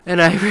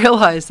And I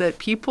realized that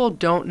people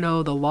don't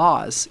know the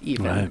laws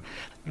even. Right.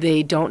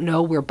 They don't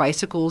know where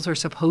bicycles are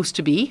supposed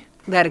to be.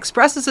 That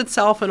expresses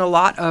itself in a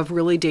lot of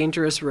really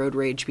dangerous road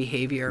rage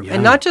behavior. Yeah.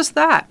 And not just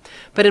that,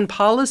 but in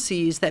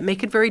policies that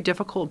make it very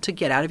difficult to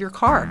get out of your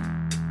car.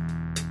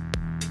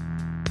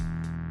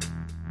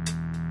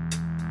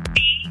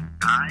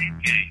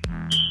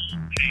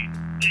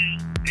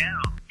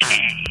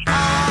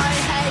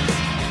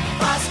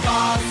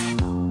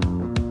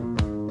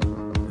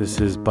 This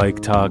is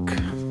Bike Talk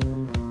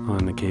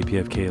on the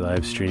KPFK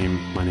live stream.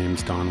 My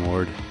name's Don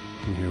Ward.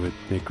 I'm here with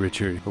Nick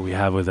Richard. We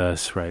have with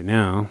us right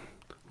now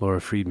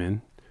Laura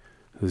Friedman,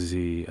 who's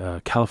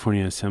the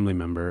California Assembly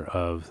member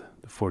of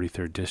the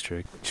 43rd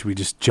District. Should we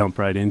just jump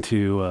right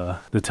into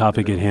the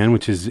topic at hand,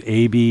 which is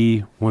AB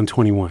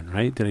 121,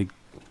 right?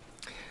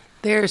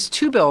 There's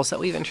two bills that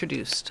we've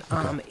introduced,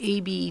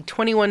 AB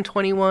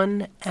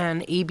 2121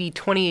 and AB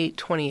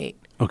 2828.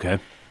 Okay.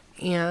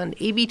 And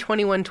AB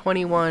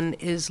 2121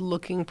 is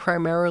looking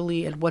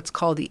primarily at what's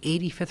called the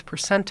 85th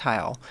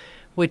percentile,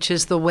 which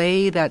is the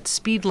way that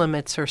speed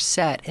limits are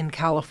set in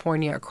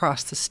California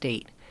across the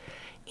state.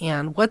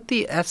 And what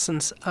the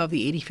essence of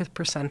the 85th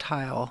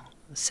percentile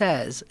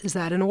says is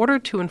that in order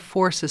to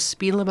enforce a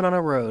speed limit on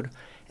a road,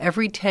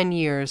 every 10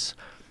 years,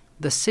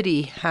 the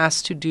city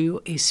has to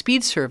do a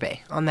speed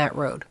survey on that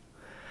road.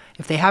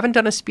 If they haven't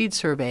done a speed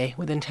survey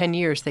within 10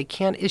 years, they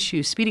can't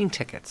issue speeding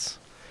tickets.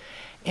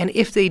 And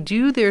if they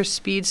do their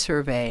speed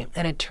survey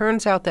and it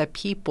turns out that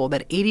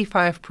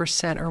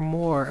 85% or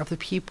more of the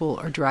people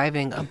are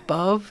driving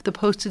above the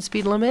posted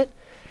speed limit,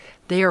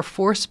 they are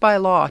forced by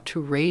law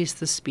to raise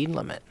the speed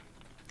limit.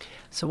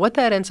 So what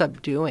that ends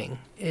up doing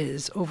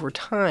is over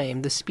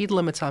time, the speed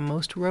limits on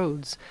most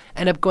roads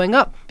end up going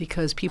up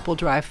because people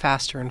drive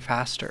faster and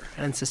faster.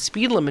 And as the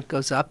speed limit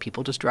goes up,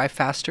 people just drive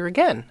faster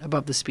again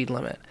above the speed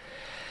limit.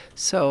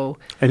 And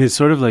it's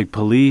sort of like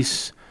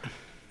police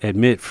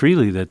admit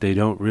freely that they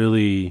don't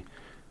really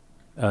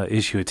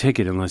issue a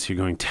ticket unless you're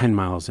going 10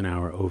 miles an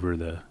hour over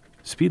the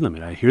speed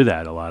limit. I hear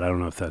that a lot. I don't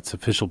know if that's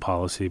official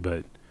policy,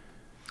 but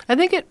I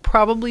think it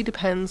probably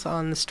depends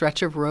on the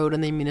stretch of road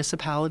and the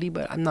municipality,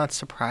 but I'm not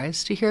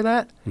surprised to hear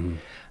that.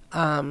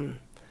 Mm-hmm.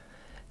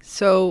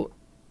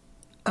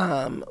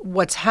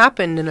 What's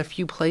happened in a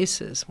few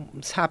places,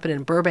 what's happened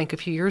in Burbank a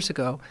few years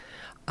ago,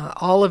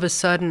 all of a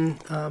sudden,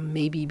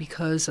 maybe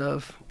because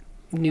of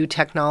new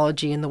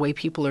technology and the way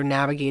people are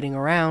navigating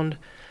around,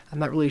 I'm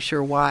not really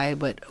sure why,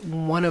 but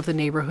one of the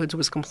neighborhoods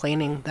was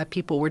complaining that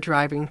people were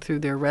driving through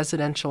their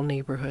residential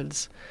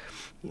neighborhoods,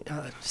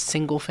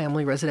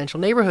 single-family residential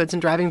neighborhoods,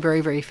 and driving very,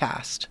 very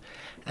fast.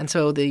 And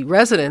so the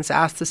residents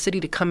asked the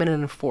city to come in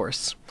and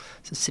enforce.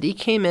 So the city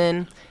came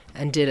in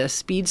and did a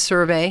speed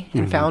survey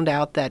and found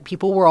out that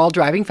people were all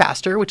driving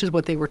faster, which is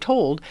what they were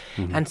told.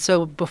 Mm-hmm. And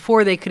so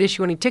before they could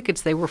issue any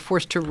tickets, they were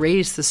forced to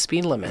raise the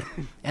speed limit.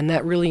 And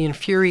that really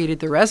infuriated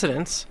the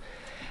residents,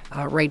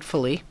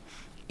 rightfully.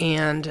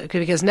 And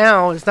because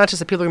now it's not just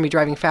that people are going to be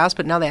driving fast,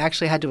 but now they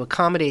actually had to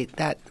accommodate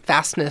that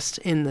fastness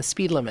in the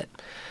speed limit.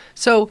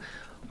 So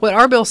what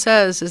our bill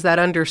says is that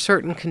under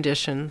certain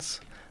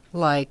conditions,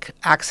 like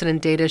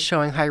accident data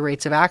showing high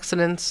rates of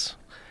accidents,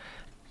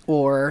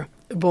 or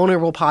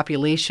vulnerable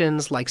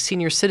populations like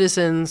senior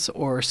citizens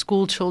or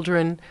school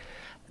children,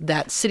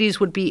 that cities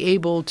would be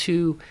able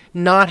to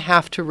not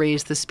have to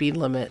raise the speed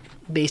limit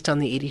based on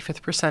the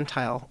 85th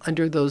percentile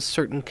under those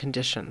certain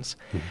conditions.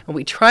 Mm-hmm. And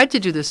we tried to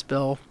do this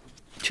bill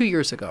 2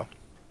 years ago.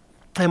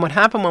 And what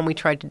happened when we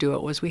tried to do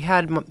it was we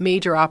had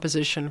major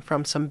opposition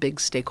from some big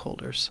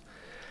stakeholders,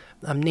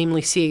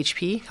 namely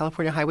CHP,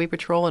 California Highway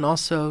Patrol, and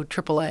also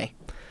AAA.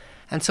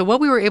 And so what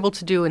we were able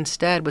to do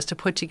instead was to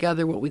put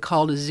together what we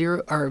called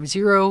our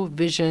Zero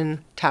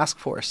Vision Task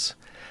Force.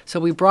 So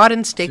we brought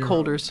in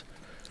stakeholders.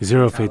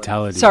 Zero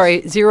fatalities.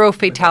 Sorry, Zero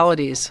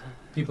Fatalities.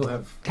 People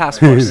have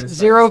Task Force.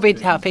 Zero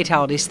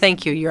fatalities.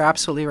 Thank you. You're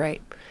absolutely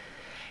right.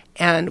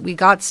 And we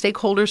got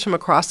stakeholders from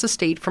across the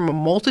state from a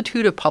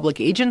multitude of public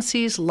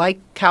agencies like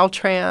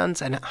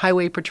Caltrans and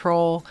Highway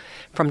Patrol,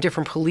 from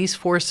different police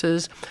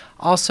forces,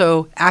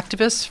 also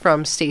activists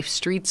from Safe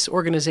Streets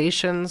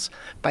organizations,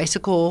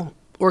 bicycle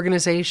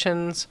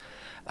organizations,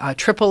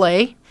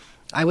 AAA.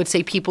 I would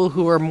say people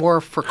who are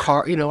more for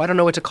car, I don't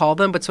know what to call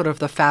them, but sort of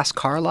the fast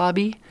car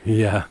lobby.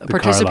 Yeah,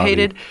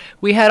 participated.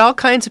 We had all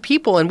kinds of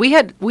people, and we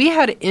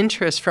had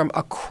interest from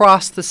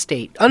across the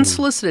state,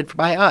 unsolicited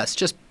by us,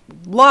 just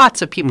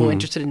lots of people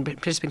interested in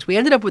participating. We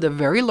ended up with a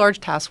very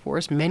large task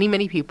force, many,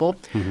 many people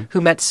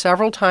who met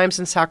several times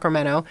in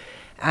Sacramento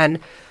and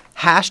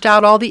hashed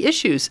out all the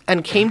issues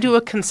and came to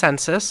a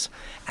consensus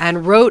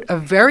and wrote a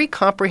very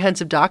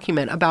comprehensive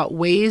document about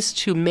ways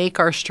to make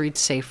our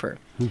streets safer.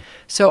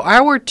 So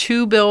our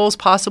 2 bills,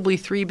 possibly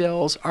 3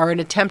 bills, are an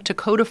attempt to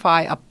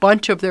codify a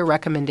bunch of their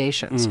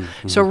recommendations.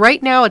 So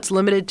right now it's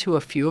limited to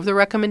a few of the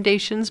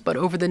recommendations, but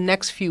over the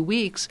next few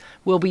weeks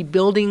we'll be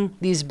building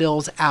these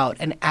bills out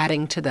and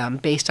adding to them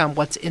based on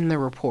what's in the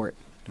report.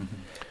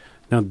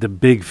 Now the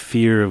big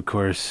fear, of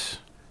course,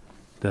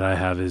 that I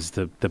have is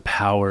the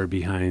power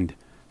behind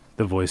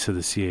the voice of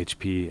the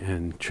CHP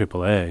and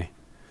AAA.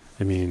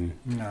 I mean...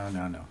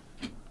 No.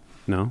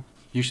 No?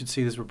 You should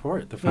see this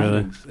report, the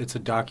Really? findings. It's a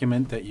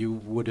document that you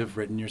would have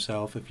written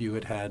yourself if you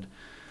had had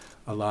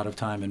a lot of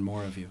time and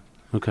more of you.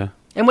 Okay.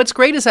 And what's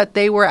great is that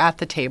they were at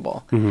the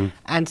table. Mm-hmm.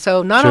 And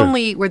so not Sure.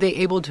 only were they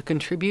able to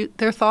contribute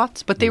their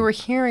thoughts, but they were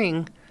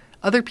hearing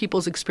other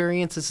people's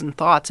experiences and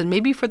thoughts, and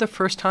maybe for the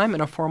first time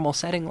in a formal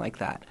setting like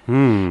that.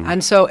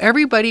 And so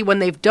everybody, when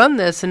they've done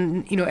this,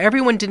 and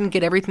everyone didn't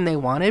get everything they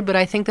wanted, but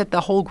I think that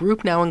the whole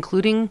group now,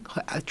 including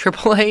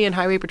AAA and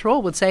Highway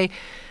Patrol, would say,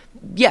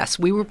 yes,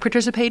 we were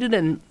participated,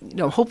 and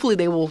hopefully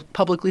they will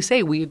publicly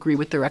say we agree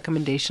with the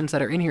recommendations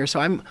that are in here. So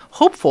I'm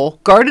hopeful,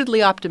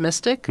 guardedly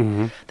optimistic,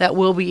 that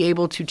we'll be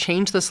able to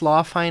change this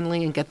law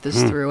finally and get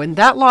this through. And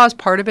that law is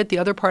part of it. The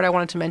other part I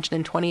wanted to mention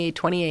in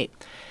 2828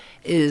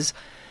 is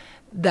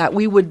that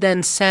we would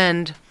then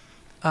send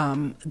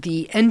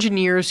the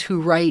engineers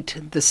who write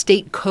the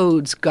state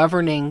codes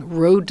governing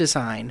road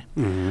design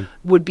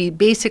would be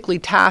basically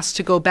tasked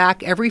to go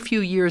back every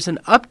few years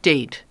and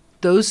update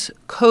those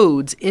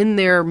codes in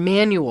their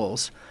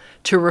manuals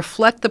to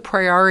reflect the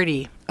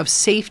priority of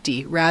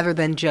safety rather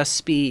than just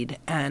speed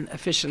and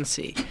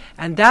efficiency.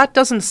 And that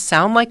doesn't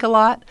sound like a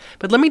lot,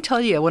 but let me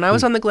tell you, when I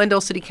was on the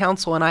Glendale City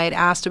Council and I had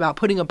asked about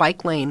putting a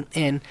bike lane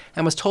in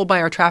and was told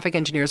by our traffic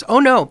engineers, oh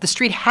no, the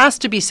street has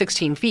to be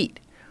 16 feet,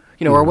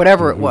 or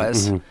whatever it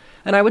was.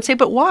 And I would say,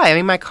 but why? I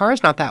mean, my car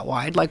is not that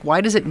wide. Like,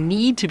 why does it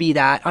need to be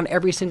that on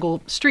every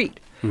single street?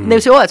 And they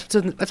would say, well,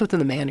 that's within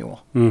the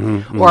manual.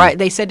 Or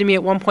they said to me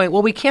at one point,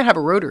 well, we can't have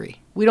a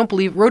rotary. We don't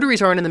believe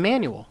rotaries aren't in the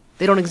manual.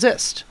 They don't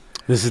exist.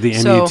 This is the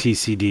So-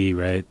 MUTCD,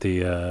 right?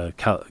 The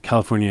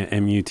California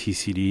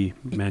MUTCD,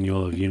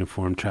 Manual of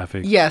Uniform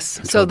Traffic. Yes.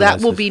 Control So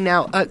that will Devices. be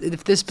now,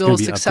 if this bill gonna is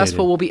be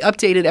successful, updated. will be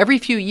updated every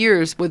few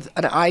years with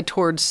an eye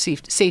towards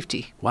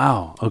safety.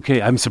 Wow.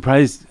 Okay. I'm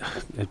surprised.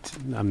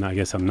 I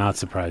guess I'm not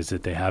surprised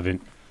that they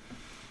haven't,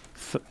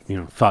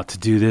 thought to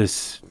do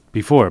this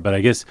before. But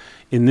I guess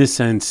in this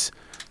sense,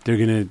 they're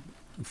going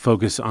to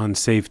focus on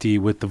safety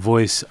with the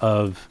voice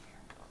of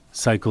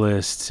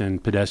cyclists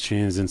and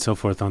pedestrians and so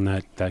forth on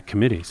that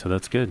committee. So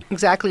that's good.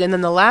 Exactly. And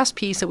then the last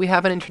piece that we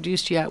haven't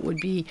introduced yet would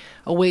be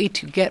a way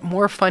to get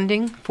more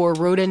funding for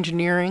road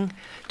engineering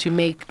to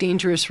make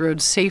dangerous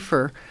roads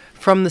safer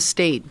from the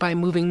state by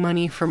moving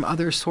money from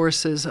other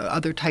sources,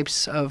 other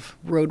types of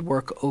road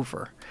work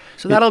over.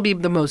 So that'll be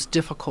the most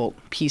difficult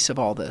piece of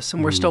all this.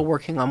 And we're still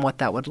working on what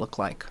that would look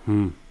like.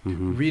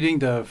 Reading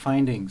the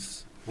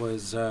findings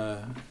was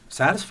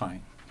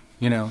satisfying,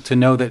 to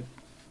know that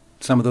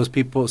some of those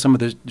people, some of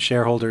the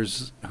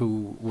shareholders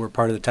who were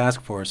part of the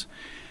task force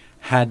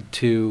had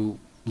to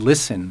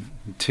listen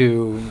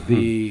to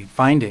the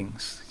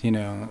findings,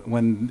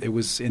 when it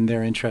was in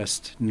their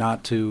interest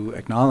not to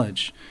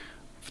acknowledge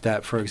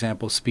that, for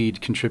example,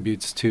 speed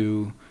contributes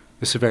to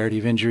the severity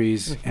of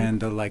injuries and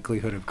the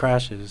likelihood of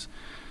crashes.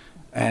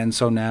 And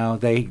so now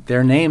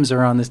their names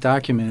are on this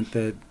document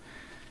that,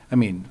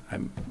 I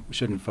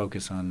shouldn't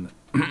focus on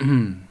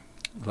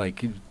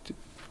like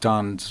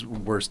Don's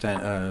worst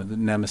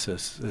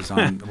nemesis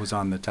was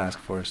on the task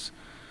force.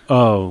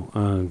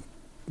 Oh,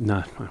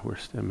 not my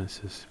worst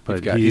nemesis,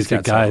 but he's he's the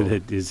got guy several.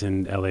 that is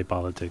in LA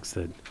politics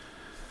that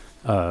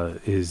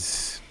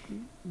is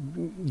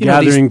know,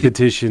 gathering these-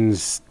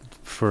 petitions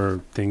for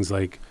things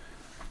like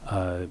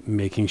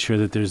making sure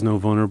that there's no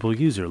vulnerable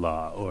user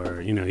law,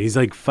 or he's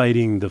like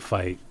fighting the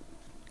fight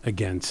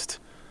against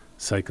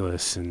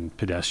cyclists and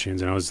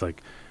pedestrians. And I was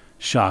like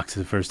shocked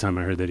the first time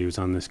I heard that he was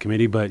on this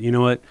committee. But you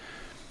know what?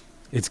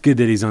 It's good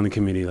that he's on the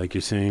committee, like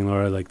you're saying,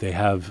 Laura. Like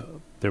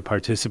they're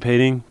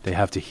participating. They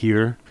have to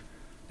hear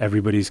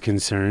everybody's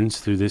concerns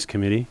through this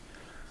committee.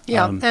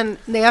 Yeah, and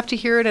they have to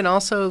hear it, and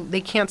also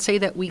they can't say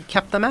that we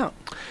kept them out.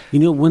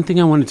 One thing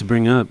I wanted to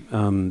bring up,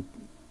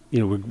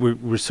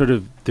 we're sort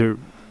of there.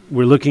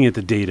 We're looking at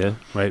the data,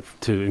 right,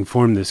 to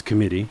inform this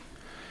committee,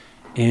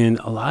 and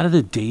a lot of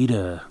the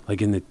data,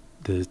 like in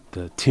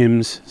the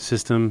TIMS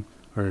system,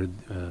 or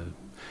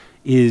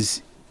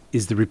is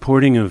the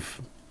reporting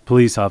of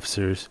police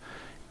officers,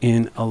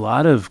 and a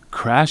lot of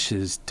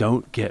crashes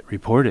don't get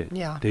reported.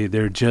 Yeah.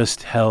 They're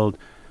just held.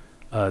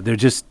 They're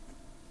just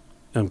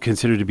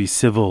considered to be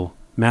civil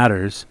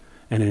matters,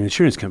 and an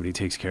insurance company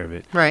takes care of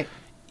it. Right.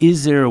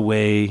 Is there a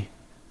way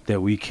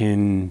that we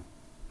can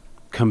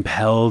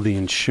compel the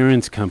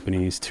insurance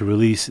companies to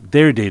release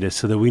their data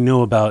so that we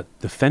know about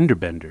the fender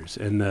benders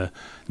and the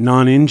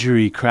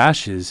non-injury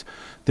crashes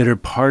that are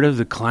part of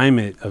the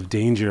climate of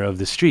danger of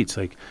the streets?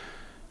 Like,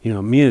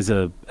 me as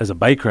a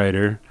bike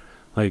rider,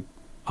 like,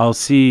 I'll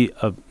see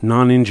a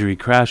non-injury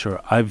crash, or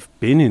I've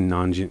been in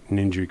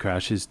non-injury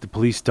crashes. The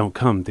police don't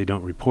come. They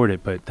don't report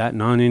it. But that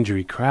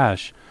non-injury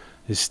crash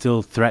is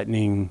still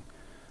threatening.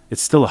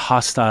 It's still a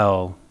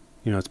hostile,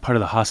 it's part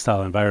of the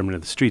hostile environment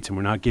of the streets. And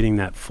we're not getting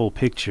that full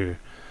picture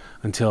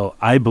until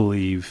I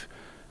believe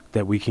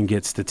that we can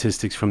get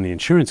statistics from the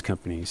insurance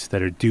companies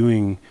that are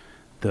doing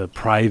the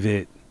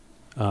private,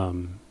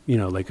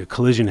 like a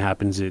collision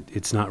happens,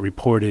 it's not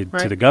reported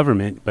to the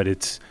government, but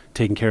it's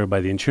taken care of by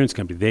the insurance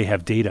company. They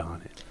have data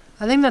on it.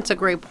 I think that's a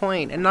great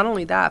point. And not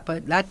only that,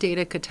 but that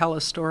data could tell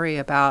a story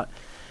about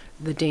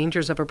the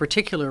dangers of a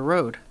particular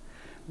road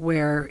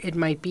where it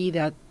might be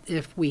that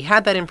if we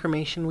had that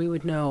information, we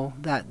would know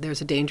that there's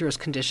a dangerous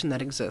condition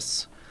that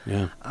exists.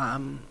 Yeah.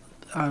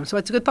 So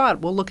it's a good thought.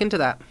 We'll look into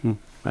that.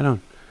 Right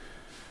on.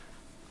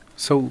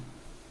 So,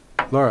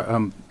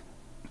 Laura,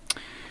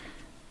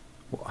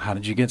 how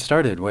did you get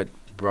started? What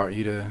brought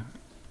you to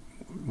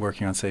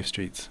working on Safe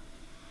Streets?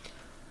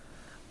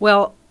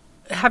 Well,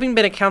 having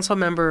been a council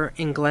member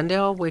in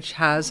Glendale, which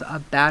has a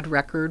bad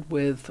record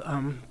with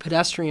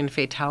pedestrian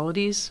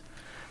fatalities,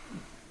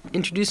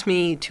 introduced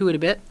me to it a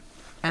bit.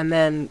 And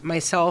then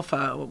myself,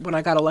 when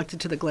I got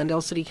elected to the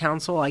Glendale City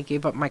Council, I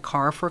gave up my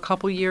car for a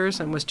couple years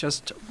and was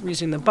just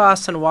using the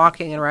bus and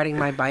walking and riding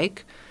my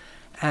bike.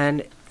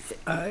 And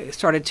I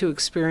started to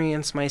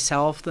experience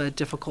myself the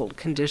difficult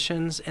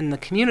conditions in the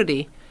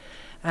community.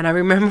 And I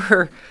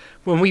remember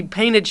when we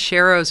painted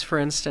sharrows, for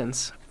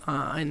instance,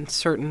 in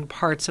certain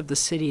parts of the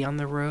city on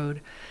the road.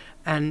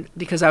 And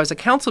because I was a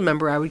council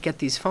member, I would get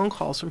these phone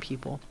calls from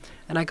people.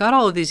 And I got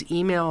all of these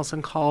emails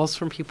and calls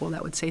from people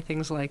that would say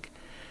things like,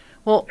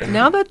 well,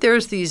 now that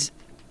there's these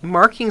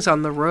markings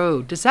on the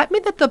road, does that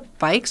mean that the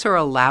bikes are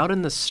allowed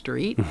in the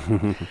street?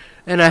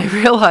 And I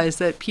realized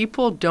that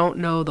people don't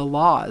know the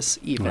laws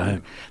even.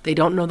 Right. They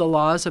don't know the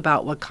laws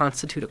about what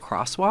constitute a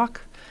crosswalk.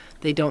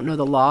 They don't know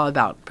the law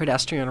about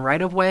pedestrian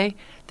right-of-way.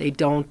 They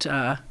don't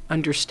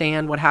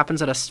understand what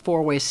happens at a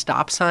four-way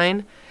stop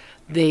sign.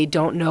 They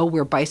don't know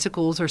where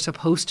bicycles are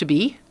supposed to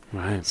be.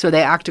 Right. So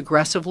they act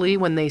aggressively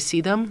when they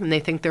see them, and they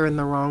think they're in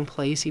the wrong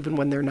place even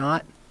when they're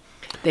not.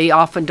 They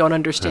often don't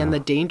understand the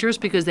dangers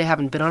because they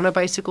haven't been on a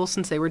bicycle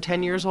since they were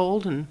 10 years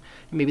old, and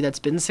maybe that's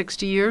been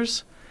 60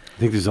 years. I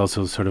think there's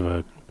also sort of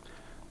a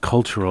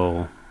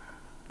cultural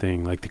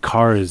thing. Like the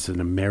car is an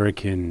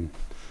American,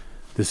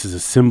 this is a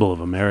symbol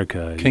of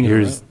America. King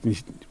of the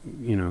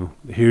road.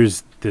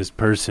 Here's this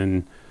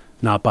person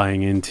not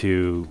buying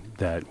into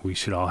that we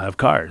should all have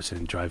cars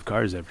and drive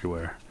cars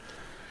everywhere.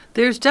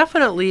 There's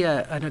definitely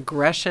an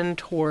aggression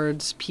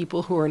towards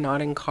people who are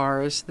not in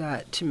cars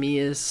that, to me,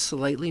 is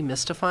slightly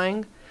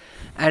mystifying.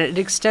 And it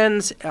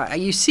extends,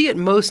 you see it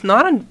most,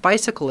 not on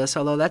bicyclists,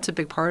 although that's a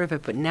big part of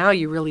it, but now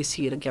you really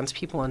see it against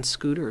people on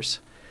scooters.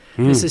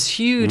 There's this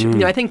huge,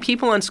 I think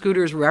people on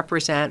scooters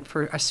represent,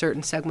 for a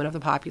certain segment of the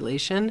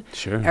population,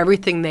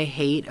 everything they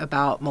hate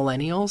about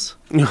millennials.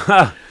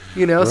 So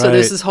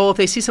there's this whole, if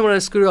they see someone on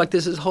a scooter, like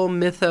there's this whole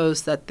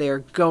mythos that they're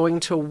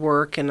going to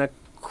work in a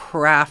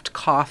craft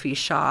coffee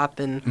shop,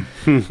 and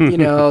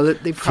that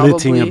they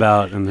probably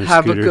about in their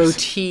have scooters. A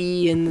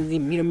goatee, and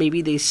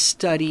maybe they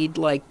studied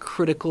like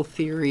critical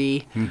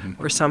theory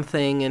or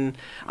something, and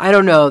I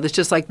don't know. It's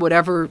just like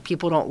whatever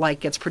people don't like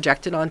gets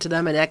projected onto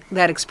them, and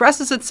that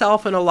expresses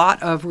itself in a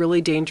lot of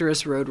really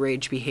dangerous road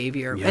rage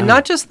behavior. And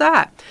not just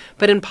that,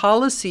 but in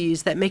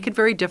policies that make it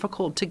very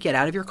difficult to get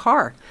out of your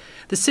car.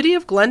 The city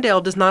of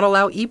Glendale does not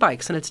allow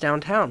e-bikes in its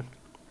downtown.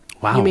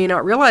 Wow. You may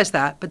not realize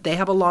that, but they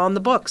have a law in the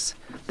books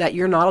that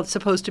you're not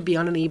supposed to be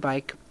on an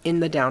e-bike in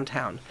the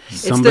downtown.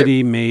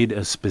 Somebody made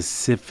a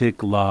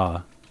specific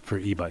law for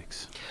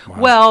e-bikes. Wow.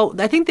 Well,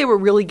 I think they were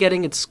really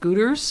getting at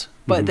scooters,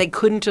 but they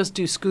couldn't just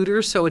do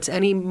scooters, so it's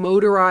any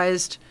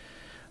motorized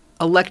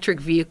electric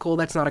vehicle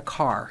that's not a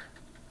car.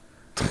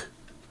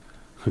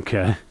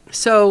 Okay.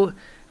 So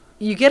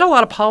you get a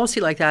lot of policy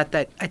like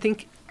that I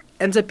think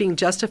ends up being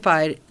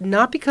justified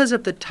not because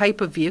of the type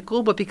of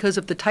vehicle, but because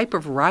of the type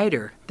of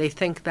rider they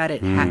think that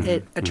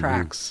it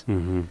attracts.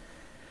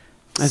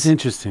 That's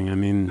interesting. I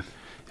mean,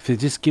 if they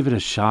just give it a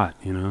shot,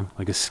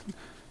 like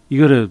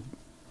you go to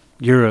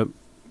Europe,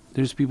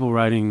 there's people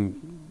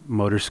riding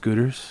motor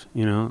scooters.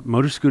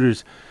 Motor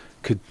scooters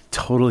could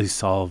totally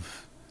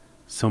solve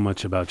so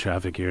much about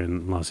traffic here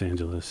in Los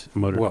Angeles.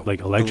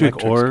 Like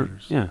electric or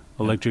scooters.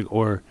 Electric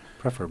or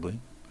preferably,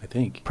 I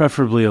think.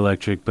 Preferably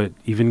electric, but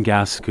even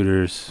gas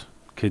scooters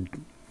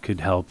could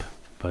help.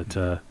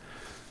 But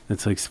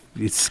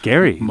it's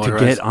scary to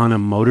get on a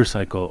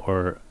motorcycle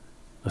or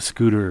a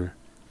scooter.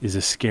 Is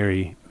a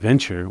scary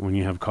venture when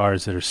you have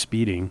cars that are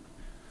speeding,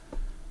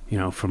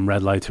 from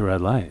red light to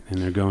red light,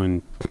 and they're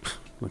going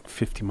like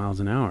 50 miles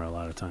an hour a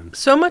lot of times.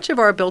 So much of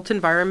our built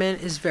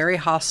environment is very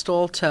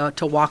hostile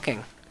to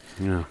walking.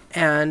 Yeah.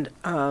 And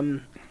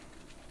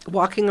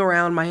walking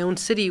around my own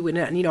city,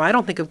 I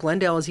don't think of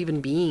Glendale as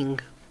even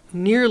being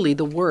nearly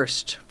the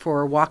worst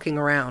for walking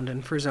around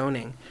and for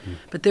zoning.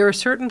 But there are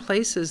certain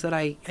places that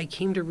I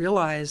came to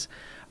realize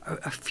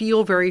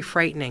feel very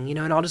frightening,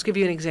 and I'll just give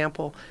you an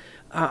example.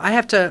 I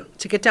have to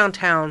get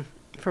downtown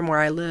from where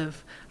I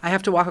live, I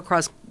have to walk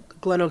across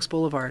Glen Oaks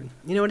Boulevard.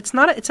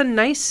 It's a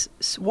nice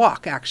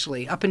walk,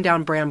 actually, up and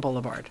down Brand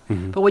Boulevard.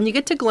 But when you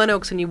get to Glen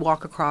Oaks and you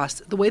walk across,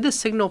 the way the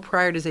signal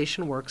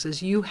prioritization works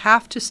is you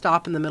have to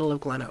stop in the middle of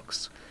Glen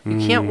Oaks.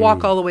 You can't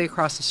walk all the way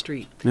across the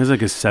street. There's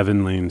like a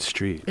 7-lane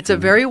street. It's a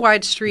very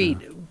wide street,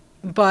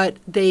 but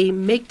they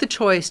make the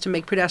choice to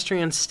make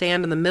pedestrians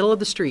stand in the middle of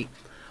the street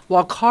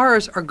while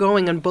cars are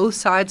going on both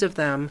sides of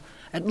them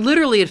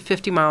literally at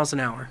 50 miles an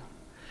hour.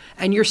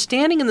 And you're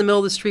standing in the middle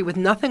of the street with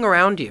nothing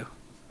around you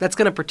that's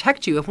going to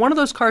protect you. If one of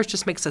those cars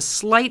just makes a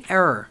slight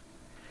error,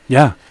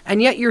 Yeah.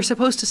 And yet you're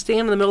supposed to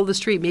stand in the middle of the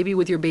street, maybe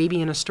with your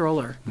baby in a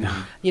stroller,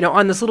 Mm-hmm.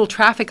 on this little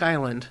traffic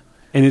island.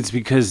 And it's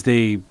because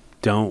they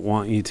don't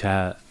want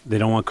they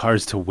don't want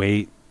cars to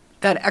wait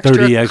That extra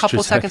 30 extra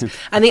couple seconds.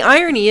 seconds. And the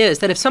irony is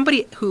that if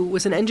somebody who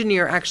was an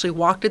engineer actually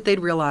walked it, they'd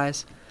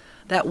realize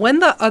that when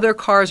the other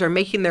cars are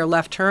making their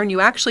left turn,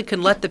 you actually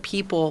can let the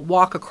people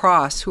walk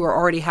across who are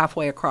already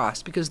halfway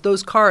across, because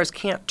those cars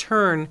can't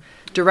turn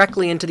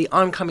directly into the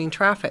oncoming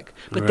traffic.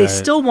 But they Right.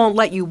 still won't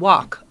let you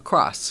walk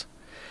across.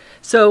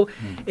 So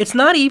it's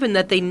not even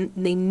that they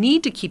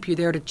need to keep you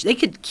there. They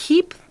could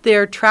keep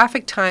their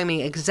traffic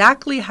timing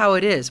exactly how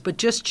it is, but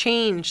just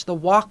change the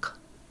walk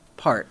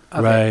part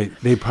of it. Right.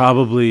 They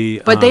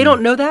probably. But they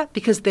don't know that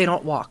because they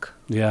don't walk.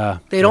 Yeah.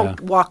 They don't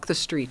walk the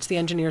streets, the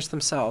engineers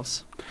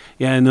themselves.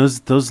 Yeah, and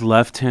those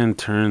left-hand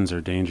turns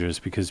are dangerous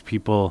because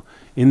people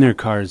in their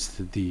cars,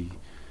 the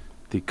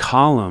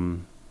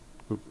column.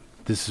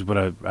 This is what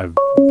I've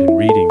been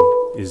reading,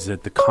 is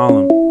that the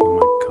column. Oh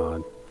my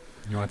God.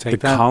 You want to The take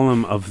that?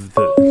 column of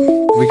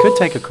the. We could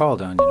take a call,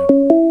 Don.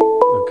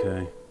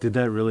 Okay. Did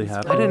that really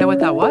happen? I didn't know what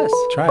that was.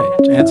 Try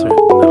it. Answer it.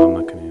 No, I'm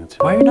not going to answer.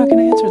 Why are you not going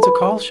to answer? It's a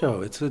call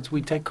show. It's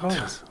we take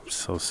calls. I'm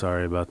so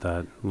sorry about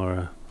that,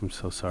 Laura. I'm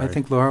so sorry. I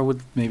think Laura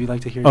would maybe like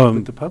to hear Oh, it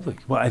with the public.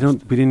 Well,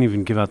 we didn't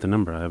even give out the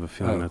number. I have a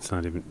feeling Oh. that's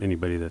not even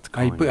anybody that's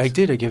I calling us.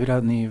 did. I gave it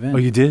out in the event. Oh,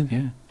 you did?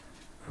 Yeah.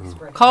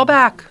 Call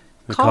back.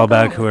 Call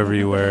back whoever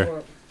you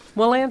were.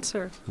 We'll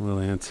answer. We'll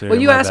answer. Well,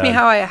 you My asked me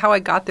bad. how I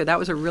got there. That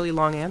was a really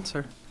long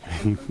answer.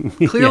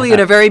 Clearly in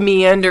a very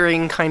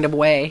meandering kind of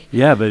way.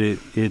 Yeah, but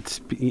it's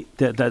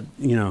that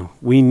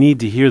we need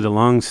to hear the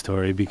long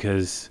story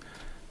because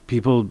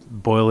people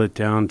boil it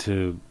down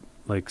to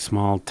like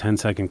small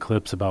 10-second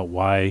clips about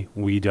why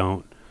we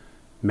don't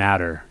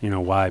matter.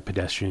 Why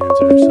pedestrians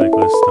or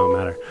cyclists don't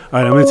matter. All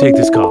right, I'm going to take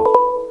this call.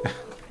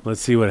 Let's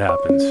see what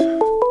happens.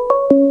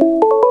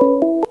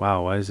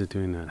 Wow, why is it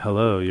doing that?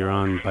 Hello, you're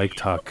on Bike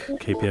Talk,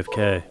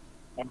 KPFK.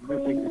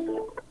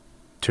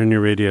 Turn your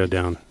radio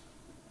down.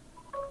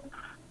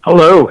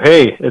 Hello,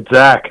 hey, it's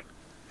Zach.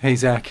 Hey,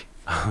 Zach.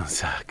 Oh,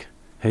 Zach.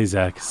 Hey,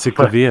 Zach.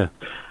 Ciclavia.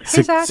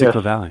 Hey, Zach.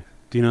 Cicla Valley.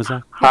 Do you know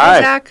Zach? Hi.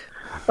 Hey, Zach.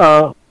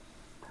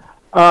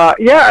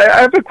 Yeah,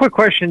 I have a quick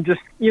question. Just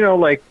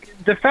like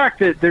the fact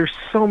that there's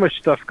so much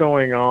stuff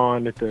going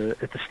on at the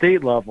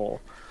state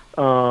level.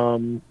 How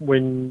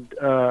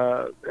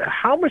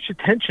much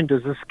attention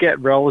does this get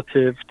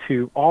relative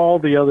to all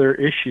the other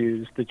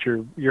issues that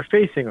you're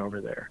facing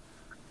over there?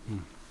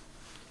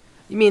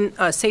 You mean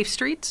safe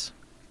streets?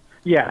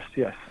 Yes.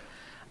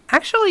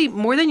 Actually,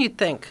 more than you'd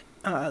think.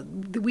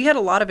 We had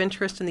a lot of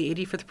interest in the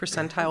 85th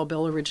percentile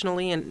bill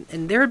originally, and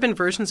there had been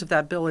versions of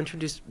that bill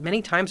introduced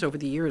many times over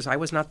the years. I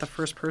was not the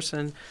first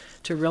person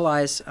to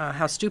realize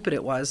how stupid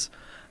it was.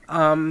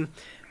 And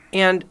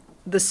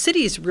the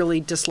cities really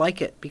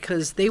dislike it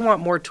because they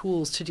want more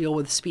tools to deal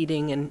with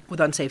speeding and with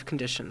unsafe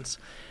conditions.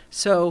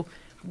 So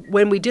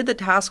when we did the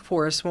task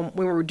force, when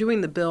we were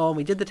doing the bill and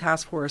we did the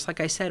task force, like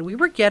I said, we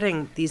were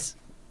getting these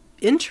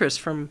interests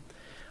from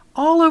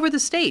all over the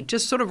state.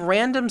 Just sort of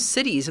random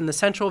cities in the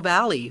Central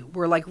Valley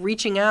were like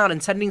reaching out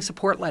and sending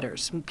support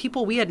letters.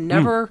 People we had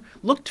never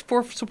looked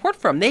for support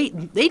from. They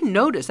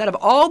noticed that of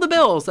all the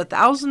bills, the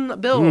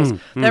 1,000 bills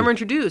that were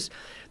introduced,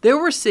 there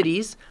were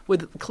cities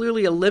with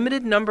clearly a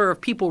limited number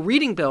of people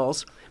reading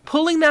bills,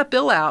 pulling that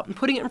bill out and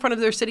putting it in front of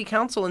their city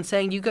council and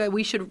saying, "You guys,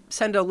 we should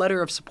send a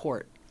letter of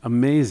support."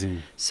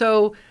 Amazing.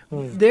 So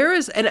there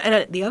is,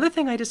 and the other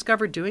thing I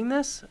discovered doing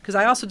this, because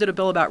I also did a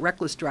bill about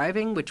reckless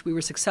driving, which we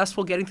were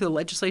successful getting through the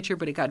legislature,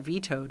 but it got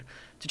vetoed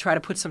to try to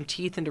put some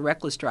teeth into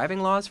reckless driving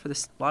laws for a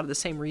lot of the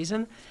same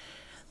reason,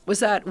 was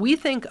that we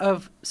think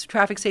of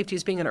traffic safety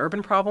as being an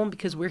urban problem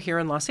because we're here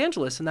in Los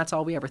Angeles, and that's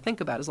all we ever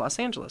think about is Los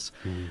Angeles.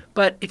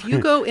 But if you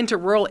go into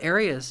rural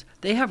areas,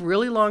 they have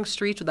really long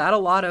streets without a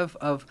lot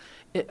of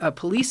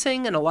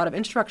policing and a lot of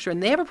infrastructure,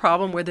 and they have a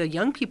problem where the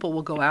young people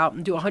will go out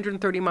and do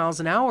 130 miles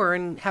an hour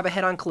and have a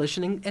head-on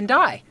collision and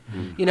die,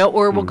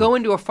 or will go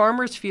into a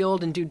farmer's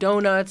field and do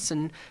donuts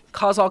and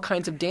cause all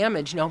kinds of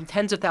damage,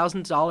 tens of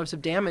thousands of dollars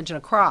of damage in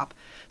a crop.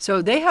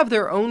 So they have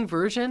their own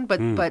version,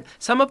 but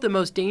some of the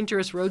most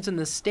dangerous roads in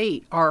the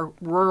state are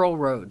rural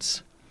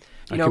roads.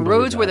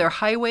 Roads where they're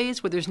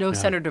highways, where there's no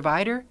center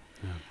divider.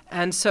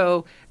 And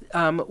so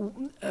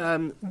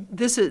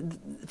this is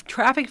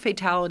traffic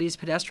fatalities,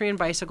 pedestrian,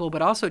 bicycle,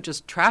 but also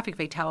just traffic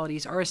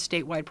fatalities are a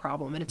statewide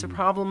problem. And it's a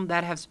problem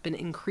that has been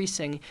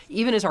increasing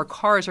even as our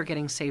cars are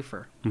getting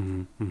safer.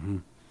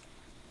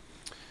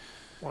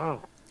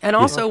 Wow. And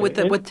also with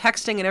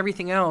texting and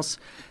everything else,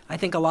 I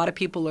think a lot of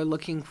people are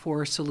looking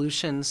for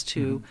solutions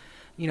to,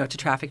 to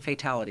traffic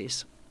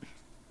fatalities.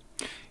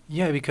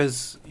 Yeah,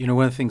 because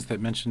one of the things that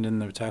mentioned in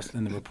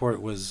the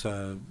report was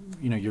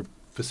you're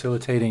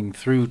facilitating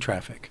through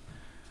traffic.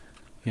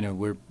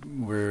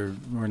 We're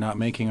not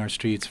making our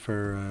streets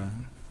for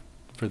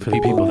the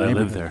people that in the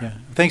live there. Yeah.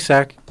 Thanks,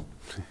 Zach.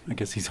 I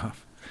guess he's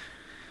off.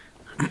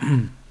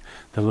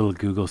 The little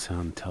Google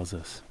sound tells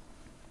us.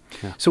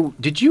 Yeah. So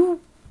did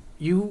you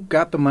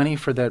got the money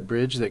for that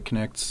bridge that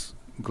connects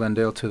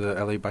Glendale to the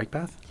LA bike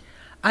path?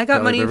 I got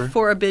LA money River?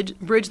 for a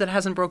bridge that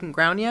hasn't broken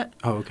ground yet.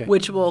 Oh, okay.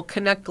 Which will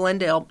connect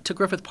Glendale to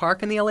Griffith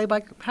Park in the LA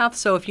bike path.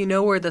 So if you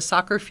know where the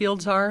soccer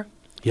fields are,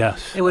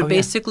 Yes. it would Oh, yeah.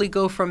 basically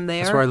go from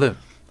there. That's where I live.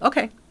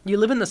 Okay. You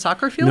live in the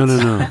soccer fields?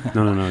 No.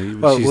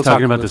 Well, She's we'll talking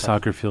talk- about we'll the talk.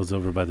 soccer fields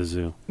over by the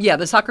zoo. Yeah,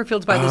 the soccer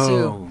fields by the zoo.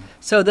 Oh.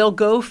 So they'll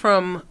go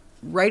from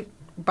right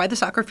by the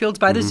soccer fields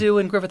by the zoo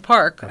in Griffith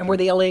Park and where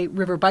the LA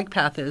River bike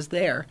path is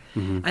there.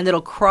 And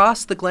it'll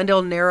cross the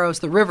Glendale Narrows,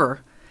 the river,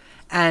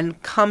 and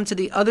come to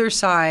the other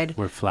side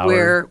Where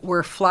Flower-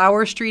 where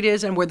Flower Street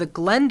is and where the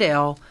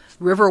Glendale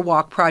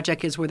Riverwalk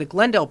project is, where the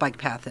Glendale bike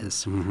path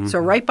is. So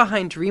right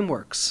behind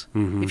DreamWorks.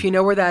 If you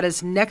know where that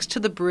is, next to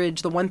the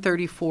bridge, the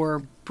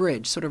 134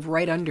 bridge, sort of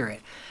right under it.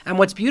 And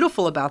what's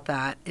beautiful about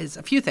that is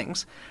a few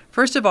things.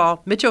 First of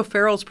all, Mitch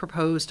O'Farrell's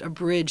proposed a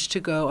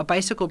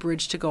bicycle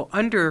bridge to go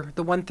under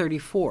the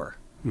 134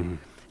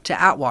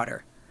 to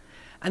Atwater.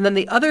 And then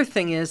the other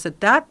thing is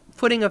that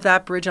footing of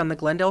that bridge on the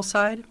Glendale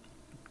side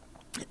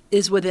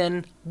is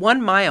within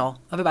 1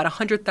 mile of about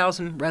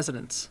 100,000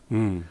 residents. I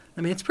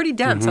mean, it's pretty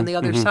dense on the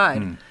other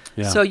side.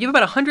 Yeah. So you have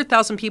about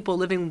 100,000 people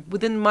living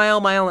within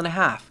mile and a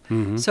half.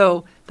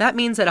 So that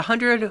means that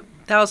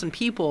 100,000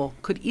 people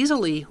could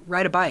easily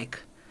ride a bike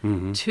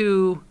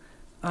to,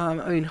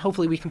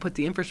 hopefully we can put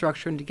the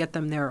infrastructure in to get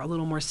them there a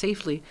little more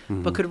safely,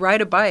 but could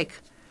ride a bike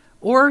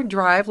or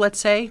drive, let's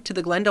say, to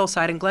the Glendale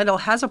side. And Glendale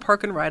has a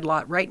park and ride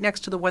lot right next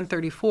to the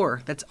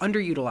 134 that's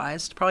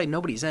underutilized. Probably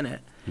nobody's in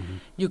it.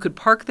 You could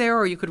park there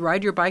or you could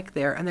ride your bike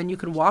there, and then you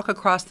could walk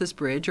across this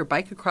bridge or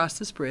bike across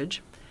this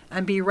bridge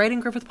and be right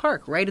in Griffith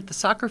Park, right at the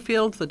soccer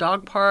fields, the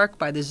dog park,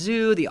 by the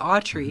zoo, the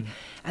Autry.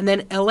 And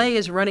then LA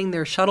is running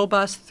their shuttle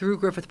bus through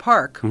Griffith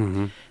Park.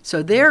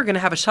 So they're going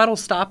to have a shuttle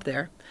stop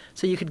there.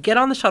 So you could get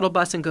on the shuttle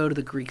bus and go to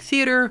the Greek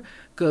Theater,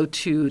 go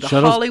to the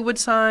Shuttles- Hollywood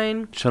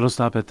sign. Shuttle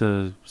stop at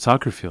the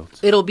soccer fields.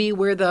 It'll be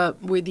where the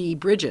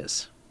bridge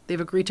is.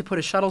 They've agreed to put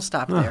a shuttle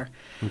stop there.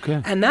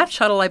 Okay. And that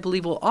shuttle, I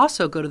believe, will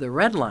also go to the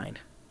Red Line.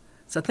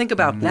 So think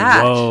about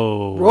that.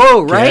 Whoa.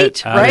 Whoa, right?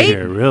 Get outta Right?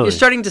 here, really. You're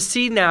starting to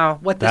see now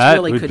what this That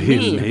really would could be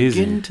mean.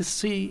 amazing. Begin to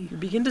see. You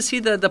begin to see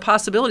the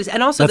possibilities.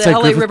 And also That's the like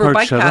LA Griffith River Park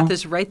bike shuttle? path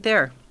is right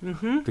there.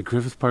 The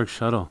Griffith Park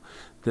shuttle.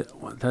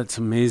 That's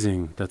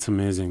amazing. That's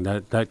amazing.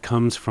 That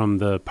comes from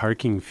the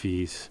parking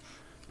fees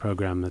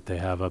program that they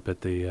have up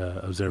at the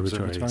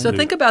observatory. So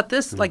think about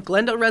this, like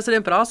Glendale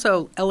resident, but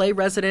also LA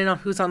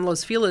resident who's on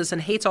Los Feliz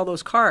and hates all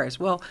those cars.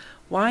 Well,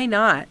 why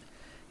not,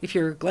 if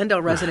you're a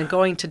Glendale resident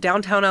going to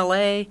downtown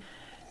LA,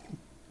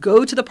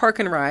 go to the park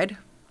and ride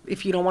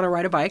if you don't want to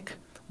ride a bike,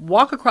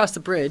 walk across the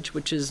bridge,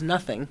 which is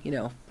nothing,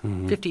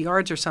 50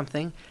 yards or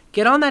something,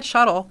 get on that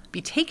shuttle, be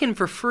taken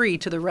for free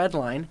to the Red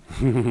Line,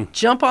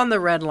 jump on the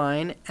Red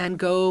Line, and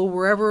go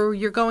wherever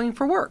you're going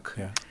for work.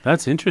 Yeah.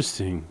 That's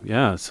interesting.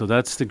 Yeah. So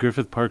that's the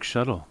Griffith Park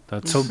shuttle.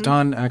 That's So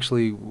Don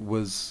actually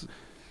was.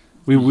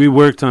 we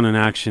worked on an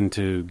action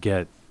to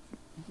get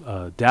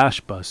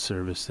Dash bus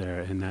service there,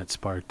 and that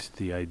sparked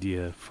the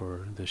idea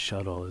for the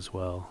shuttle as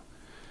well.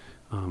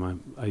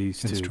 I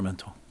used to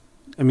Instrumental.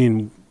 I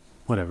mean,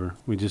 whatever.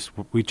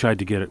 We tried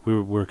to get it. We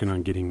were working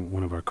on getting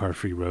one of our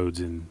car-free roads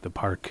in the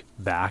park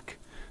back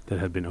that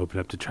had been opened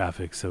up to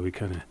traffic. So we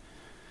kind of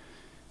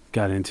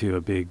got into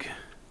a big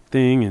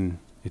thing, and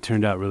it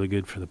turned out really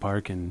good for the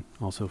park and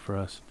also for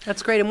us.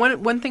 That's great. And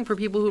one thing for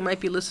people who might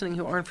be listening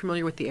who aren't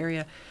familiar with the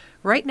area,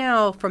 right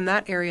now from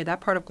that area,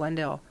 that part of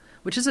Glendale,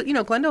 which is,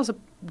 Glendale's a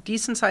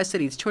decent-sized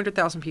city. It's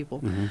 200,000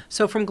 people.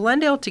 So from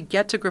Glendale to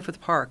get to Griffith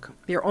Park,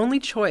 your only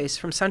choice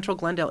from central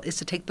Glendale is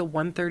to take the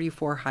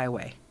 134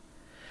 highway.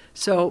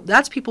 So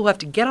that's people who have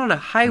to get on a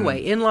highway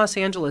in Los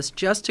Angeles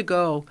just to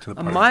go To the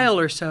a park. mile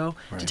or so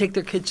to Right. take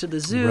their kids to the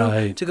zoo,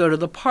 Right. to go to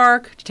the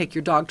park, to take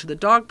your dog to the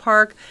dog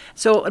park.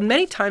 So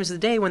many times of the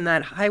day when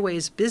that highway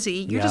is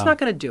busy, you're just Yeah. not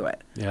going to do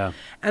it. Yeah.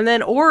 And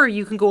then, or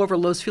you can go over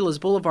Los Feliz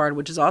Boulevard,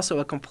 which is also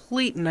a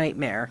complete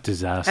nightmare.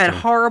 Disaster. And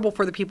horrible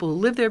for the people who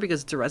live there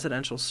because it's a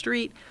residential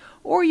street.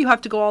 Or you have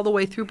to go all the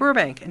way through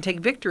Burbank and take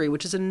Victory,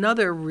 which is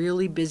another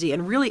really busy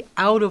and really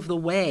out of the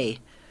way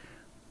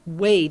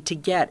to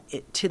get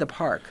it to the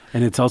park.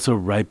 And it's also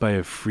right by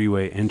a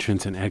freeway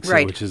entrance and exit,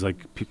 Right. which is like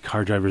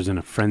car drivers in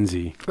a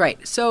frenzy.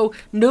 Right. So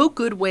no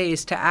good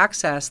ways to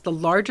access the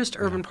largest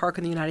urban park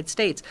in the United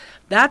States.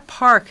 That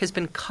park has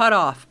been cut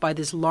off by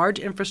this large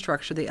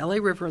infrastructure, the LA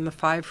River and the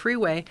 5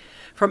 freeway,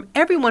 from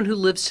everyone who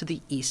lives to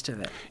the east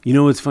of it. You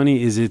know what's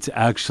funny is it's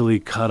actually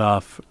cut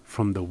off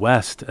from the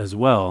west as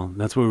well.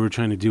 That's what we were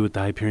trying to do with the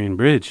Hyperion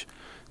Bridge.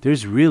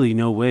 There's really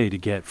no way to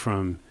get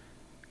from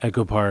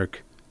Echo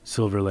Park,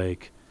 Silver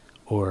Lake,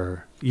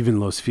 or even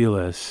Los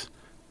Feliz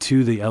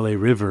to the LA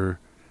River.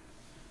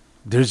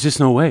 There's just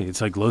no way.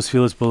 It's like Los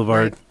Feliz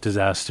Boulevard,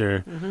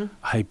 disaster. The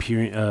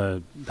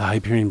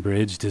Hyperion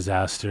Bridge,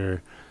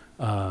 disaster.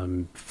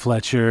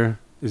 Fletcher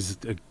is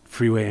a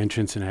freeway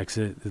entrance and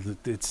exit.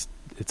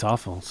 It's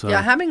awful. So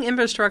Yeah, having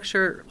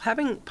infrastructure,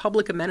 having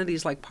public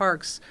amenities like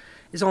parks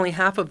is only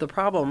half of the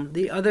problem.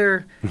 The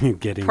other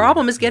getting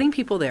problem is getting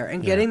people there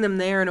and getting them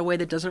there in a way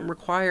that doesn't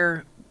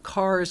require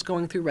cars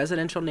going through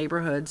residential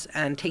neighborhoods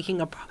and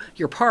taking up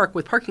your park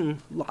with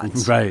parking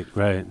lots.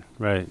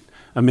 Right.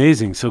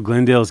 Amazing. So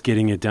Glendale's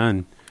getting it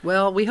done.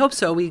 Well, we hope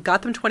so. We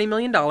got them $20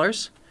 million.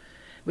 It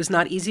was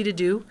not easy to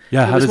do.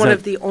 Yeah, it was one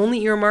of the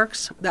only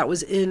earmarks that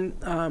was in,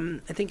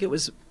 I think it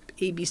was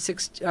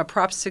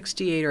Prop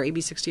 68 or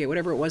AB 68,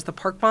 whatever it was, the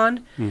park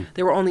bond.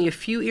 There were only a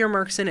few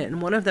earmarks in it,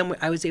 and one of them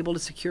I was able to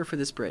secure for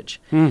this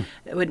bridge.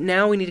 But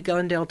now we need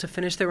Glendale to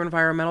finish their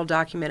environmental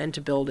document and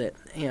to build it.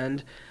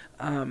 And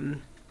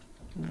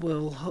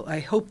I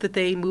hope that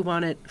they move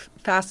on it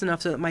fast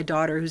enough so that my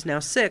daughter, who's now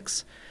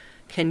 6,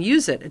 can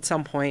use it at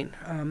some point,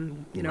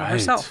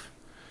 herself.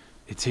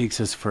 It takes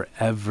us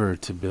forever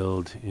to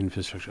build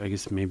infrastructure. I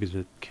guess maybe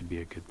that could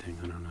be a good thing.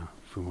 I don't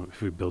know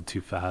if we build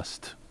too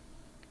fast.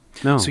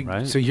 No,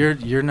 right? So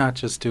you're not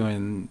just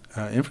doing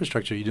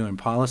infrastructure; you're doing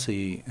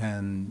policy,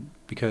 and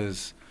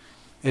because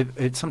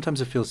it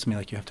sometimes it feels to me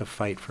like you have to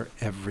fight for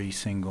every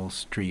single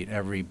street,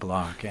 every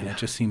block, and it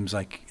just seems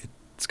like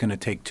it's going to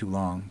take too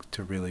long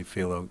to really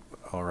feel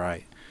all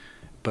right.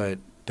 But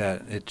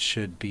that it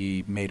should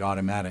be made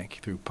automatic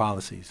through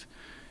policies.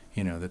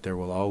 That there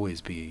will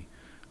always be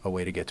a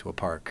way to get to a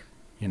park.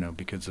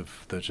 Because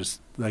of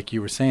just like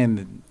you were saying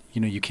that.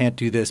 You can't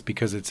do this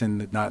because it's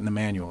not in the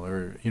manual,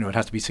 or it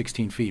has to be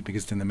 16 feet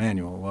because it's in the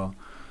manual. Well,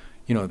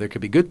 there could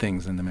be good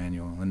things in the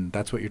manual, and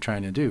that's what you're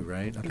trying to do,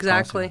 right?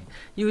 Exactly.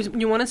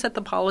 You want to set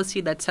the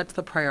policy that sets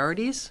the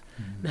priorities,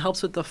 and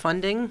helps with the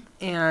funding,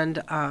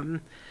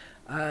 and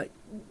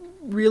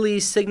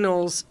really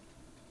signals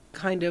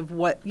kind of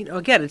what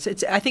Again,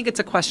 it's. I think it's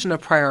a question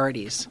of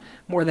priorities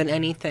more than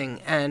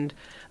anything, and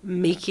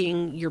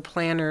making your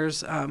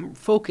planners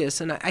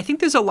focus. And I think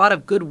there's a lot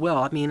of goodwill.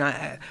 I mean,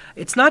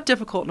 it's not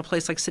difficult in a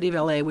place like City of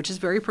LA, which is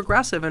very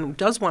progressive and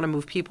does want to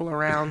move people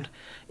around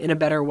in a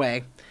better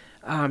way.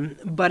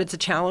 But it's a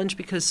challenge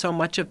because so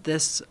much of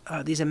these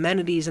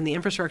amenities and the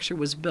infrastructure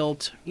was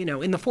built,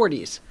 in the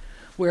 40s,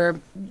 where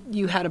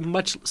you had a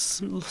much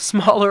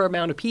smaller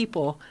amount of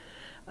people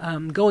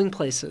going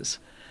places.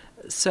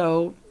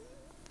 So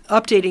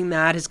updating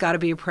that has got to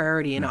be a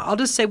priority. And I'll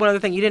just say one other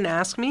thing. You didn't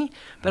ask me,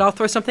 but I'll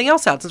throw something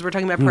else out since we're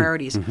talking about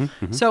priorities.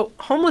 So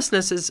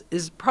homelessness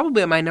is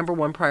probably my number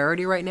one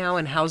priority right now,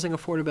 and housing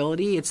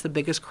affordability. It's the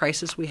biggest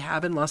crisis we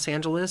have in Los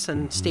Angeles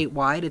and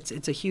statewide.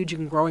 It's a huge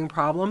and growing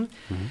problem.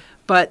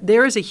 But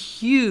there is a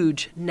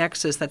huge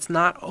nexus that's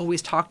not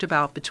always talked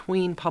about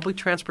between public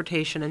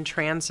transportation and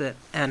transit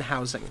and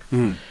housing.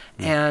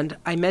 And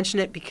I mention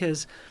it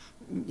because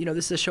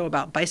this is a show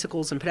about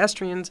bicycles and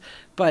pedestrians,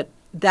 but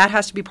that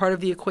has to be part of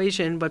the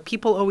equation. But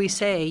people always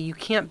say, you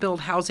can't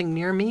build housing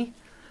near me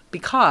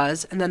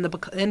because, and then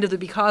the end of the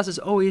because is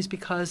always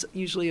because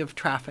usually of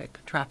traffic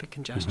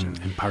congestion.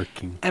 And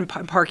parking. And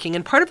parking.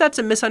 And part of that's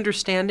a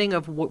misunderstanding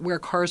of where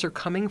cars are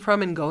coming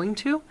from and going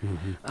to.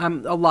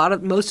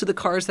 Most of the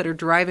cars that are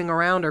driving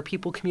around are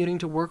people commuting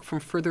to work from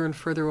further and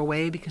further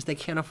away because they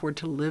can't afford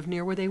to live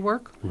near where they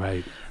work.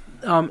 Right.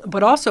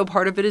 But also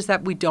part of it is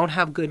that we don't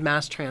have good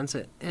mass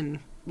transit in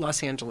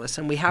Los Angeles,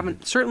 and we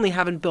certainly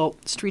haven't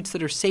built streets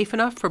that are safe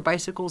enough for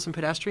bicycles and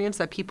pedestrians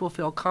that people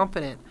feel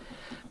confident,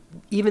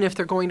 even if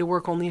they're going to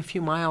work only a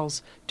few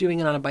miles, doing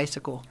it on a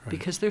bicycle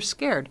because they're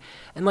scared.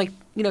 And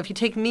if you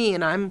take me,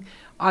 and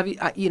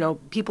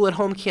people at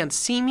home can't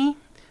see me,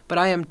 but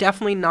I am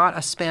definitely not a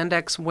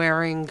spandex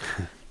wearing,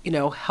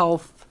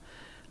 health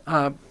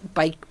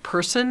bike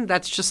person.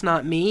 That's just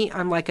not me.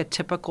 I'm like a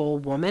typical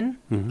woman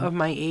of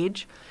my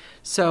age.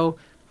 So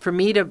for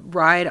me to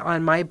ride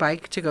on my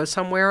bike to go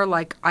somewhere,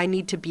 I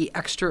need to be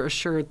extra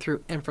assured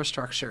through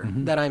infrastructure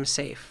that I'm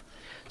safe.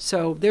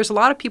 So there's a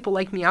lot of people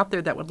like me out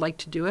there that would like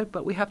to do it,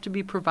 but we have to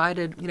be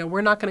provided.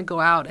 We're not going to go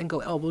out and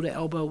go elbow to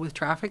elbow with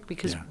traffic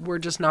because we're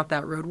just not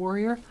that road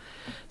warrior.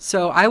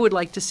 So I would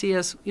like to see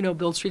us,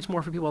 build streets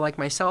more for people like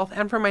myself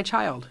and for my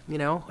child,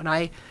 And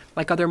I,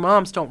 like other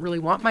moms, don't really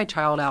want my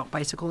child out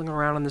bicycling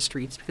around on the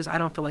streets because I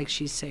don't feel like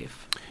she's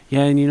safe.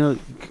 Yeah,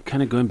 and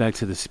kind of going back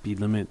to the speed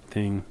limit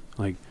thing,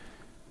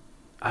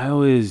 I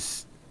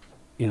always,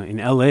 in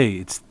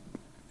LA,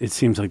 it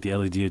seems like the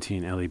LADOT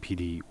and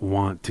LAPD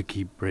want to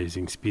keep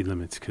raising speed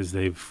limits because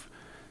they've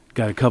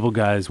got a couple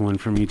guys, one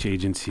from each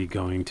agency,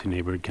 going to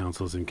neighborhood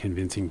councils and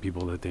convincing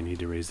people that they need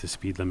to raise the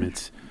speed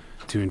limits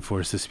to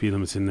enforce the speed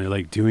limits. And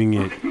they're doing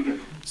it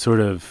sort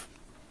of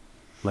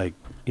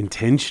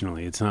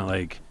intentionally. It's not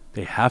like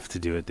they have to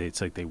do it.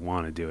 It's like they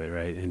want to do it,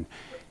 right? And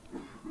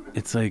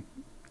it's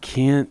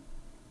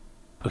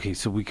okay,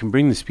 so we can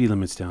bring the speed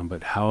limits down,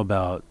 but how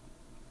about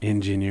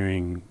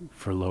engineering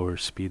for lower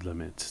speed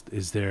limits?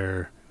 Is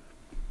there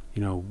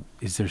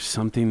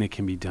something that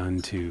can be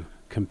done to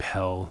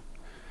compel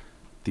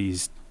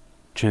these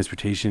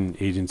transportation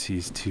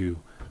agencies to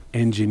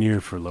engineer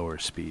for lower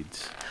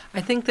speeds? I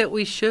think that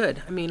we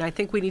should. I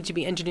think we need to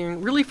be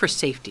engineering really for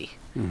safety.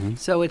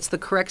 So it's the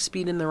correct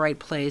speed in the right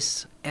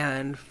place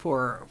and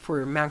for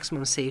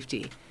maximum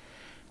safety.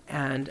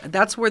 And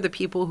that's where the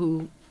people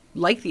who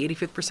like the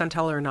 85th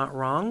percentile are not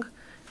wrong,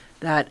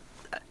 that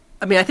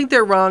I mean, I think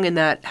they're wrong in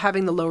that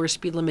having the lower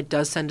speed limit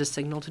does send a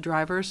signal to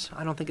drivers.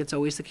 I don't think it's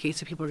always the case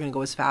that people are going to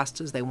go as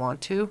fast as they want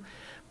to.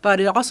 But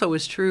it also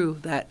is true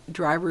that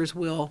drivers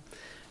will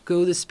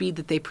go the speed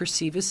that they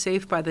perceive as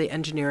safe by the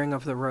engineering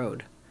of the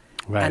road.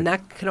 Right. And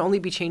that can only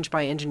be changed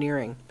by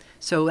engineering.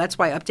 So that's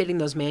why updating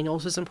those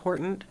manuals is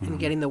important and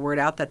getting the word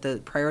out that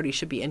the priority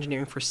should be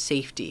engineering for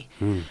safety.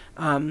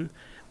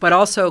 But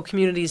also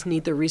communities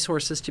need the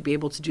resources to be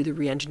able to do the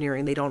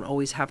re-engineering. They don't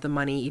always have the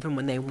money even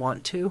when they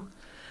want to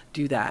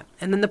do that.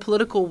 And then the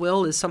political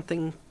will is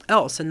something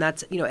else, and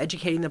that's,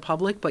 educating the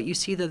public. But you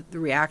see the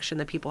reaction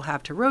that people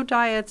have to road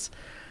diets,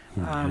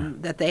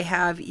 that they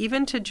have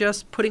even to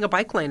just putting a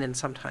bike lane in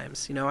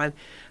sometimes.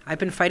 I've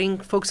been fighting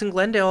folks in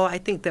Glendale. I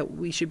think that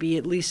we should be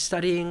at least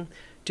studying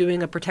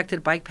doing a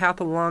protected bike path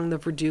along the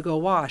Verdugo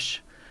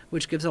Wash,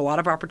 which gives a lot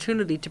of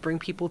opportunity to bring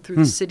people through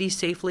the city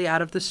safely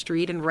out of the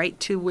street and right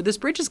to where this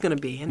bridge is going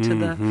to be, into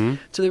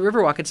the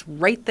Riverwalk. It's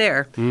right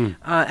there.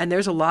 And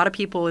there's a lot of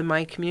people in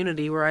my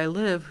community where I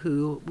live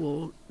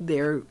who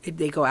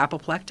they go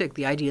apoplectic.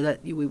 The idea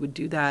that we would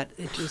do that,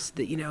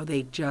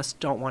 they just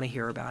don't want to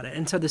hear about it.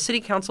 And so the city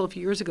council a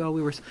few years ago,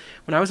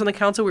 when I was on the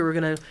council, we were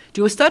going to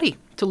do a study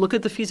to look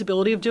at the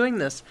feasibility of doing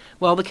this.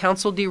 Well, the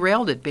council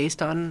derailed it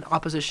based on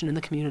opposition in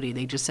the community.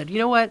 They just said, you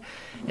know what,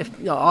 if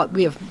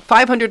we have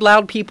 500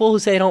 loud people who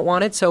say they don't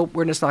want it, so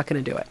we're just not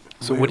going to do it.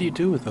 So what do you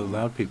do with the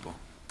loud people?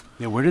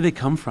 Yeah, where do they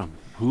come from?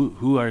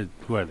 Who are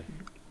they?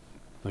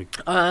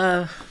 Like,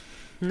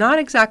 not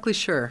exactly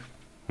sure.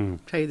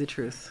 Tell you the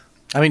truth.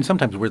 I mean,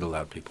 sometimes we're the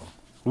loud people.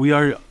 we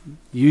are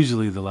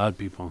usually the loud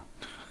people,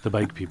 the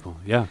bike people.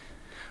 Yeah,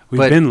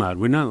 we've been loud.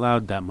 We're not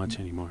loud that much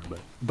anymore,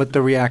 but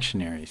the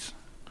reactionaries.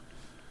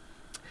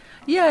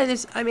 Yeah,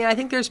 I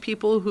think there's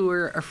people who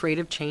are afraid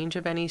of change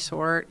of any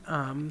sort.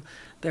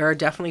 There are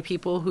definitely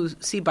people who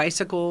see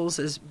bicycles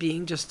as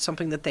being just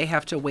something that they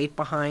have to wait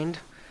behind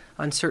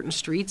on certain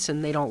streets,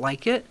 and they don't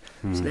like it,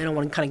 so they don't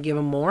want to kind of give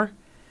them more.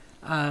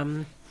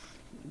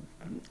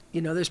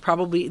 There's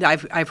probably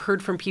I've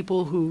heard from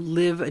people who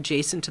live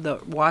adjacent to the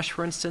wash,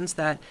 for instance,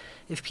 that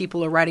if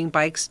people are riding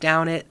bikes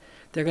down it,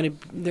 they're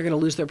gonna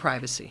lose their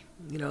privacy.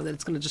 That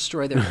it's going to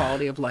destroy their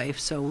quality of life.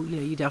 So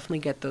you definitely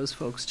get those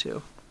folks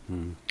too.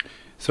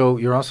 So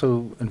you're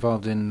also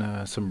involved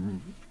in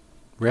some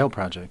rail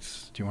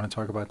projects. Do you want to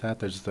talk about that?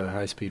 There's the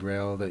high-speed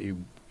rail that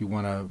you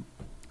want to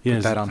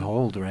put that on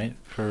hold, right,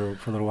 for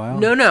a little while?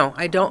 No,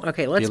 I don't.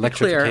 Okay, let's be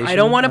clear. I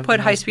don't want to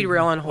put high-speed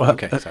rail on hold. Well,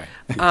 okay, sorry.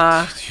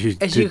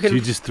 You're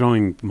just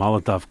throwing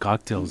Molotov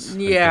cocktails.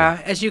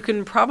 Yeah, as you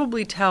can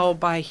probably tell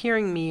by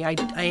hearing me, I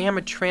am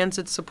a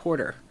transit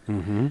supporter.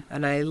 Mm-hmm.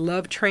 And I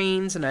love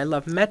trains, and I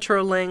love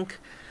Metrolink,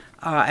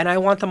 and I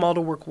want them all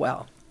to work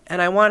well.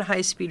 And I want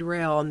high-speed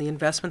rail and the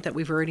investment that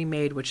we've already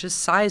made, which is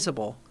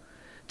sizable,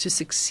 to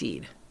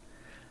succeed.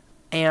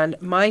 And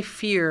my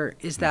fear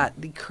is that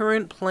the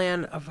current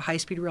plan of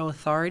High-Speed Rail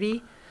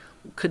Authority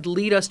could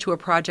lead us to a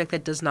project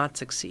that does not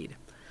succeed.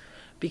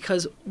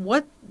 Because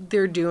what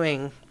they're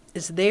doing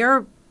is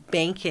they're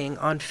banking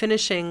on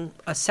finishing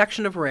a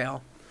section of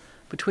rail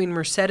between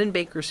Merced and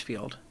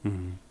Bakersfield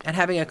and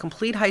having a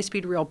complete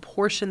high-speed rail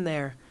portion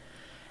there.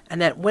 And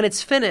that when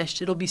it's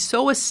finished, it'll be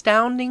so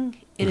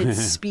astounding in its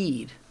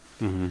speed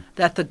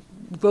that the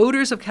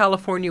voters of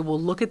California will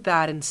look at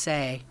that and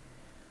say,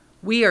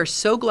 we are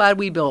so glad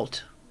we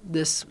built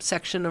this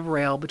section of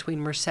rail between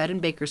Merced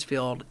and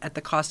Bakersfield at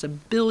the cost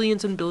of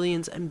billions and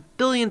billions and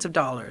billions of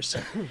dollars.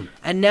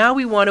 And now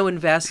we want to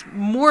invest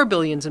more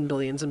billions and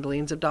billions and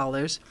billions of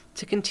dollars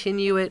to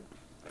continue it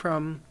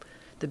from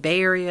the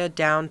Bay Area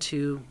down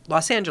to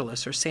Los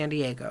Angeles or San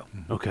Diego.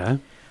 Okay.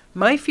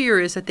 My fear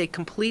is that they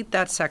complete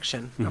that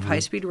section of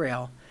high-speed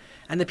rail,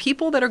 and the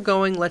people that are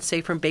going, let's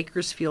say, from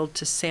Bakersfield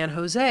to San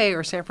Jose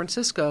or San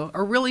Francisco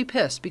are really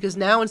pissed because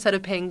now instead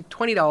of paying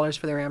 $20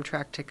 for their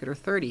Amtrak ticket or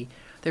 $30,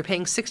 they're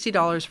paying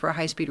 $60 for a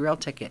high-speed rail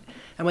ticket.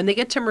 And when they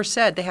get to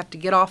Merced, they have to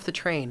get off the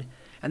train,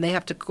 and they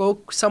have to go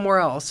somewhere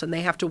else, and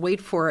they have to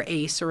wait for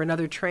ACE or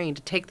another train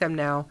to take them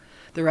now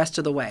the rest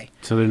of the way.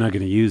 So they're not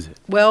going to use it.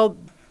 Well,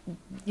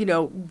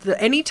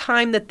 any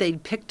time that they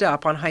picked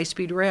up on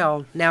high-speed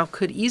rail now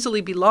could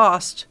easily be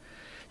lost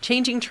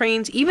changing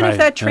trains, even if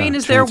that train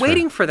is there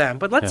waiting for them.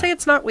 But let's say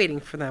it's not waiting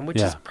for them, which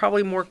is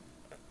probably more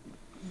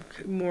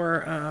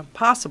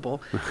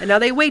possible. And now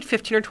they wait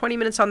 15 or 20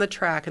 minutes on the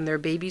track, and their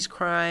baby's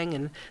crying,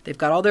 and they've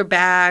got all their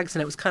bags,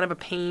 and it was kind of a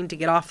pain to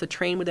get off the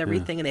train with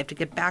everything, and they have to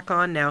get back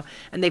on now.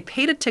 And they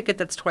paid a ticket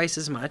that's twice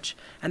as much,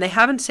 and they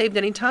haven't saved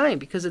any time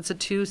because it's a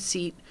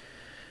 2-seat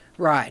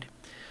ride.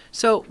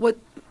 So what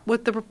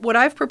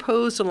I've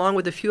proposed, along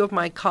with a few of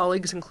my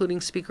colleagues,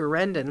 including Speaker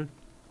Rendon,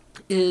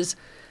 is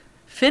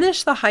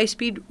finish the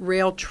high-speed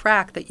rail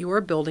track that you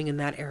are building in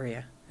that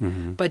area,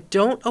 but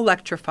don't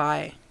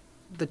electrify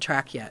the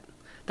track yet.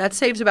 That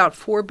saves about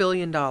 $4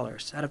 billion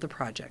out of the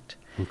project.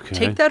 Okay.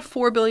 Take that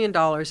 $4 billion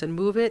and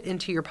move it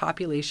into your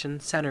population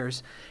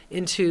centers,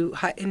 into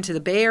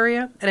the Bay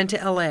Area and into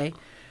LA.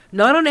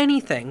 not on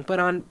anything, but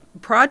on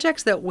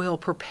projects that will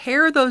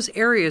prepare those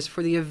areas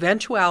for the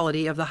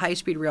eventuality of the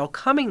high-speed rail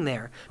coming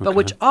there, but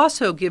which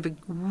also give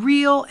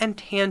real and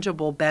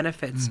tangible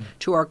benefits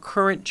to our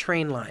current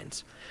train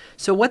lines.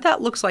 So what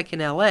that looks like in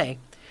LA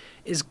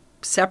is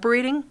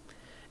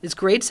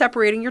grade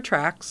separating your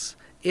tracks.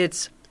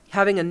 It's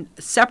having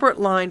a separate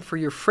line for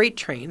your freight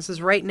trains. As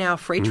right now,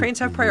 freight trains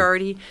have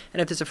priority, and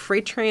if there's a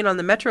freight train on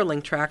the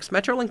Metrolink tracks,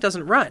 Metrolink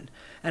doesn't run.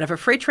 And if a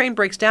freight train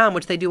breaks down,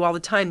 which they do all the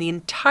time, the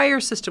entire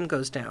system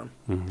goes down.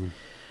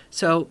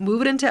 So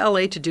move it into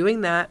LA to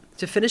doing that,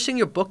 to finishing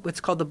your book,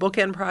 what's called the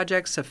bookend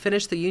projects, to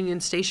finish the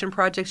Union Station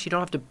projects. You don't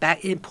have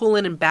to pull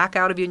in and back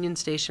out of Union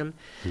Station.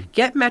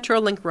 Get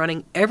Metrolink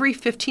running every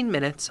 15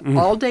 minutes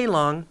all day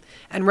long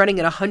and running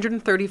at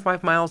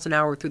 135 miles an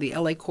hour through the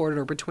LA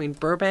corridor between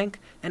Burbank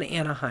and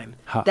Anaheim.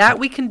 That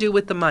we can do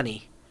with the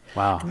money.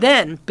 Wow.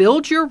 Then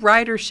build your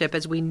ridership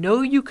as we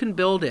know you can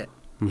build it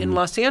in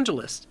Los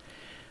Angeles.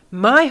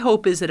 My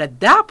hope is that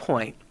at that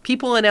point,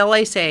 people in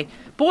LA say,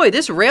 boy,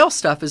 this rail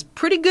stuff is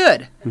pretty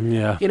good.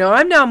 Yeah. You know,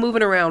 I'm now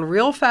moving around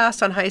real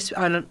fast on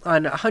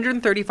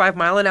 135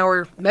 mile an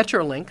hour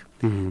Metrolink,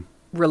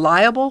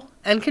 reliable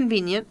and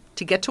convenient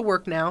to get to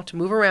work now, to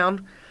move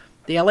around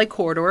the LA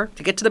corridor,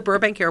 to get to the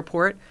Burbank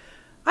airport.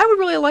 I would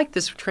really like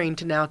this train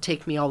to now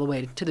take me all the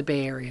way to the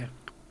Bay Area.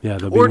 Yeah,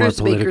 there'll or be more to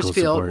political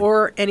Bakersfield support.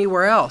 or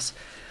anywhere else.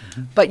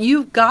 But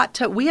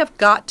we have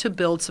got to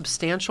build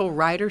substantial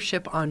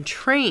ridership on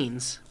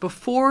trains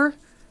before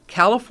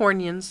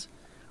Californians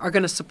are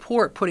going to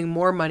support putting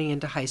more money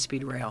into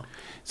high-speed rail.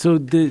 So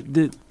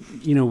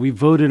we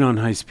voted on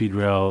high-speed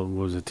rail,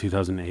 what was it,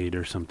 2008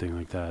 or something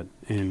like that,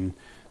 and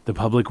the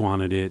public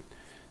wanted it.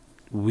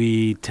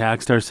 We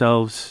taxed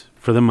ourselves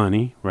for the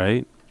money,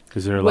 right?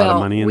 Is there a lot of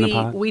money in the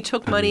pot? We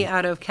took money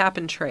out of cap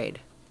and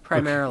trade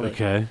primarily.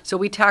 Okay. So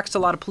we taxed a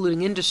lot of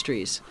polluting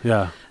industries.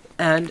 Yeah.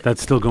 And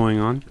that's still going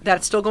on?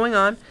 That's still going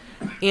on.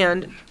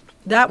 And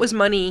that was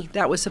money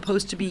that was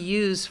supposed to be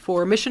used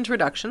for emissions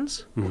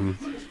reductions.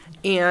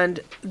 And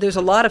there's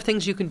a lot of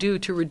things you can do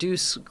to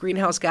reduce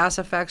greenhouse gas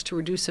effects, to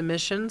reduce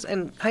emissions.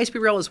 And high-speed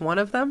rail is one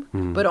of them,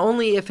 but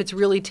only if it's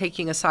really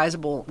taking a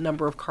sizable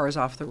number of cars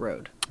off the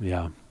road.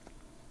 Yeah.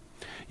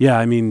 Yeah,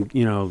 I mean,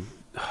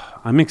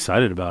 I'm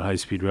excited about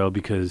high-speed rail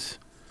because,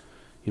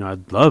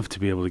 I'd love to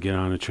be able to get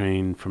on a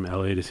train from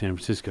LA to San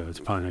Francisco. It's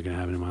probably not going to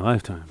happen in my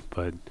lifetime,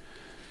 but,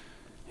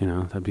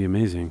 that'd be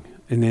amazing.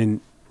 And then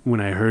when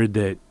I heard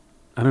that,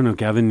 I don't know,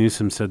 Gavin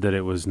Newsom said that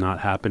it was not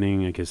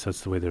happening. I guess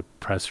that's the way the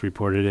press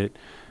reported it.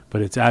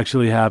 But it's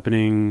actually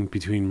happening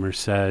between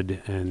Merced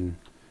and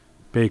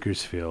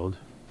Bakersfield.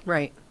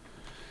 Right.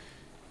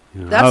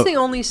 That's the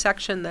only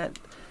section that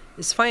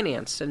is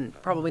financed and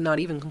probably not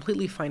even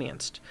completely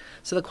financed.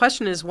 So the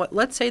question is,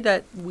 let's say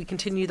that we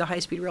continue the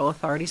High-Speed Rail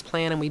Authority's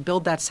plan and we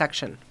build that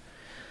section.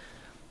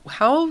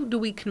 How do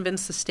we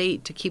convince the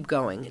state to keep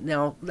going?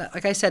 Now,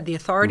 like I said, the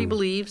authority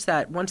believes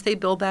that once they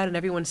build that and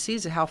everyone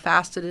sees it, how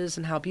fast it is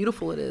and how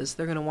beautiful it is,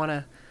 they're going to want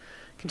to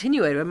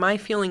continue it. But my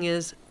feeling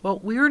is, well,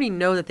 we already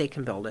know that they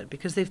can build it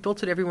because they've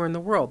built it everywhere in the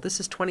world. This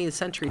is 20th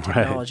century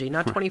technology,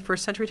 not 21st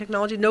century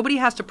technology. Nobody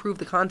has to prove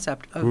the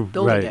concept of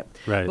building it.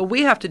 Right. What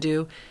we have to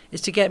do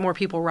is to get more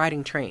people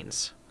riding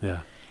trains.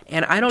 Yeah.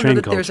 And I don't know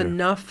that there's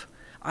enough.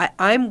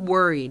 I'm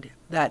worried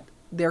that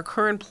their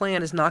current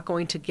plan is not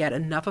going to get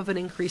enough of an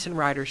increase in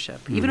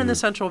ridership, even in the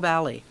Central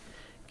Valley,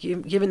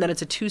 given that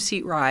it's a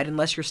 2-seat ride,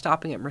 unless you're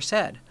stopping at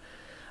Merced,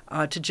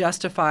 to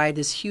justify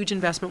this huge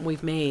investment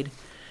we've made.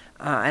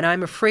 And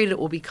I'm afraid it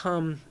will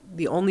become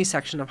the only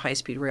section of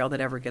high-speed rail that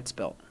ever gets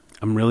built.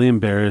 I'm really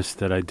embarrassed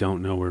that I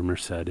don't know where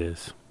Merced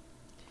is.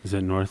 Is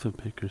it north of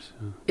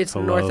Bakersfield? It's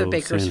north of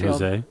Bakersfield.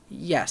 San Jose?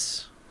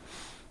 Yes.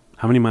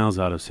 How many miles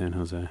out of San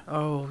Jose?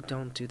 Oh,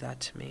 don't do that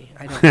to me.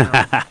 I don't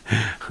know.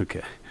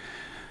 Okay.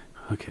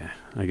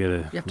 I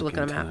gotta. You have to look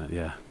at a map.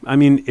 Yeah. I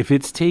mean, if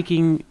it's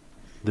taking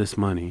this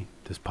money,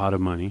 this pot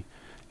of money,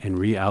 and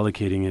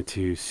reallocating it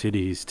to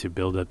cities to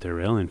build up their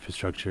rail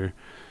infrastructure,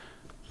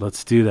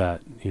 let's do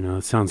that.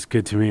 It sounds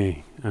good to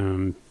me.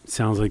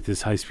 Sounds like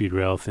this high-speed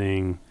rail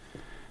thing,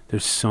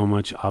 there's so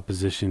much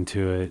opposition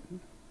to it,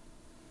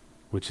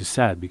 which is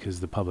sad because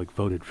the public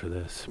voted for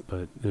this.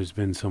 But there's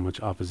been so much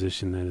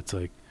opposition that it's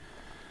like,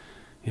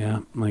 yeah,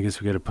 I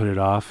guess we got to put it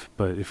off.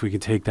 But if we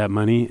could take that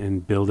money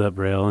and build up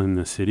rail in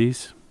the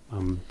cities,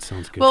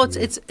 sounds good. Well,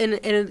 to me.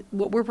 and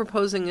what we're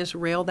proposing is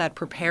rail that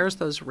prepares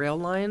those rail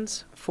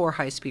lines for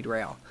high-speed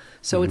rail.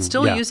 So it's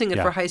still using it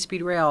for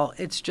high-speed rail.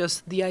 It's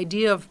just the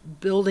idea of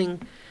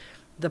building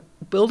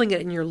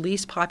it in your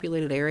least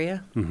populated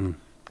area.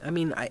 I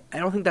mean, I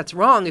don't think that's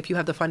wrong if you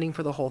have the funding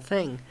for the whole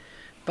thing.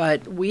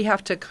 But we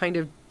have to kind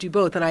of do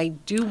both. And I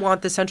do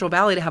want the Central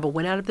Valley to have a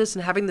win out of this,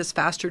 and having this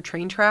faster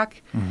train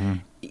track.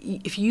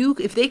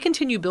 If they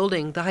continue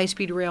building the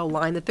high-speed rail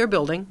line that they're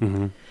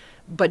building,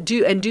 but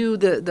do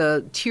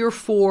the Tier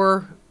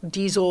 4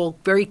 diesel,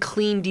 very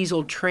clean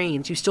diesel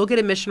trains, you still get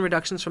emission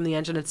reductions from the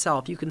engine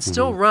itself. You can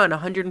still run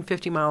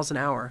 150 miles an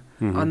hour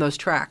on those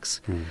tracks.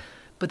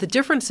 But the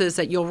difference is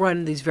that you'll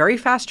run these very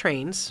fast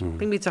trains.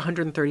 Maybe it's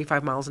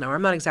 135 miles an hour.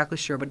 I'm not exactly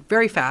sure, but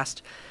very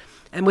fast.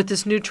 And with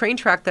this new train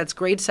track that's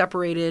grade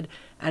separated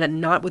and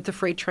not with the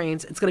freight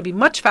trains, it's going to be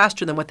much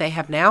faster than what they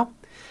have now.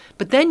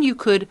 But then you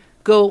could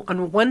go on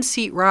a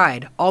one-seat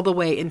ride all the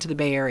way into the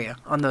Bay Area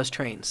on those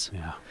trains.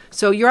 Yeah.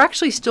 So you're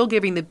actually still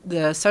giving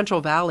the Central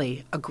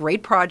Valley a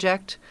great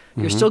project.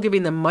 You're still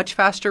giving them much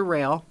faster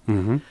rail.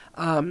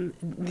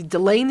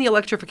 Delaying the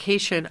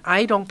electrification,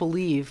 I don't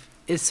believe,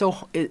 is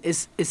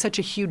such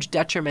a huge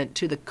detriment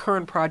to the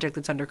current project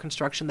that's under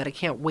construction that it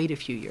can't wait a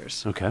few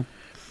years. Okay.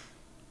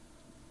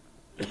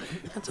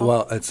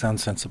 Well, it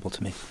sounds sensible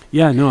to me.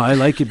 Yeah, no, I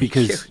like it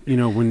because,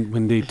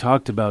 when they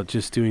talked about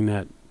just doing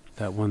that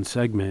one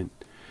segment,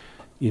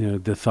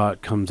 the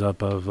thought comes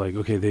up of like,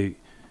 okay,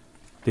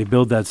 they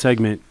build that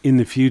segment in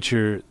the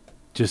future,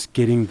 just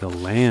getting the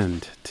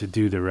land to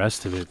do the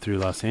rest of it through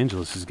Los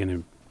Angeles is going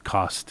to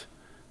cost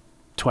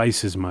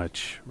twice as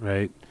much,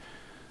 right?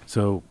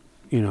 So,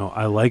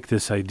 I like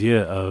this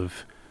idea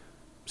of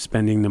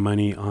spending the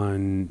money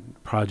on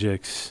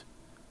projects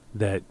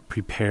that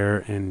prepare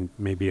and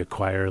maybe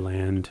acquire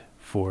land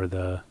for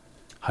the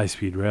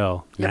high-speed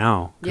rail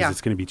now, because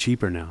it's going to be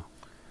cheaper now.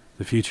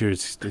 The future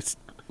is,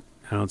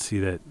 I don't see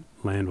that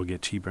land will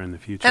get cheaper in the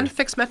future. And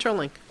fix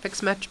Metrolink,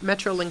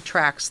 Metrolink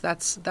tracks.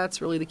 That's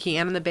really the key.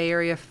 And in the Bay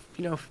Area,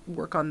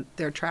 work on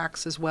their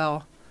tracks as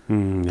well.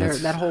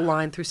 That whole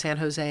line through San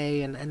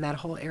Jose and that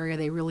whole area,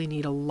 they really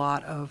need a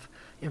lot of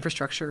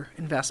infrastructure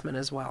investment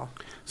as well.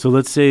 So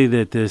let's say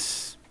that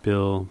this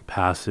bill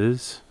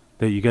passes,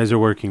 that you guys are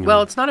working on.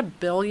 Well, it's not a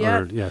bill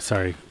yet. It's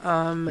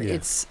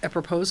a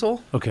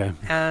proposal. Okay.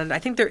 And I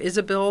think there is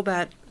a bill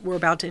that we're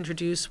about to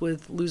introduce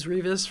with Luz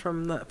Rivas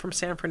from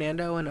San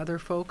Fernando and other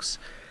folks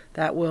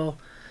that will,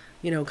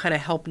 kind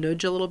of help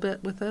nudge a little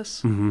bit with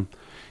this. Mm-hmm.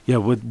 Yeah.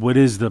 What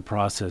is the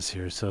process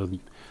here? So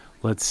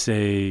let's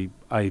say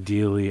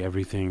ideally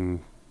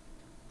everything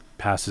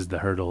passes the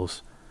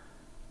hurdles.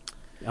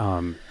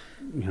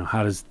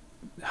 How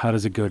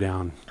does it go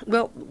down?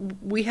 Well,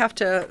 we have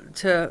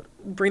to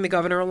bring the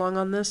governor along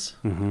on this,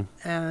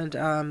 and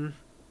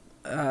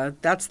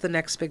that's the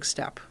next big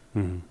step.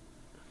 Mm-hmm.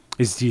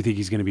 Do you think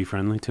he's going to be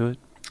friendly to it?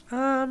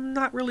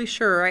 Not really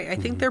sure. I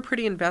think they're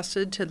pretty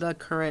invested to the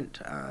current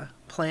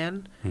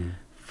plan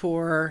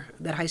for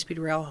that high-speed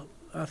rail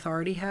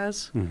authority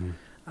has.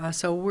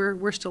 So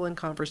we're still in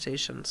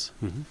conversations.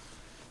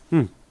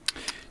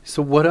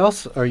 So what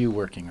else are you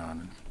working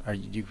on?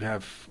 You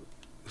have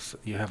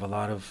a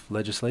lot of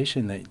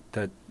legislation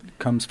that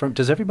comes from.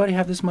 Does everybody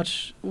have this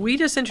much? We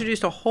just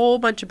introduced a whole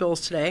bunch of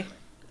bills today.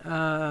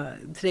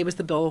 Today was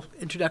the bill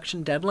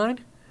introduction deadline.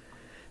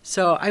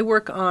 So I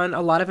work on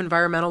a lot of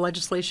environmental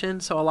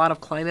legislation, so a lot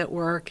of climate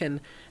work and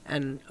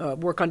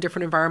work on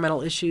different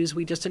environmental issues.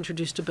 We just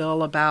introduced a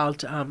bill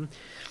about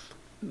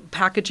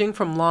packaging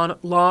from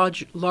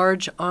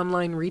large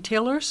online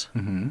retailers.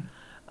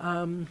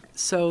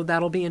 So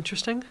that'll be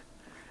interesting.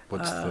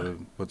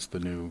 What's the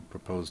new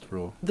proposed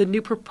rule? The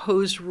new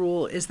proposed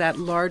rule is that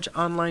large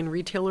online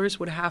retailers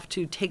would have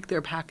to take their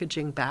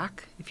packaging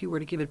back if you were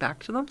to give it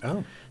back to them.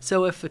 Oh.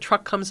 So if a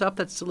truck comes up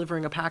that's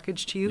delivering a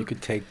package to you, you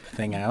could take the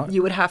thing out?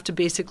 You would have to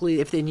basically,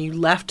 if then you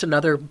left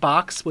another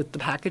box with the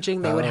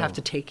packaging, they would have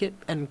to take it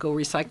and go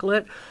recycle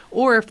it.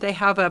 Or if they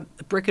have a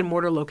brick and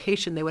mortar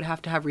location, they would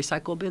have to have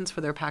recycle bins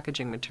for their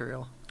packaging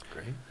material.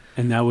 Great.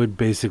 And that would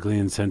basically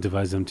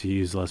incentivize them to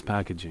use less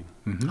packaging.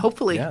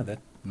 Hopefully. Yeah,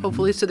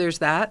 Hopefully, so there's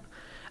that.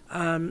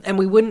 And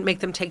we wouldn't make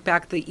them take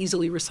back the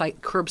easily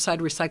curbside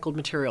recycled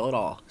material at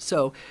all.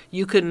 So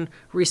you can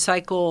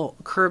recycle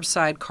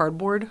curbside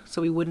cardboard, so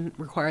we wouldn't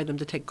require them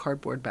to take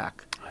cardboard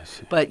back. I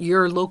see. But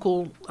your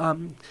local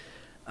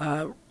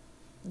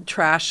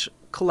trash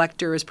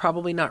collector is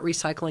probably not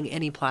recycling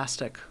any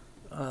plastic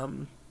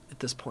at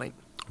this point.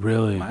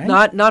 Really? Mine?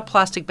 Not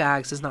plastic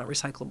bags is not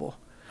recyclable.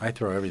 I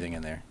throw everything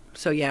in there.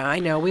 So yeah, I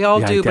know we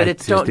all do, but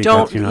it's don't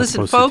you're not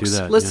listen, supposed to folks do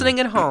that, listening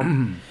at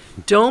home.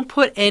 Don't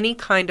put any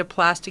kind of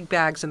plastic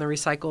bags in the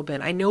recycle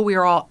bin. I know we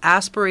are all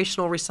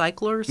aspirational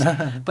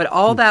recyclers, but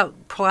all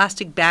that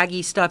plastic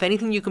baggy stuff,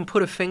 anything you can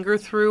put a finger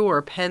through or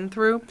a pen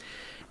through,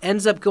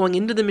 ends up going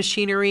into the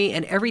machinery,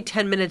 and every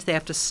 10 minutes they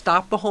have to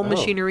stop the whole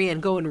machinery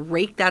and go and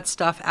rake that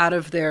stuff out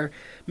of their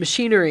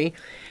machinery.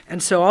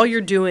 And so all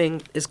you're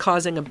doing is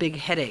causing a big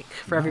headache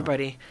for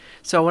everybody.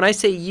 So when I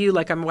say you,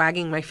 like I'm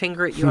wagging my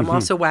finger at you, I'm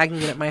also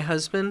wagging it at my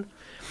husband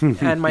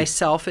and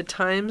myself at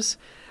times.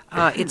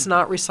 It's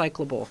not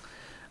recyclable.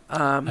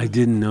 I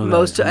didn't know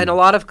that. And a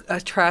lot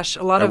of trash.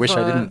 A lot I of wish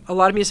I didn't. A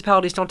lot of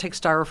municipalities don't take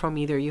styrofoam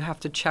either. You have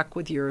to check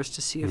with yours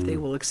to see if they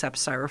will accept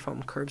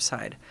styrofoam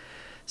curbside.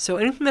 So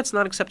anything that's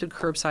not accepted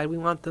curbside, we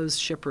want those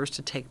shippers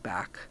to take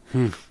back.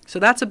 So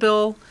that's a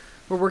bill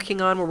we're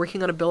working on. We're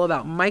working on a bill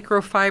about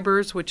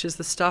microfibers, which is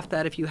the stuff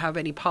that if you have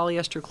any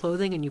polyester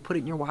clothing and you put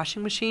it in your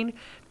washing machine,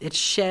 it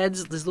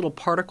sheds these little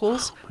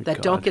particles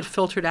that don't get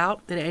filtered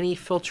out in any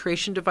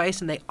filtration device,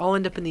 and they all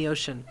end up in the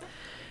ocean.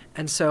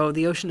 And so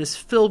the ocean is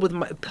filled with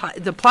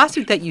the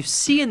plastic that you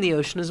see in the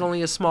ocean is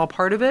only a small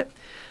part of it.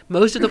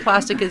 Most of the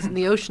plastic is in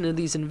the ocean are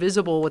these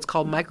invisible, what's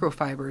called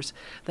microfibers,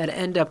 that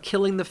end up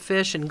killing the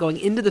fish and going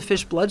into the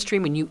fish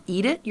bloodstream. When you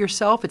eat it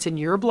yourself, it's in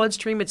your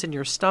bloodstream, it's in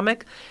your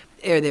stomach.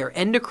 They're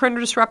endocrine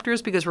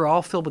disruptors because we're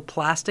all filled with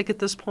plastic at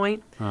this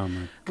point, Oh my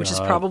God. which is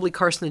probably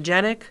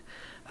carcinogenic.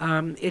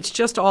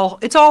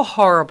 It's all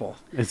horrible.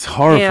 It's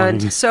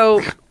horrifying. And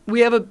so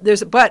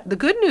but the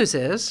good news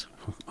is,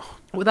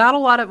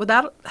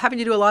 without having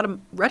to do a lot of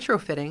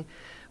retrofitting,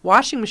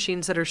 washing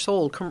machines that are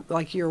sold,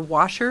 like your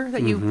washer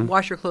that you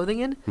wash your clothing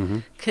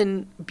in,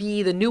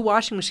 the new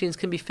washing machines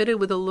can be fitted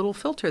with a little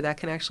filter that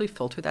can actually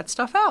filter that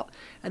stuff out.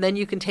 And then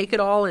you can take it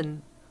all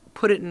and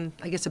put it in,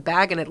 I guess, a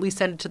bag and at least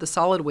send it to the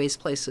solid waste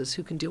places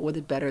who can deal with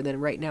it better than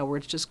right now where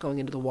it's just going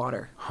into the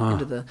water.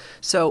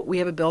 So we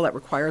have a bill that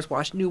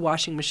requires new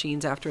washing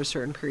machines after a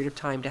certain period of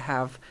time to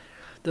have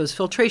those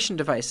filtration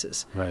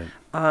devices. Right.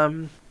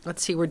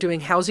 Let's see, we're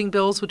doing housing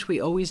bills, which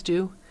we always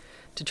do,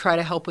 to try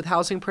to help with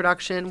housing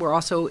production. We're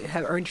also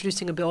are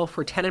introducing a bill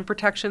for tenant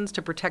protections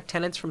to protect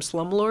tenants from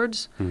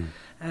slumlords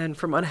and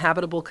from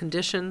uninhabitable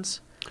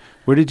conditions.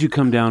 Where did you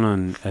come down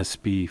on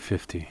SB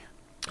 50?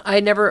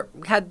 I never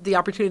had the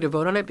opportunity to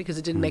vote on it because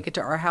it didn't make it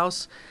to our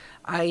house.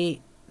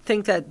 I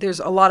think that there's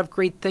a lot of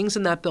great things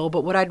in that bill,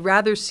 but what I'd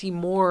rather see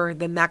more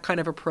than that kind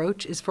of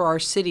approach is for our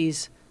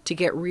cities to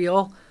get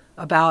real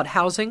about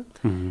housing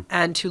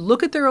and to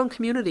look at their own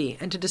community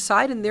and to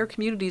decide in their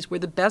communities where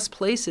the best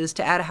place is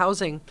to add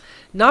housing,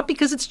 not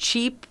because it's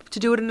cheap to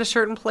do it in a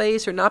certain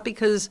place or not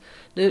because,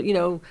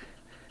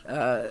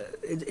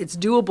 it's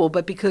doable,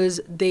 but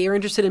because they are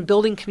interested in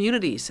building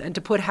communities and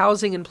to put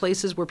housing in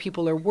places where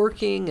people are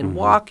working and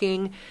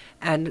walking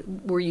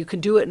and where you can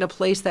do it in a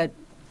place that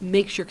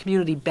makes your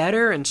community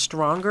better and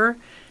stronger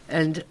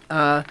and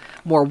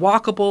more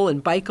walkable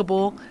and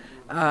bikeable.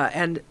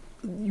 And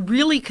you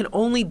really can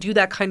only do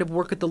that kind of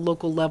work at the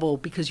local level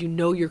because you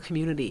know your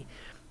community.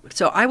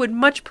 So I would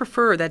much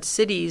prefer that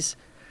cities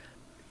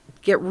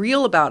get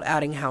real about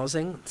adding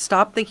housing,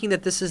 stop thinking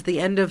that this is the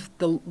end of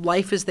the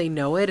life as they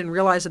know it, and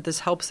realize that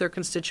this helps their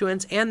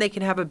constituents and they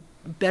can have a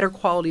better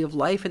quality of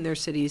life in their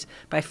cities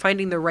by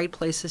finding the right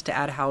places to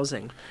add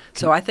housing.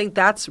 So I think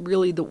that's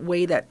really the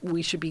way that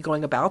we should be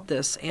going about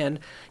this.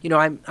 And,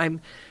 I'm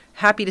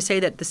happy to say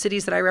that the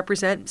cities that I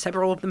represent,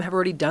 several of them have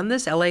already done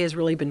this. LA has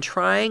really been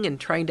trying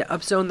to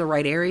upzone the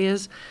right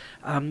areas.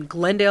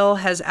 Glendale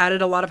has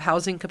added a lot of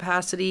housing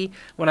capacity.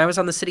 When I was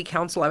on the city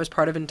council, I was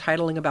part of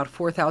entitling about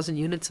 4,000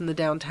 units in the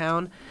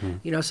downtown.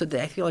 So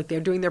I feel like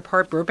they're doing their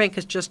part. Burbank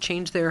has just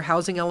changed their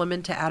housing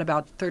element to add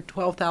about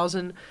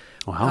 12,000.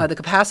 Wow. The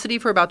capacity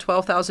for about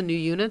 12,000 new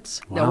units.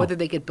 Wow. Now, whether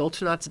they get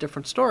built or not is a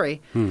different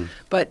story.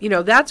 But,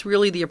 that's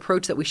really the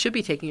approach that we should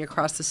be taking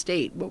across the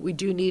state. But we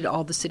do need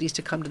all the cities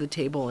to come to the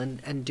table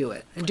and do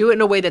it. And do it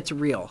in a way that's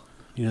real.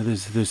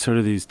 There's sort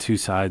of these two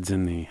sides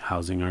in the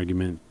housing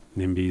argument,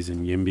 NIMBYs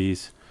and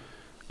YIMBYs.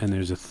 And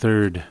there's a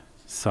third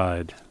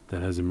side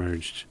that has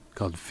emerged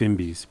called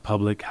FIMBYs,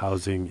 Public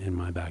Housing in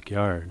My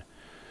Backyard.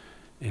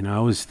 And I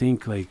always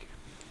think,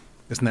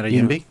 isn't that a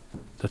YIMBY?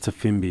 That's a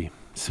FIMBY.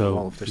 So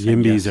Well, if they're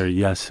saying YIMBYs yes. are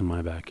yes in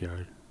my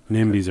backyard.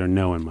 NIMBYs are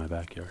no in my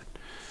backyard.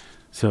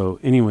 So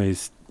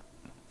anyways,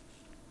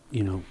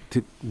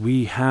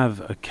 we have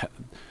a...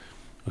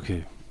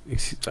 okay,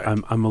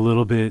 I'm a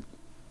little bit,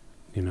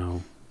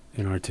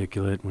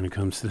 inarticulate when it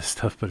comes to this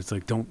stuff, but it's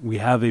like, we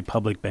have a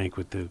public bank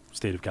with the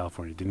state of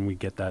California. Didn't we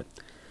get that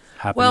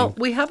happening? Well,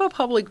 we have a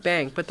public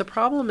bank, but the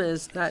problem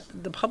is that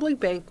the public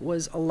bank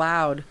was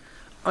allowed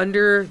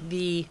under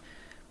the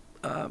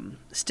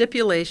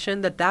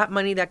stipulation that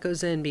money that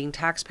goes in, being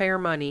taxpayer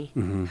money,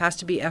 has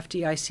to be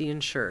FDIC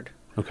insured.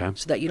 Okay.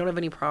 So that you don't have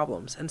any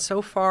problems. And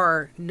so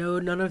far,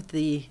 none of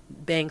the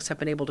banks have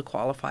been able to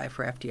qualify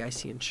for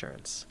FDIC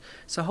insurance.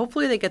 So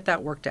hopefully they get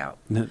that worked out.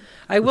 No.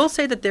 I will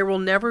say that there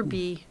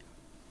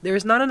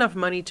is not enough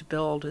money to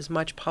build as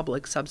much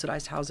public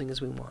subsidized housing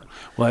as we want.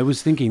 Well, I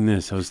was thinking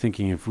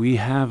if we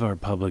have our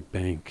public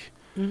bank,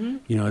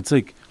 it's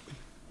like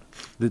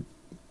the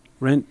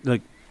rent,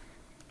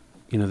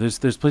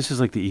 there's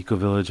places like the Eco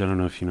Village. I don't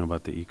know if you know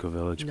about the Eco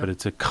Village, but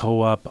it's a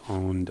co-op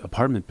owned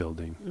apartment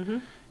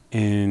building.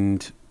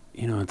 And,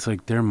 it's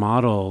like their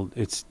model,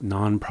 it's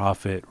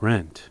nonprofit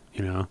rent,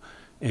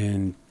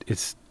 and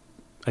it's,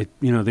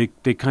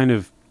 they kind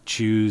of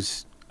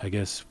choose, I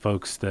guess,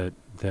 folks that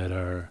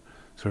are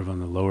sort of on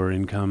the lower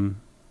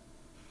income,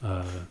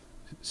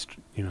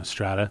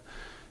 strata,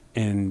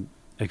 and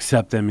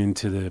accept them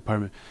into the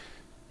apartment.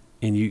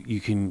 And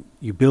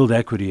you build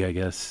equity, I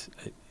guess,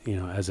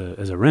 as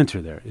a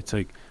renter there. It's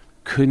like,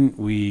 couldn't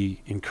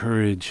we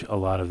encourage a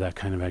lot of that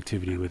kind of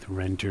activity with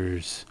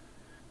renters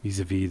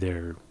vis-a-vis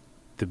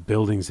the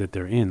buildings that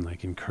they're in,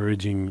 like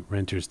encouraging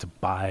renters to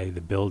buy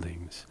the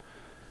buildings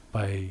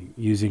by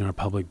using our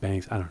public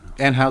banks? I don't know.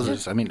 And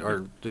houses,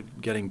 or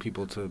getting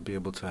people to be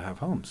able to have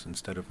homes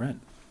instead of rent,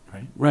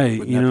 right? Right,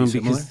 Wouldn't that be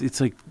similar? because it's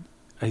like,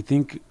 I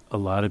think a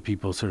lot of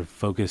people sort of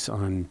focus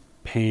on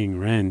paying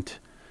rent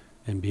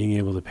and being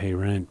able to pay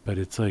rent, but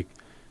it's like,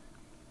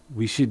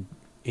 we should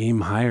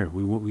aim higher.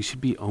 We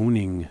should be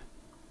owning,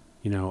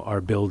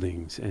 our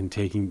buildings and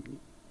taking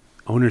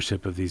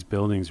ownership of these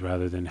buildings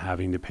rather than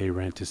having to pay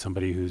rent to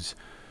somebody who's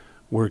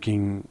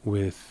working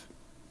with,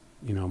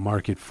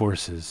 market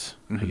forces,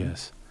 I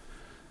guess,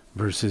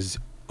 versus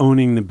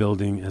owning the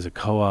building as a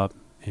co-op,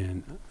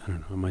 and I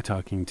don't know, am I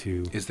talking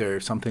to Is there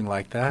something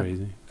like that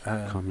crazy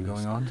communist?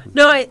 going on?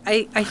 No,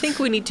 I think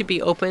we need to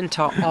be open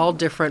to all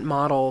different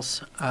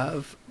models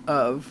of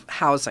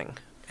housing,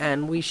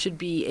 and we should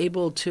be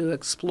able to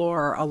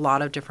explore a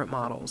lot of different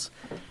models.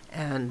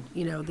 And,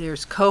 you know,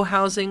 there's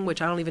co-housing,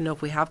 which I don't even know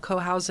if we have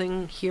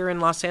co-housing here in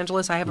Los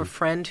Angeles. I have a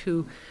friend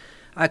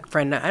I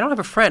don't have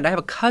a friend, I have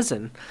a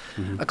cousin,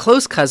 a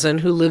close cousin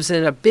who lives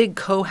in a big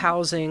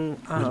co-housing.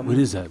 What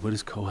is that? What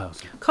is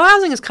co-housing?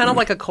 Co-housing is kind of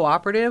like a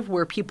cooperative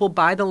where people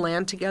buy the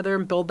land together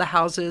and build the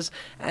houses.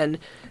 And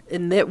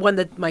in the one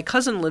that my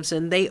cousin lives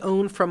in, they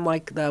own from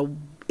like the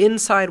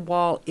inside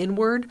wall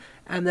inward,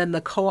 and then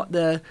the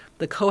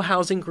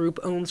co-housing group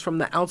owns from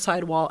the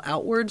outside wall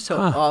outward.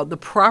 So the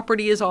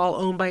property is all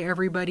owned by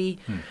everybody,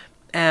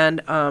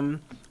 and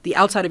the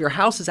outside of your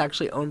house is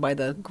actually owned by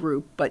the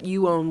group, but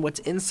you own what's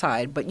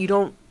inside. But you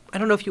don't. I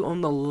don't know if you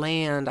own the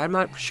land. I'm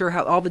not sure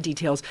how all the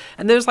details.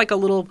 And there's like a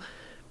little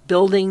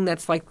building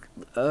that's like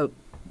a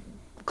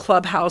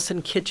clubhouse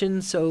and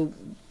kitchen. So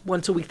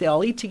once a week they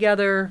all eat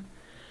together.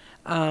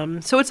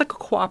 So it's like a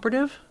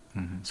cooperative,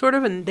 sort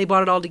of, and they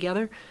bought it all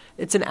together.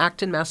 It's in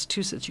Acton,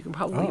 Massachusetts. You can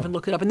probably even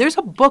look it up. And there's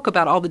a book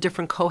about all the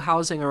different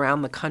co-housing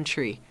around the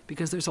country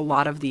because there's a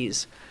lot of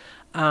these.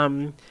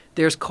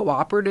 There's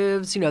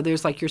cooperatives. You know,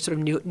 there's like your sort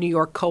of New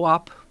York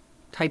co-op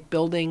type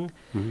building.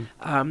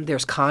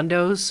 There's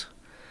condos.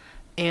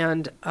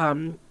 And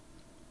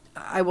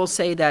I will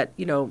say that,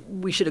 you know,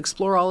 we should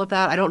explore all of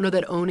that. I don't know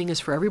that owning is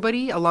for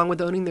everybody. Along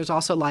with owning, there's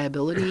also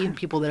liability. And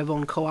people that have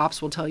owned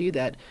co-ops will tell you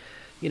that,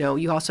 you know,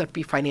 you also have to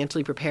be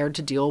financially prepared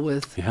to deal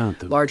with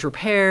large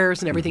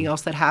repairs and everything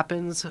else that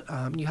happens.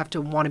 You have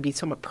to want to be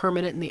somewhat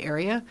permanent in the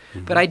area.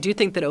 But I do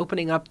think that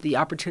opening up the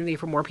opportunity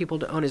for more people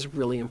to own is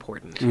really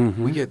important.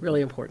 We get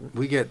really important.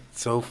 We get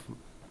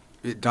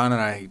Don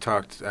and I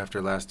talked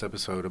after last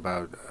episode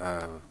about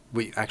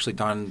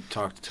Don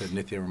talked to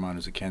Nithya Raman,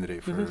 who's a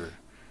candidate for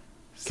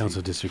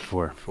Council District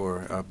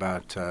 4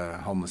 about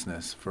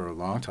homelessness for a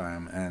long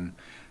time, and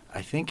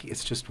I think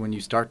it's just when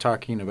you start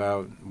talking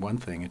about one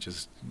thing, it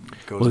just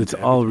goes. Well, it's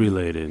all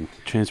related.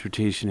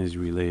 Transportation is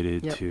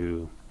related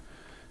to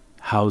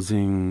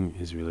housing,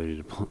 is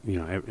related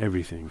to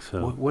everything.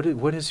 So,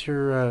 what is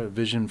your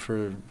vision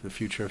for the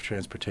future of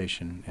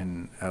transportation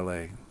in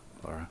LA,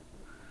 Laura?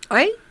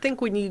 I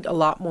think we need a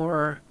lot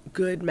more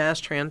good mass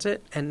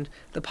transit, and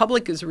the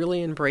public has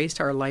really embraced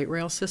our light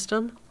rail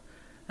system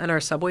and our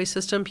subway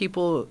system.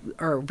 People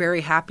are very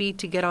happy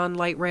to get on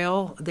light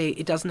rail.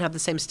 It doesn't have the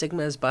same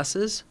stigma as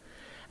buses.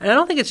 And I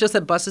don't think it's just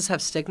that buses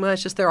have stigma.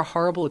 It's just they're a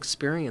horrible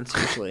experience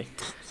usually,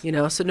 you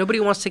know, so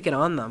nobody wants to get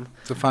on them.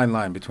 It's a fine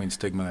line between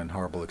stigma and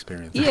horrible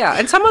experience. Yeah,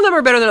 and some of them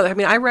are better than others. I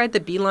mean, I ride the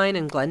B-Line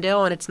in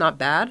Glendale, and it's not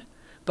bad,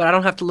 but I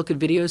don't have to look at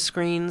video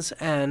screens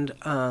and,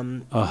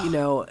 That's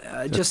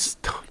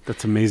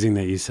amazing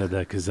that you said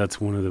that, because that's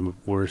one of the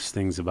worst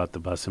things about the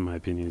bus, in my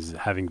opinion, is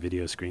having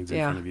video screens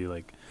in front of you.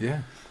 I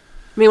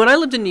mean, when I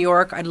lived in New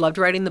York, I loved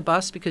riding the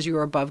bus because you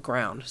were above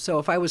ground. So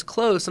if I was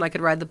close and I could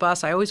ride the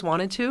bus, I always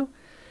wanted to.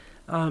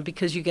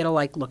 Because you get to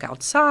look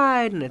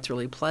outside and it's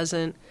really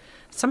pleasant.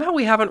 Somehow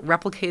we haven't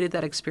replicated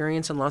that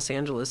experience in Los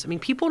Angeles. I mean,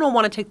 people don't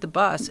want to take the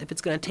bus if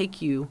it's going to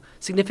take you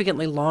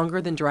significantly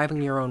longer than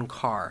driving your own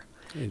car.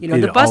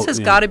 The bus has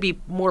got to be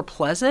more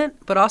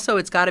pleasant, but also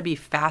it's got to be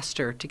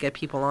faster to get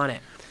people on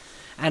it.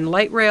 And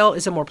light rail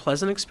is a more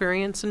pleasant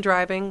experience than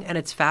driving, and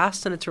it's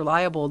fast and it's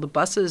reliable. The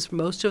buses,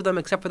 most of them,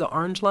 except for the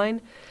Orange Line,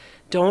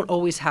 don't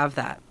always have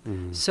that.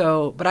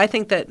 So, but I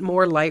think that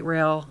more light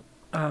rail,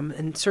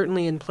 and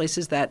certainly in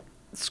places that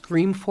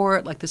scream for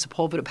it, like the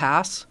Sepulveda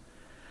Pass,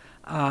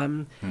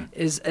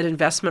 is an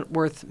investment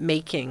worth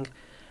making.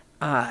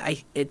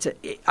 I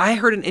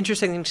heard an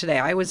interesting thing today.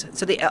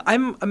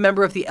 I'm a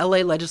member of the LA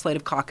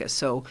Legislative Caucus.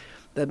 So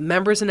the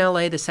members in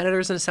LA, the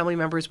senators and assembly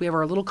members, we have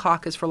our little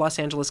caucus for Los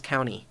Angeles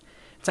County.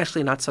 It's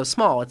actually not so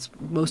small. It's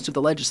most of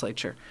the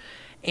legislature.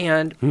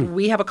 And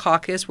we have a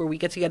caucus where we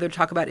get together to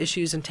talk about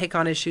issues and take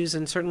on issues,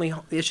 and certainly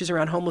the issues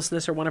around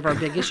homelessness are one of our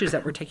big issues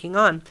that we're taking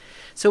on.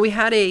 So we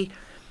had a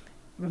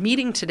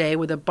meeting today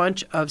with a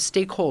bunch of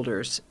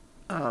stakeholders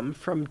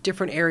from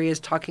different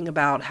areas talking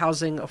about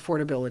housing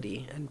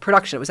affordability and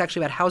production. It was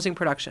actually about housing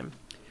production.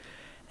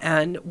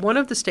 And one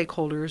of the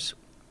stakeholders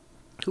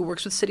who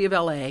works with the city of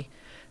LA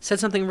said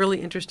something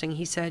really interesting.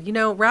 He said,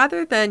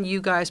 rather than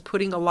you guys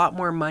putting a lot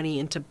more money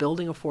into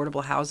building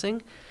affordable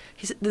housing,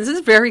 he said, this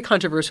is very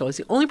controversial. He's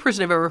the only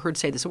person I've ever heard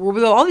say this. So we're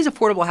with all these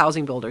affordable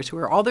housing builders who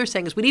are all they're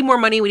saying is, we need more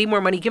money,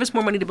 give us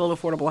more money to build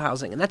affordable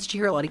housing. And that's what you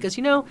hear a lot. He goes,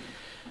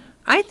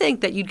 I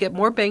think that you'd get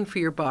more bang for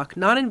your buck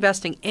not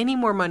investing any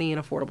more money in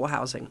affordable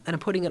housing and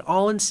putting it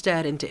all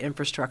instead into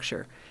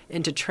infrastructure,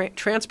 into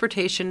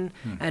transportation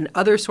and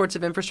other sorts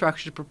of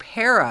infrastructure to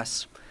prepare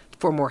us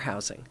for more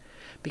housing.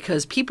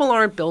 Because people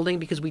aren't building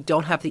because we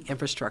don't have the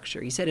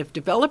infrastructure. He said if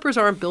developers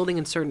aren't building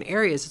in certain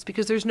areas, it's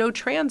because there's no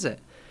transit.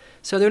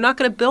 So they're not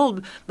going to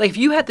build. Like if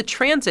you had the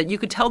transit, you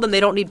could tell them they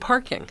don't need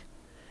parking.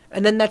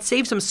 And then that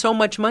saves them so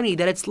much money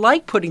that it's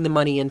like putting the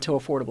money into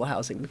affordable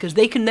housing because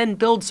they can then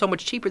build so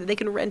much cheaper that they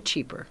can rent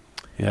cheaper.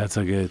 Yeah,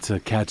 it's a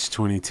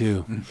catch-22.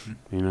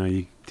 You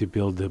know, to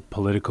build the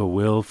political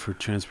will for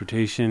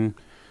transportation,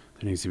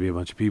 there needs to be a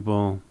bunch of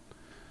people.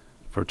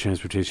 For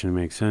transportation to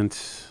make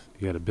sense,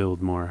 you got to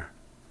build more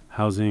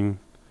housing.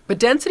 But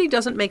density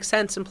doesn't make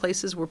sense in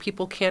places where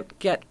people can't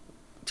get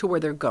to where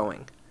they're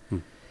going.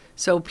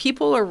 So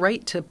people are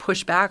right to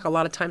push back a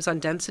lot of times on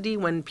density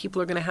when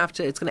people are going to have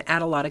to, it's going to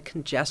add a lot of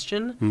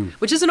congestion,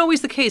 which isn't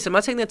always the case. I'm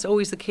not saying that's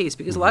always the case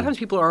because a lot of times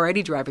people are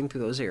already driving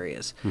through those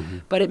areas.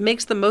 But it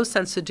makes the most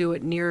sense to do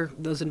it near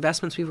those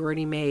investments we've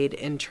already made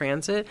in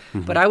transit.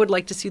 But I would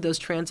like to see those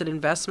transit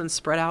investments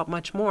spread out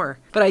much more.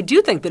 But I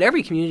do think that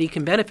every community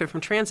can benefit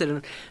from transit.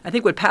 And I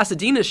think what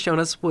Pasadena's shown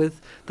us with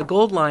the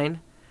Gold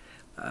Line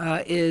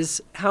is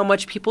how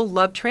much people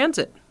love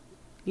transit.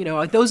 You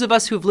know, those of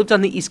us who've lived on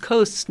the East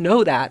Coast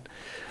know that,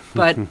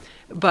 but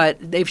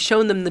they've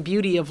shown them the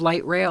beauty of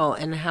light rail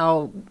and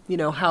how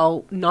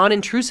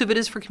non-intrusive it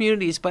is for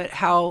communities, but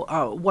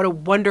how what a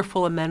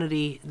wonderful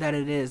amenity that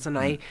it is. And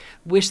I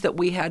wish that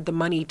we had the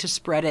money to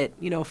spread it,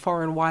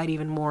 far and wide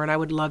even more. And I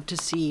would love to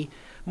see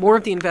more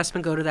of the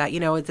investment go to that.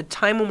 At the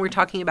time when we're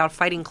talking about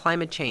fighting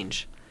climate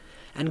change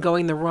and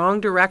going the wrong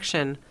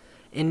direction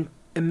in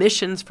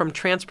emissions from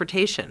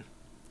transportation,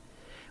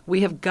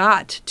 we have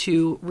got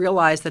to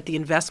realize that the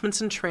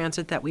investments in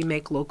transit that we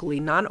make locally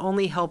not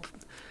only help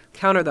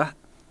counter the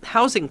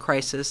housing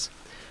crisis,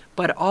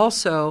 but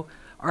also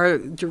are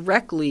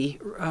directly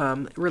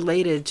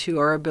related to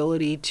our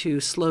ability to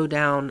slow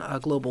down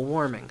global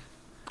warming.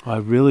 I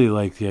really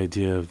like the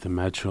idea of the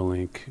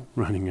Metrolink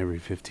running every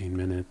 15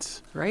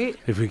 minutes. Right?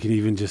 If we could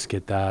even just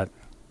get that,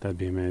 that'd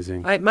be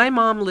amazing. My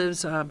mom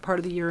lives part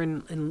of the year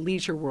in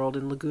Leisure World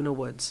in Laguna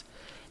Woods,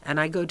 and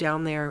I go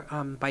down there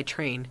by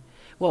train.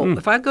 Well,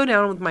 if I go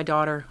down with my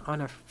daughter on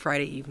a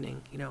Friday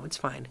evening, it's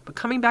fine. But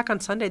coming back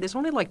on Sunday, there's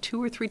only like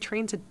 2 or 3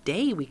 trains a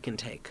day we can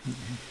take.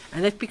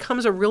 And it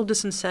becomes a real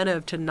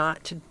disincentive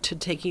to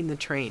taking the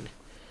train.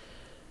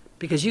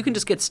 Because you can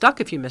just get stuck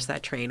if you miss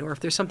that train or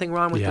if there's something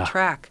wrong with the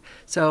track.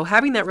 So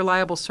having that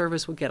reliable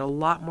service would get a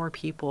lot more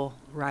people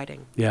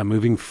riding. Yeah,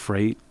 moving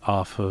freight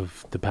off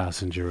of the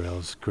passenger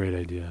rails, great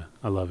idea.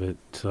 I love it.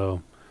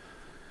 So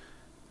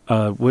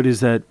what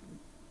is that?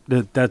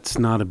 That's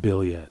not a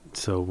bill yet,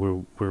 so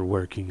we're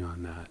working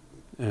on that.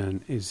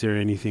 And is there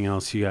anything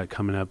else you got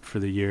coming up for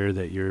the year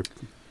that you're?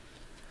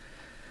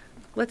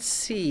 Let's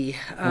see.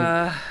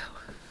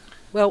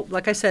 Well,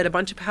 like I said, a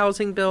bunch of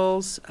housing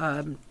bills,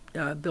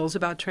 bills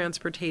about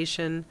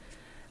transportation.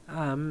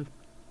 I'm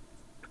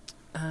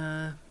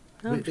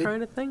trying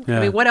to think. Yeah.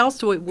 I mean, what else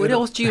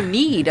do you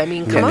need? I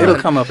mean, come on. It'll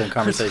come up in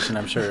conversation,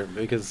 I'm sure,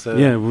 because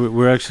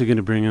we're actually going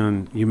to bring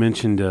on. You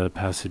mentioned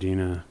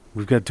Pasadena.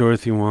 We've got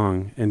Dorothy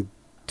Wong, and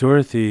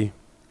Dorothy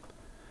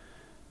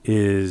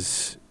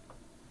is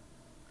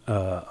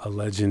a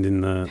legend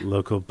in the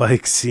local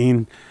bike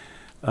scene.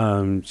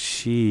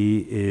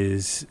 She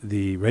is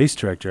the race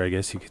director, I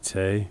guess you could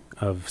say,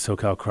 of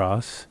SoCal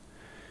Cross.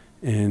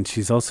 And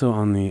she's also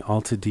on the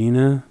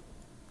Altadena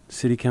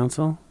City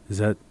Council. Is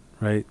that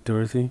right,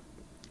 Dorothy?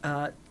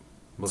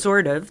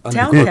 Sort of.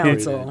 Town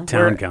Council.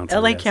 Town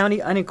Council, LA County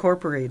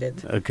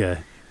Unincorporated. Okay.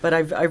 But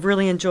I've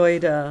really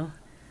enjoyed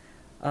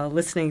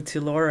listening to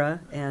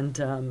Laura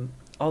and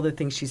all the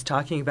things she's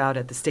talking about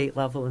at the state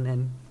level and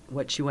then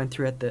what she went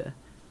through at the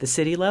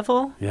city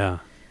level. Yeah.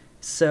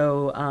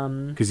 So,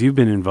 because you've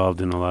been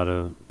involved in a lot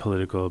of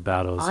political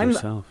battles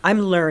yourself.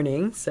 I'm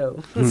learning.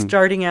 So,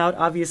 starting out,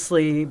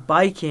 obviously,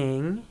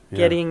 biking,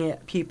 getting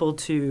people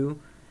to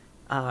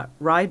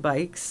ride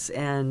bikes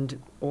and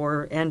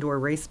or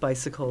race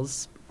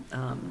bicycles,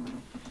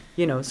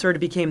 sort of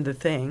became the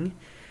thing.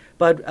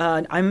 But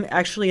I'm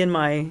actually in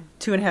my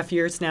 2.5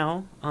 years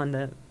now on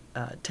the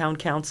town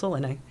council,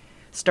 and I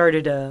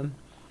started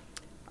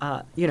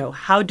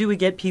how do we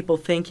get people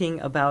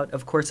thinking about,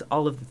 of course,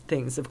 all of the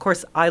things. Of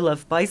course, I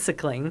love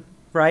bicycling,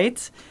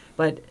 right?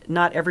 But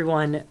not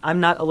everyone,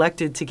 I'm not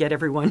elected to get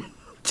everyone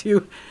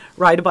to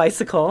ride a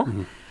bicycle.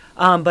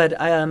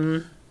 But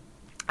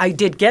I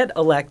did get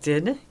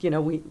elected.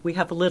 We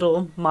have a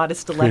little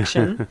modest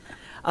election.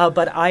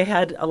 But I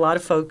had a lot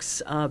of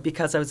folks,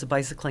 because I was a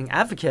bicycling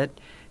advocate,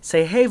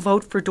 say, hey,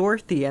 vote for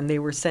Dorothy. And they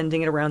were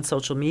sending it around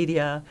social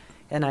media.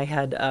 And I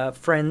had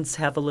friends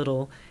have a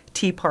little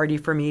tea party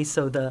for me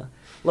so the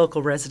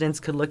local residents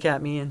could look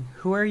at me and,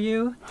 who are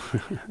you?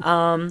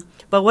 But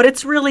what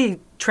it's really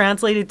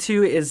translated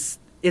to is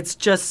it's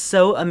just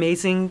so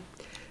amazing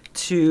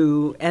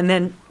and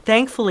then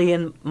thankfully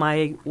in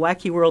my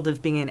wacky world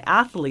of being an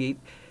athlete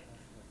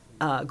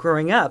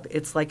growing up,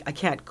 it's like I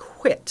can't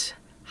quit.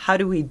 How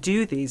do we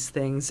do these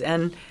things?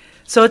 And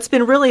so it's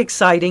been really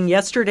exciting.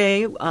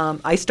 Yesterday,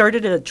 I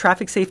started a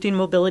traffic safety and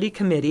mobility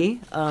committee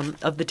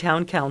of the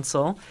town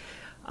council,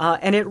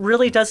 and it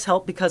really does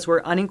help because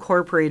we're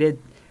unincorporated.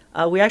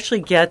 We actually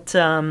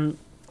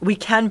we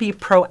can be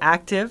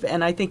proactive,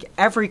 and I think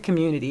every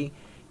community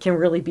can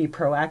really be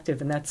proactive,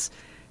 and that's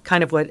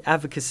kind of what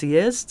advocacy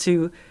is,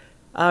 to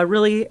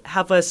really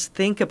have us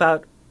think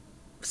about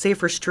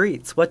safer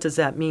streets. What does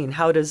that mean?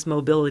 How does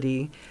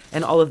mobility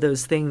and all of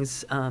those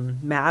things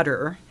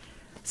matter?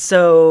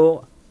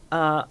 So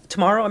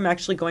tomorrow I'm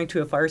actually going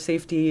to a fire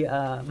safety.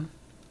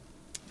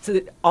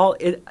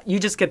 You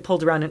just get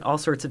pulled around in all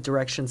sorts of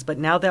directions. But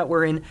now that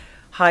we're in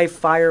high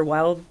fire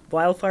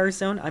wildfire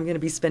zone, I'm going to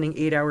be spending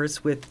 8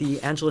 hours with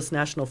the Angeles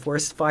National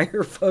Forest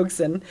fire folks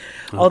and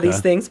all these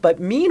things. But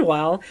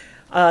meanwhile,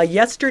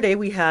 yesterday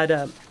we had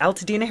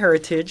Altadena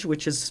Heritage,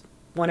 which is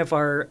one of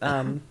our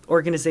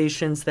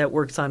organizations that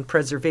works on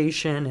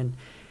preservation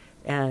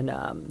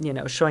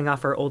and showing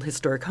off our old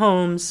historic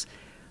homes.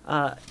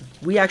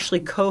 We actually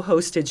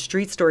co-hosted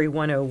Street Story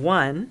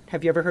 101.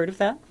 Have you ever heard of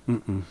that?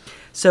 Mm-mm.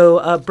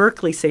 So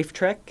Berkeley Safe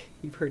Trek.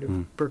 You've heard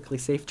of Berkeley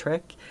Safe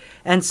Trek.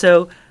 And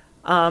so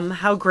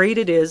how great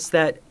it is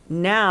that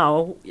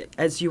now,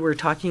 as you were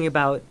talking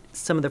about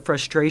some of the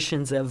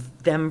frustrations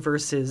of them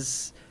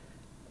versus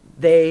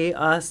they,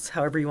 us,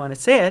 however you want to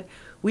say it,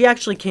 we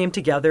actually came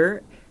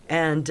together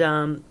and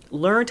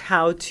learned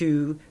how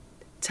to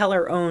tell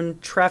our own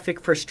traffic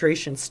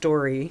frustration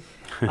story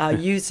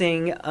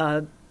using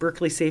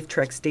Berkeley Safe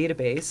Trek's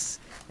database.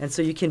 And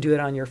so you can do it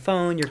on your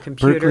phone, your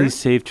computer. Berkeley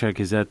Safe Trek,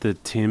 is that the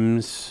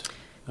Tim's?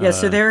 Yeah,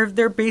 so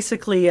they're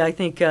basically, I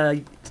think,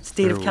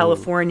 State of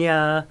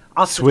California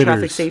Office of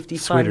Traffic Safety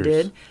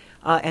funded.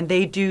 And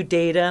they do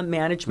data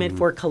management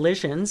for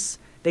collisions.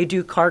 They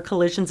do car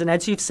collisions. And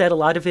as you've said, a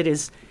lot of it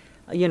is,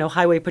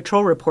 highway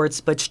patrol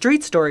reports. But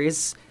Street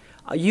Stories,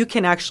 you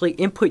can actually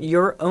input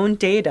your own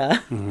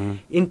data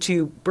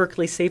into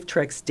Berkeley Safe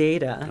Trek's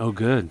data. Oh,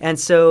 good. And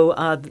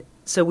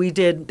so we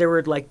did, there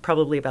were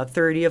probably about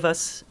 30 of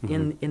us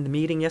in the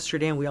meeting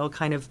yesterday, and we all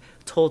kind of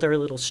told our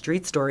little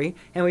street story,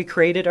 and we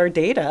created our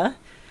data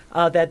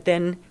that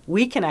then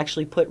we can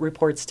actually put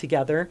reports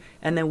together,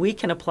 and then we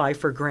can apply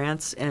for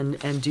grants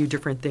and do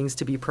different things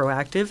to be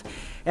proactive.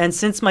 And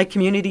since my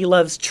community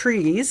loves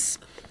trees,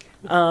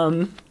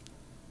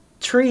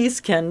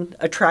 trees can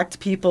attract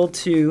people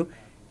to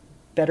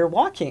better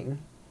walking.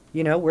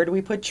 Where do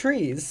we put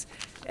trees?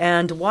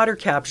 And water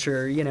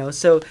capture,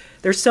 So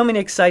there's so many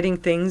exciting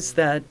things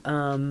that,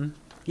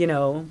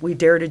 we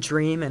dare to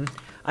dream. And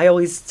I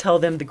always tell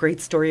them the great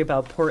story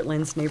about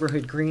Portland's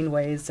neighborhood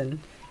greenways, and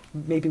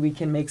maybe we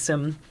can make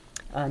some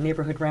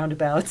neighborhood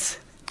roundabouts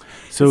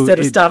instead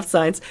of stop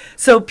signs.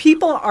 So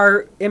people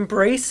are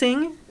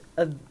embracing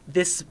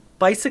this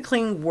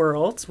bicycling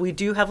world. We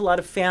do have a lot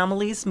of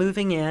families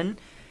moving in.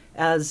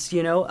 As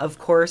of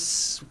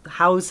course,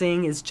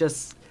 housing is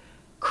just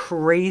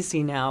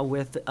crazy now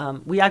with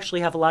we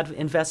actually have a lot of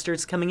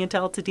investors coming into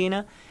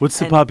Altadena. What's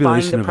the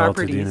population of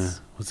Altadena?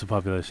 What's the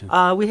population?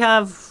 We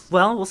have,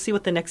 we'll see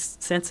what the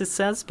next census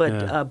says, but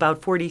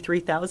about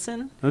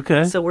 43,000.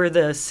 Okay. So we're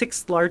the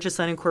 6th largest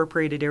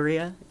unincorporated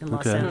area in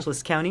Los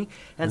Angeles County,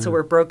 and so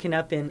we're broken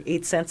up in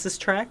 8 census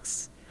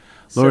tracts.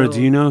 Laura,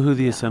 do you know who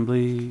the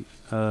assembly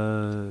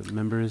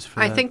member is for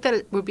that? I think that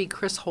it would be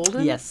Chris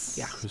Holden. Yes.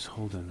 Yeah. Chris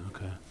Holden,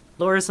 okay.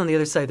 Laura's on the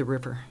other side of the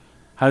river.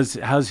 How's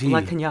he?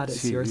 La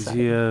Cañada's your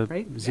side,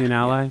 right? Is he an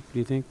ally, do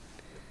you think?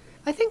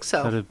 I think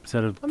so. Is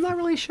that a I'm not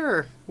really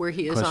sure where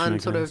he is question on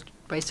sort I of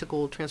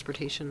bicycle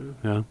transportation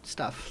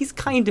stuff. He's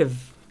kind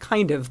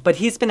of, but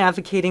he's been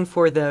advocating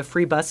for the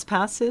free bus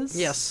passes.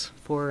 Yes.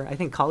 For, I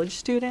think, college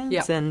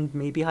students and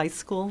maybe high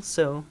school.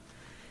 So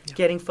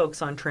getting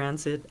folks on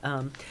transit.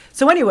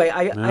 So anyway,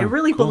 I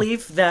really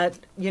believe that,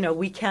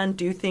 we can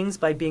do things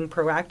by being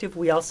proactive.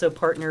 We also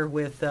partner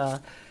with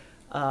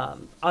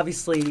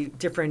obviously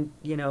different,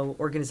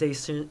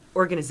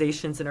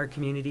 organizations in our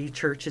community,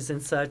 churches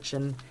and such,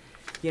 and,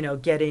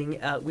 getting,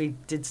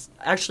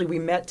 we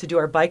met to do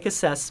our bike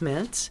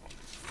assessment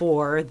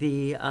for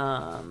the,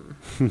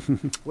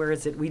 where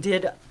is it? We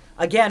did,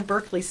 again,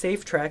 Berkeley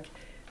Safe Trek,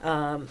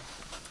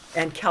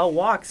 and Cal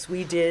Walks,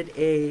 we did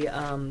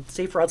a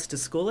safe routes to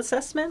school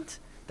assessment.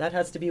 That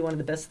has to be one of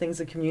the best things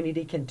a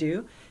community can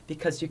do,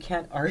 because you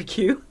can't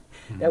argue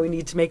that we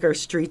need to make our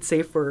streets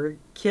safe for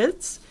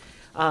kids.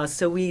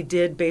 So we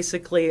did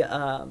basically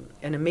an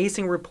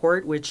amazing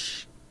report,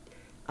 which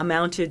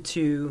amounted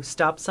to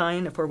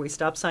a four-way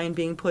stop sign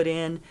being put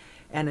in,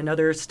 and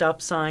another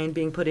stop sign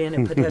being put in,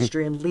 a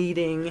pedestrian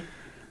leading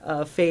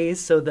phase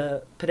so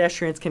the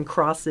pedestrians can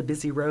cross the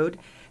busy road.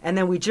 And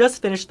then we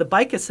just finished the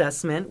bike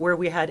assessment, where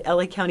we had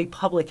LA County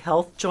Public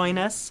Health join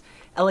us.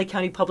 LA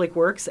County Public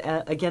Works,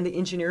 again, the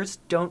engineers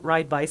don't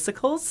ride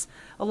bicycles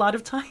a lot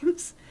of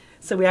times.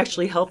 So we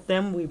actually helped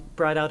them. We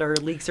brought out our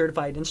league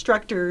certified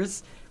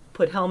instructors,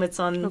 put helmets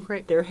on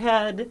their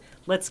head,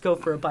 let's go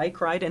for a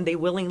bike ride, and they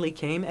willingly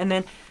came. And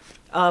then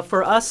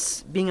for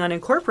us being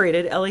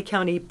unincorporated, LA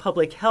County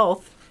Public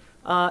Health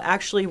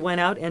actually went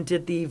out and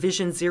did the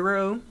Vision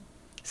Zero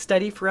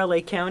study for LA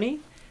County.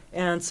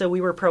 And so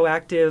we were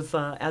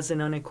proactive as an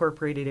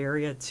unincorporated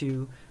area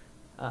to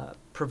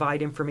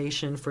provide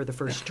information for the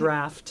first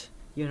draft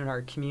in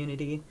our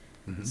community.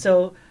 Mm-hmm.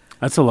 So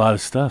that's a lot of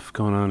stuff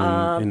going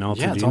on in Altadena.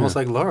 Yeah, it's almost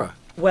like Laura.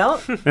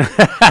 Well,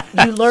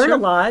 you learn a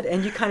lot,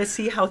 and you kind of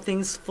see how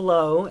things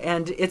flow,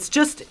 and it's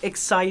just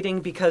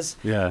exciting because,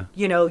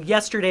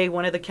 yesterday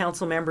one of the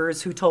council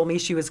members who told me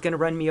she was going to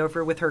run me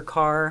over with her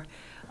car,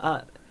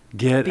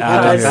 Get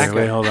out of Because- here.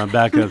 Wait, hold on.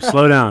 Back up.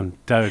 Slow down.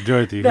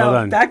 Dorothy, No, hold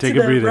on. back Take to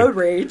a the breather. road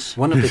rage.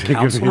 One of the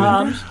council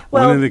members.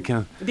 Well, One of the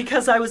count.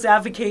 because I was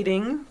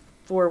advocating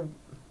for,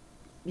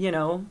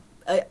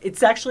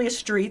 it's actually a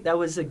street that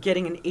was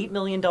getting an $8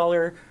 million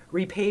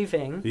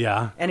repaving.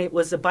 Yeah. And it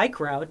was a bike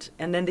route.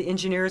 And then the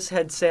engineers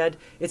had said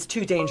it's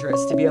too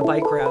dangerous to be a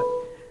bike route.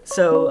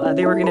 So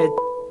they were going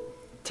to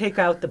take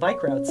out the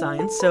bike route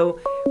signs. So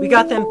we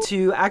got them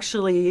to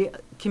actually,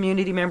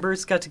 community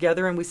members got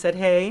together and we said,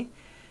 hey.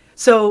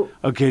 So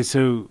Okay,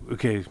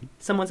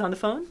 someone's on the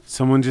phone?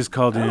 someone just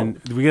called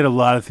in. We get a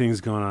lot of things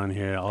going on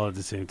here all at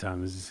the same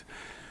time.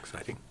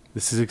 Exciting.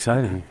 This is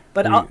exciting.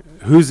 But I'll-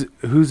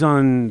 who's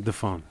on the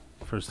phone,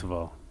 first of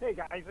all? Hey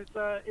guys,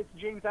 it's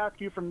James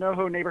Askew from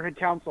NoHo Neighborhood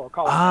Council.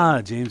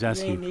 Calling. James Yay,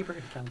 Askew.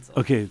 neighborhood council.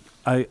 Okay,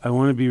 I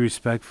want to be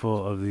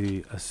respectful of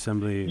the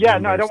assembly. Yeah,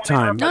 no, I members' don't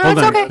wanna time. interrupt. No, hold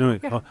it's on. okay. No,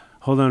 wait. Yeah.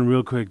 Hold on,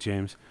 real quick,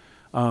 James.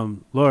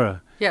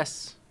 Laura,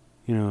 Yes.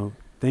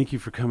 thank you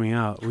for coming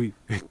out. We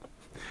Kicking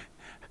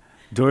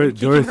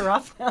Dorothy. her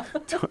off now.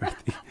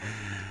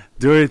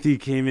 Dorothy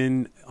came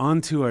in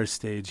onto our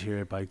stage here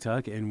at Bike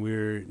Talk, and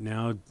we're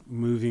now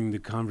moving the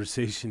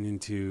conversation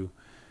into,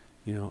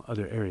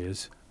 other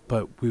areas.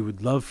 But we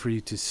would love for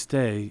you to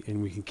stay,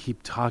 and we can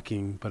keep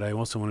talking. But I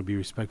also want to be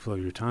respectful of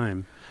your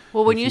time.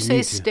 Well, when If you you say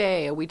need to.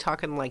 stay, are we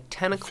talking like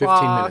 10 15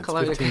 o'clock?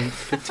 minutes.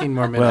 15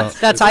 more Well, minutes.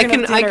 That's We're I gonna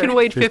can have I can dinner.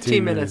 wait 15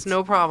 15 minutes. minutes.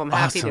 No problem.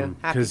 Happy Awesome,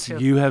 to. Happy because to.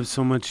 you have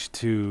so much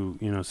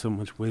so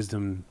much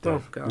wisdom that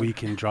Oh, God. we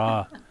can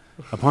draw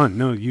upon.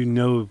 No, you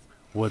know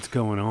what's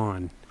going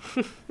on,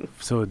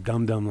 so a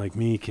dum dum like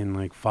me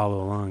can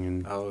follow along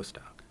and. Oh,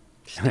 stop.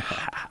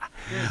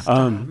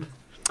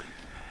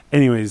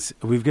 Anyways,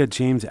 we've got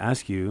James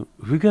Askew.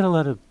 We've got a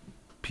lot of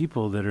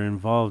people that are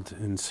involved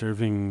in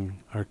serving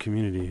our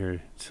community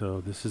here,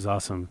 so this is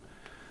awesome.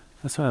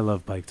 That's why I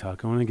love Bike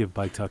Talk. I want to give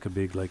Bike Talk a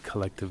big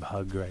collective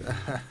hug right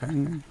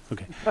now.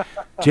 Okay,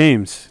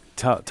 James,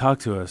 talk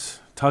to us.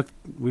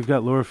 We've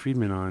got Laura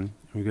Friedman on.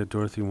 And we've got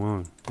Dorothy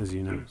Wong, as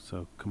you know.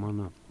 So come on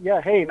up.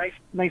 Yeah, hey,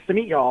 nice to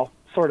meet y'all,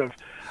 sort of.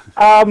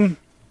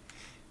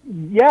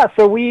 Yeah,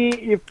 so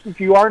if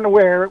you aren't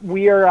aware,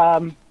 we are,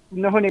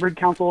 NoHo Neighborhood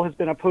Council has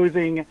been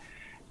opposing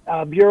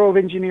Bureau of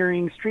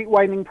Engineering street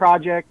widening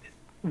project.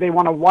 They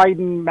want to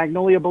widen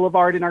Magnolia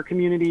Boulevard in our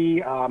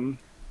community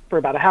for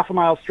about a half a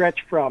mile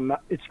stretch from,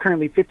 it's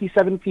currently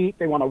 57 feet.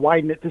 They want to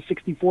widen it to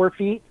 64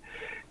 feet.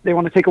 They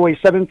want to take away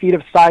 7 feet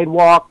of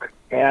sidewalk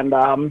and,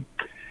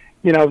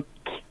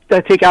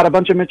 take out a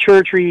bunch of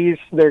mature trees.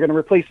 They're going to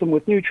replace them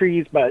with new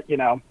trees, but.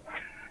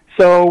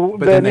 So But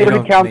the then they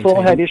neighborhood don't council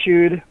maintain had it.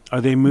 issued. Are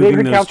they moving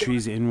Neighborhood those council-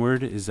 trees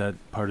inward? Is that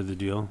part of the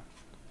deal?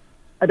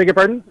 I beg your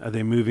pardon? Are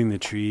they moving the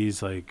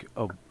trees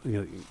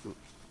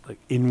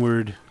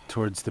inward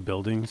towards the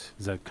buildings?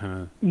 Is that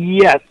kind of?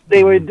 Yes,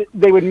 they would.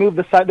 They would move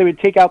the side. They would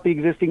take out the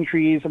existing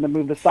trees and then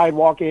move the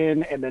sidewalk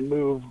in, and then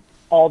move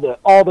all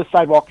the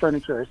sidewalk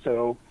furniture.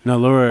 So Now,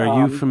 Laura, are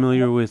you Um,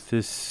 familiar with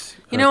this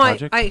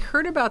project? I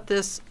heard about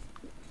this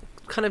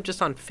kind of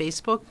just on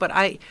Facebook, but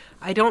I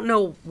don't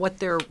know what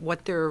their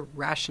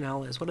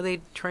rationale is. What are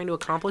they trying to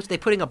accomplish? They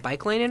putting a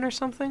bike lane in or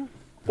something?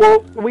 Well,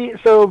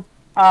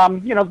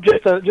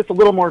 just a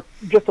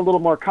little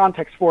more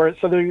context for it.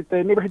 So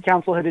the neighborhood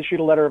council had issued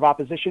a letter of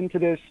opposition to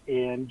this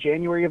in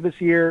January of this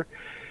year.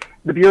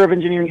 The Bureau of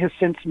Engineering has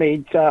since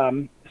made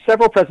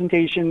several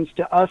presentations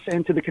to us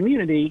and to the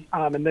community,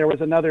 and there was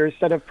another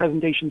set of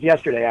presentations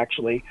yesterday,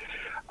 actually.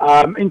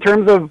 In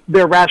terms of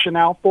their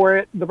rationale for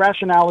it, the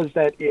rationale is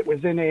that it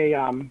was in a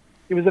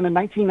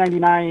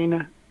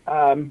 1999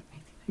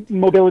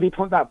 mobility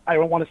plan. I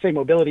don't want to say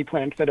mobility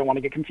plan because I don't want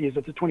to get confused.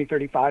 It's a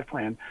 2035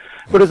 plan,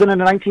 but it was in a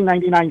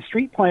 1999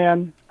 street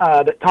plan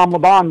that Tom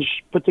LaBonge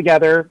put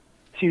together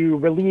to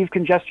relieve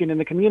congestion in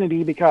the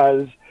community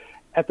because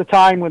at the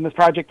time when this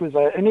project was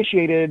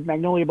initiated,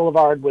 Magnolia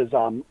Boulevard was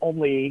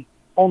only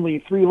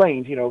 3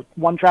 lanes.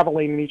 One travel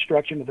lane in each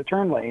direction with a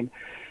turn lane.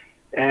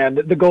 And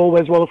the goal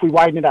was, well, if we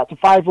widen it out to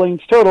 5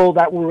 lanes total,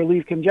 that will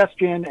relieve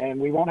congestion, and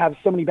we won't have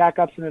so many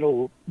backups, and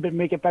it'll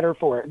make it better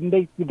for it. And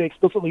they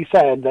explicitly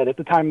said that at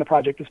the time the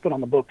project was put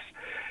on the books,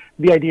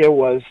 the idea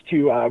was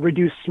to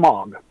reduce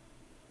smog.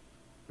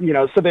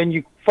 So then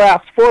you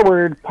fast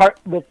forward,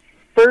 the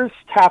first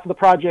half of the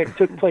project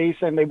took place,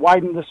 and they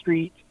widened the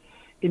street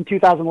in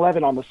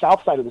 2011 on the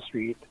south side of the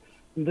street.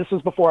 And this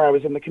was before I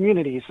was in the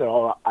community,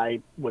 so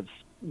I was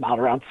not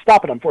around to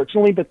stop it,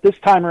 unfortunately. But this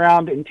time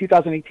around, in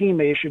 2018,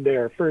 they issued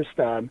their first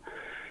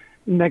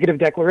negative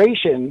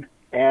declaration,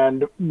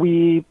 and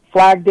we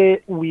flagged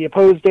it, we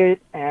opposed it,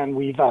 and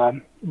we've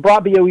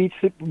brought BOE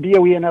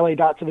and LA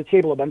DOT to the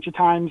table a bunch of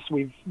times.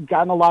 We've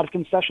gotten a lot of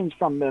concessions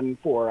from them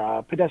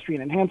for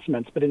pedestrian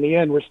enhancements, but in the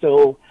end, we're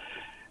still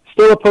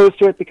opposed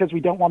to it because we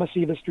don't want to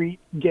see the street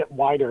get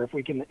wider. If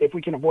we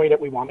can avoid it,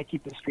 we want to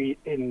keep the street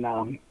in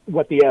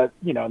what the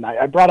and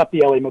I brought up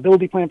the LA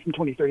Mobility Plan from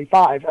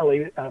 2035.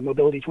 LA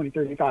Mobility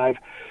 2035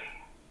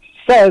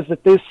 says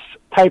that this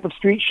type of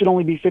street should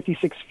only be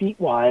 56 feet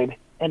wide,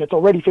 and it's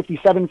already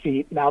 57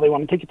 feet. Now they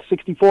want to take it to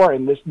 64,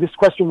 and this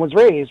question was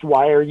raised: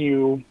 why are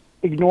you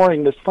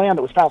ignoring this plan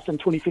that was passed in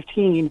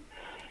 2015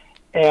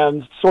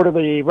 And sort of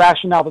the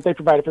rationale that they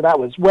provided for that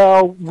was,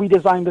 well, we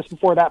designed this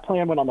before that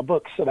plan went on the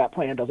books, so that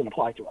plan doesn't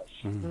apply to us.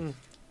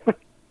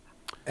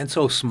 And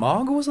so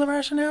smog was the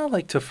rationale,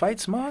 like to fight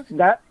smog?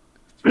 That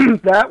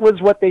that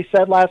was what they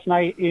said last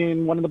night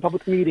in one of the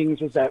public meetings.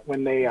 Was that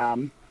when they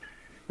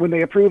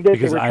approved it,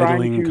 Because they were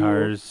idling trying to,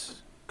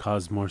 cars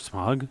cause more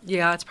smog?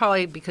 Yeah, it's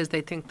probably because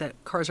they think that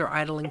cars are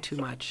idling too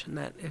much, and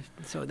that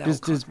will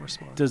cause more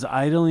smog. Does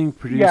idling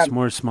produce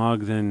more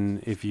smog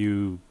than if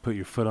you put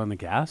your foot on the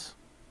gas?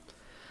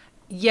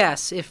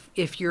 Yes,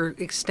 if you're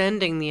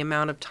extending the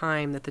amount of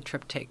time that the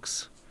trip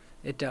takes,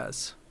 it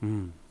does.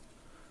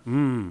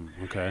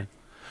 Okay.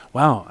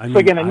 Wow. I mean, So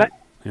again,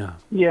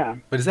 yeah.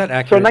 But is that So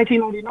accurate? in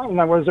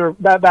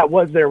 1999, that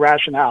was their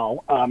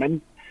rationale.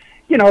 And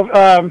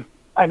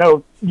I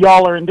know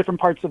y'all are in different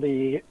parts of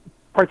the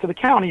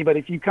county, but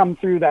if you come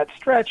through that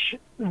stretch,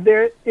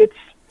 it's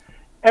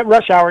at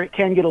rush hour. It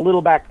can get a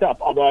little backed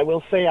up. Although I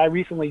will say, I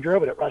recently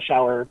drove it at rush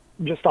hour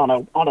just on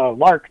a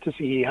lark to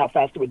see how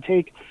fast it would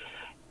take,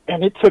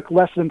 and it took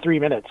less than 3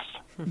 minutes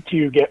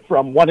to get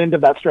from one end of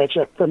that stretch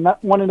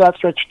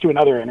to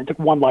another, and it took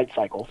one light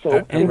cycle.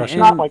 So it's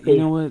not like you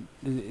know what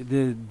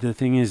the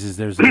thing is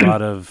there's a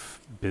lot of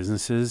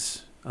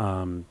businesses.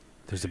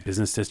 There's a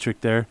business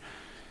district there.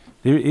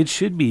 It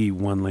should be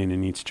one lane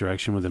in each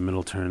direction with a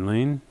middle turn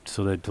lane,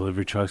 so that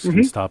delivery trucks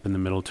can stop in the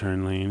middle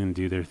turn lane and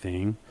do their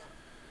thing.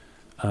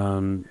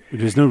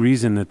 There's no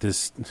reason that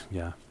this.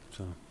 Yeah,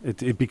 so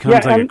it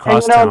becomes like a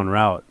crosstown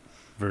route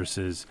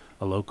versus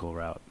a local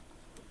route.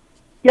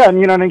 Yeah,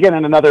 and again,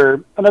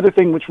 another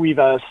thing which we've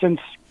since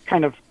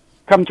kind of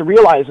come to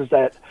realize is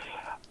that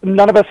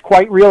none of us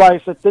quite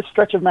realize that this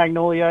stretch of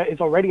Magnolia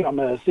is already on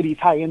the city's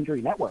high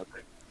injury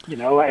network.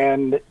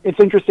 And it's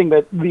interesting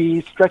that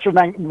the stretch of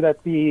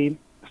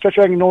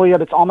Magnolia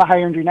that's on the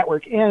high injury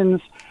network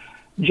ends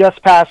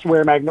just past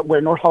where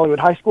North Hollywood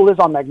High School is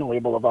on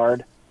Magnolia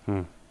Boulevard,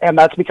 and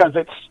that's because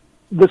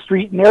the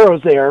street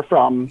narrows there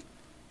from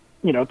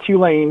 2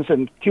 lanes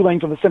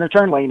with a center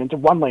turn lane into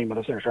 1 lane with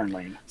a center turn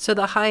lane. So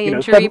the high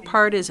injury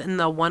part is in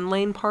the 1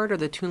 lane part or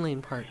the 2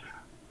 lane part?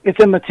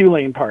 It's in the 2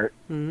 lane part.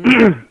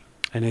 And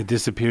it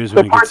disappears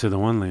when it gets to the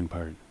 1 lane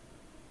part.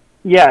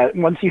 Yeah,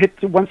 once you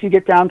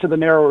get down to the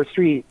narrower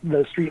street,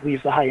 the street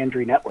leaves the high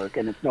injury network,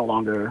 and it's no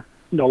longer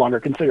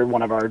considered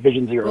one of our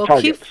Vision Zero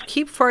targets.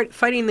 Keep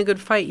fighting the good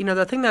fight. The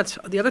other thing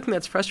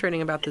that's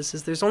frustrating about this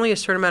is there's only a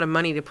certain amount of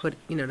money to put,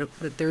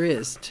 that there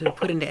is to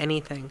put into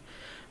anything,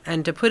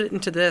 and to put it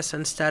into this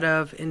instead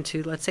of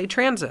into, let's say,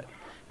 transit,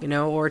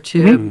 or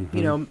to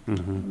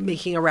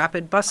making a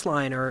rapid bus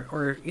line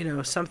or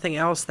something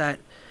else that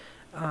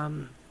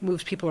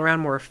moves people around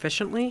more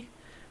efficiently.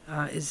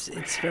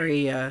 It's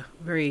very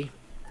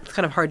it's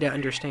kind of hard to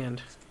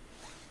understand.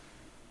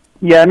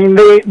 Yeah, I mean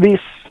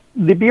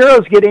the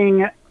Bureau's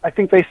getting, I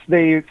think they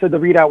said the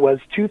readout was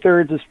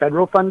 2/3 is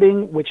federal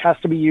funding, which has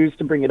to be used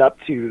to bring it up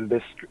to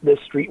this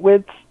street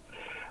width.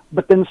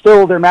 But then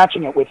still they're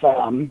matching it with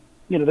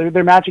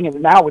they're matching it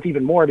now with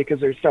even more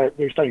because they're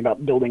starting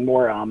about building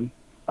more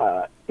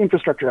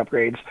infrastructure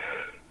upgrades.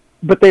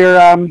 But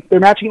they're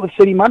matching it with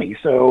city money,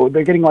 so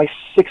they're getting like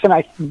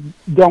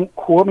don't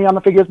quote me on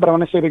the figures, but I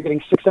want to say they're getting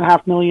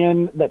 $6.5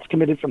 million that's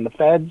committed from the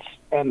feds,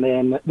 and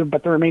then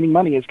but the remaining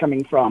money is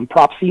coming from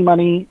Prop C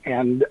money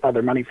and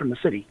other money from the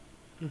city.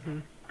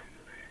 And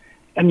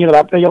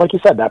that, like you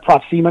said, that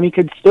Prop C money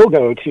could still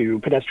go to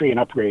pedestrian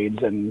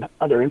upgrades and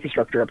other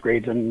infrastructure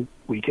upgrades, and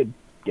we could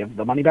give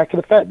the money back to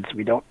the feds.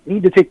 We don't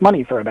need to take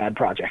money for a bad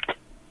project.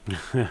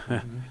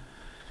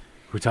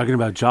 We're talking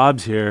about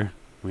jobs here.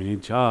 We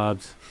need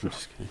jobs. I'm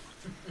just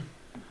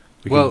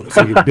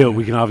kidding.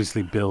 We can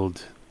obviously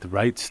build the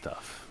right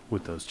stuff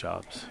with those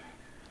jobs.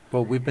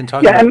 Well, we've been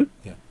talking and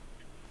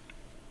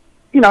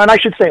and I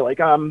should say,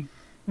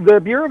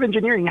 the Bureau of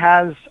Engineering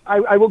has,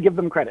 I will give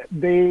them credit.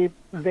 They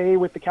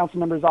with the council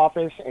member's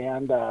office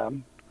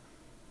and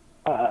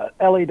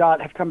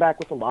LADOT have come back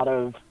with a lot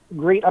of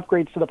great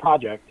upgrades to the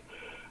project.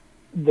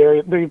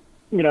 There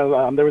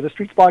was a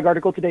Streets blog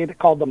article today that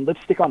called them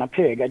lipstick on a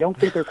pig. I don't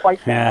think they're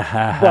quite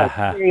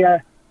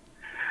that,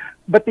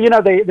 but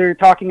they're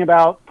talking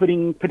about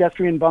putting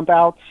pedestrian bump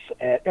outs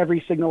at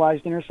every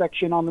signalized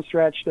intersection on the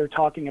stretch. They're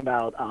talking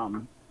about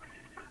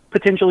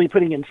potentially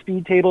putting in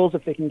speed tables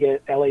if they can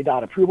get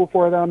LADOT approval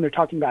for them. They're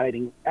talking about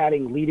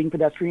adding leading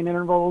pedestrian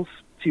intervals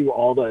to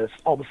all the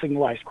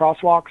signalized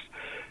crosswalks.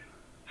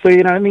 So,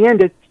 in the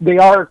end, they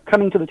are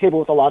coming to the table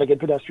with a lot of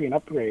good pedestrian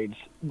upgrades.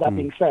 That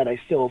being said, I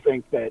still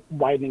think that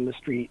widening the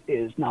street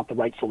is not the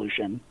right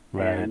solution.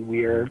 Right. And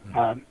we're,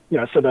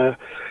 so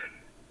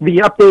the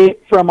update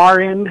from our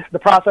end, the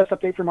process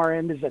update from our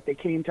end is that they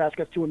came to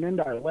ask us to amend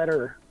our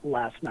letter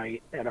last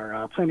night at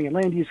our Planning and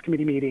Land Use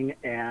Committee meeting,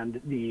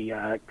 and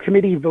the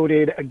committee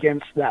voted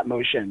against that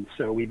motion.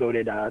 So we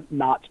voted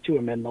not to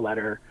amend the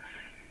letter.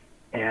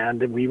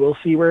 And we will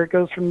see where it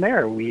goes from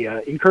there. We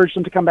encourage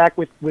them to come back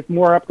with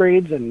more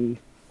upgrades, and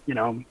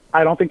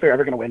I don't think they're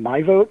ever going to win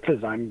my vote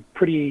because I'm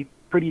pretty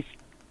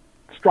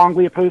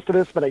strongly opposed to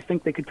this. But I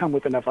think they could come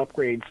with enough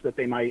upgrades that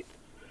they might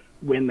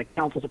win the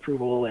council's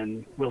approval,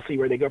 and we'll see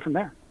where they go from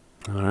there.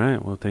 All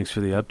right. Well, thanks for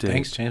the update.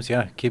 Thanks, James.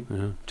 Yeah, keep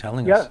Yeah.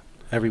 telling Yeah. us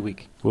every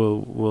week.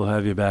 We'll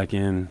have you back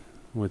in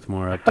with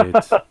more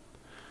updates.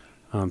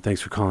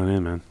 Thanks for calling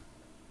in, man.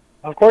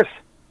 Of course.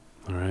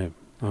 All right.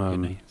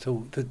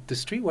 So the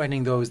street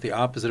widening, though, is the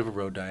opposite of a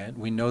road diet.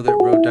 We know that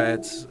road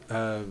diets,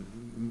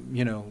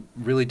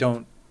 really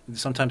don't.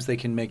 Sometimes they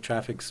can make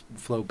traffic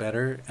flow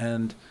better,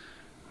 and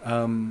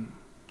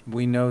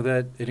we know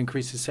that it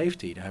increases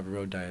safety to have a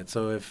road diet.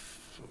 So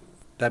if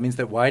that means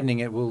that widening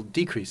it will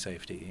decrease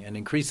safety and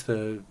increase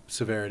the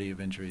severity of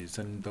injuries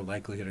and the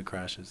likelihood of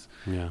crashes.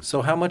 Yeah.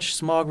 So how much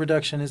smog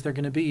reduction is there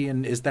going to be,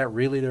 and is that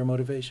really their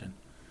motivation?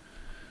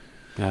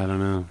 Yeah, I don't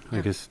know. I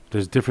guess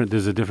there's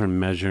a different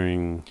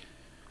measuring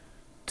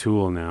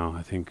tool now.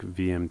 I think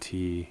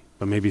VMT,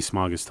 but maybe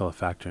smog is still a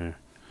factor,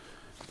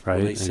 right?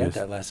 Well, they I said guess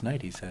that last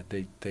night. He said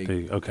they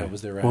okay. that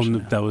was their Well,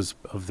 rationale. that was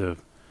of the.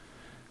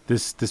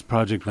 This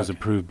project was Okay.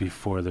 approved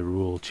before the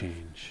rule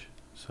change.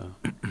 So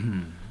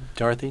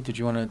Dorothy, did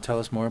you want to tell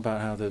us more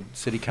about how the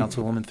city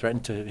councilwoman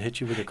threatened to hit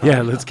you with a car?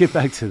 yeah, let's get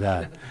back to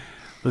that.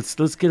 Let's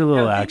get a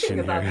little Yeah, action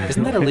thinking about here. that.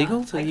 Isn't that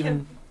illegal to I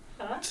even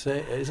can-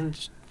 say?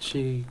 Isn't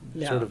she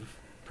No. sort of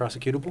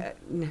prosecutable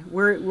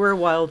We're a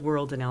wild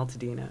world in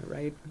Altadena,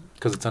 right?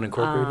 because it's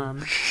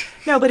unincorporated?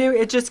 No, but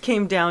it just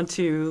came down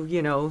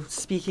to,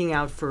 speaking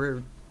out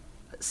for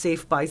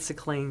safe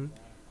bicycling,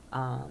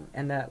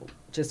 and that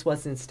just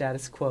wasn't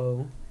status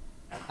quo.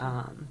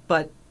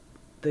 But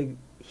the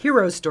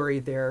hero story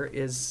there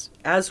is,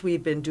 as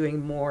we've been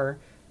doing more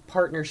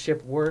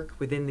partnership work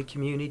within the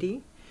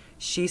community,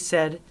 she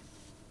said,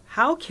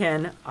 how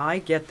can I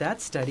get that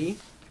study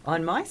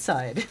on my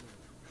side?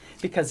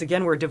 Because,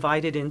 again, we're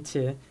divided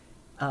into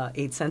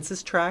 8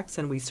 census tracts,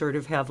 and we sort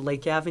of have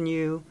Lake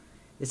Avenue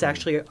is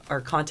actually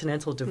our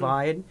continental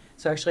divide.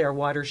 So actually our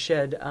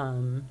watershed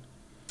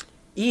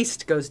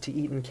east goes to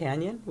Eaton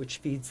Canyon, which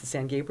feeds the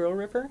San Gabriel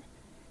River.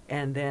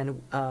 And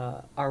then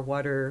our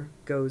water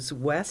goes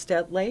west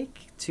at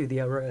Lake to the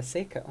Arroyo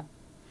Seco.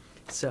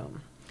 So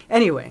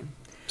anyway.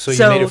 So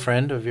you made a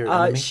friend of your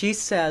enemy? She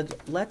said,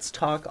 let's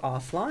talk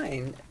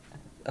offline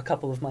a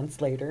couple of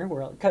months later,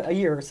 or a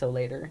year or so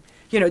later.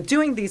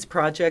 Doing these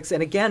projects,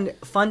 and again,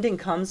 funding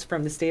comes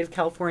from the State of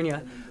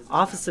California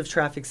Office of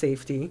Traffic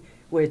Safety,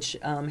 which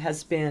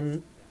has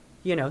been,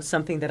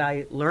 something that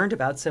I learned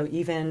about. So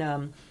even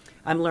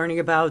I'm learning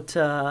about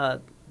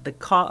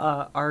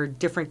our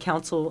different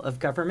council of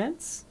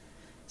governments.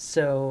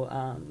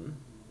 So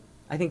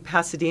I think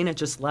Pasadena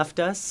just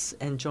left us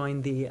and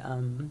joined the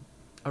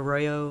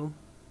Arroyo,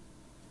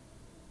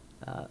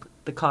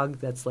 the COG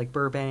that's like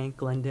Burbank,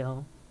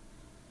 Glendale,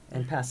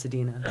 and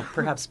Pasadena,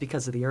 perhaps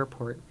because of the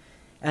airport.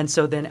 And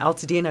so then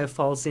Altadena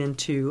falls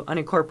into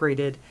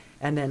unincorporated,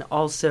 and then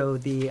also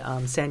the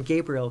San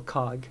Gabriel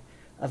COG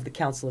of the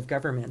Council of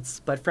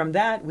Governments. But from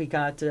that, we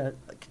got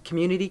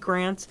community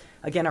grants.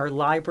 Again, our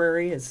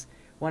library is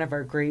one of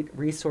our great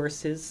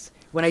resources.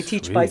 When I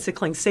teach Sweet.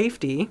 bicycling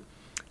safety,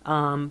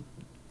 all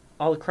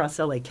across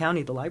LA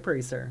County, the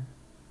libraries are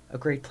a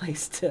great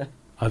place to.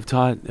 I've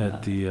taught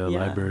at the yeah,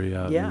 library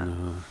out yeah.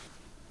 in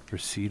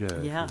Reseda.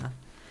 I Yeah. think.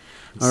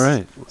 All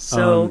right.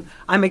 So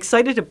I'm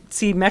excited to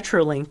see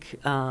Metrolink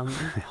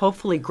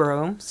hopefully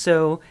grow.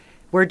 So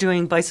we're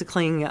doing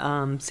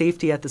bicycling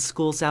safety at the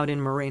schools out in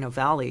Moreno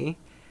Valley.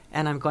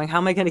 And I'm going, how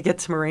am I going to get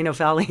to Moreno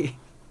Valley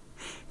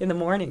in the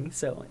morning?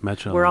 So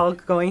Metrolink. we're all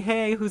going,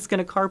 hey, who's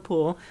going to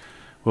carpool?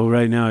 Well,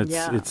 right now it's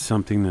Yeah. it's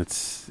something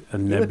that's a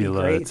would be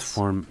nebula. great.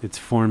 It's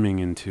forming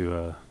into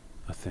a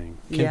thing.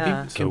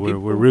 Yeah. So we're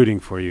rooting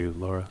for you,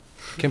 Laura.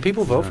 Can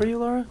people vote for you,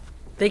 Laura?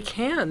 They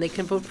can. They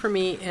can vote for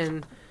me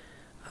in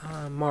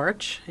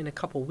March, in a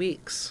couple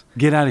weeks.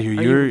 Get out of here.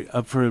 Are You're you-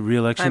 up for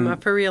re-election. I'm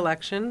up for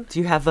re-election. Do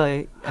you have a How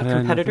did I not know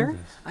competitor?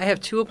 this? I have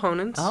 2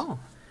 opponents. Oh,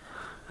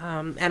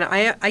 And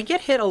I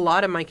get hit a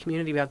lot in my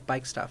community about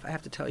bike stuff, I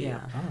have to tell you.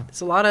 yeah.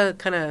 There's a lot of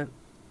kind of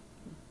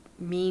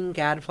mean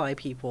gadfly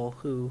people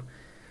who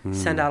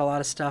send out a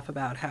lot of stuff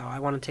about how I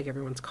want to take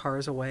everyone's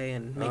cars away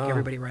and make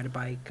everybody ride a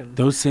bike. And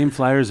Those same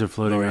flyers are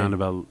floating Lorraine. around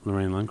about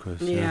Lorraine Lundquist.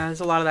 yeah, there's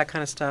a lot of that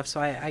kind of stuff.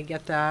 So I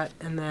get that.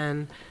 And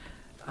then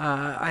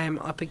I am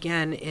up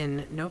again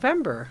in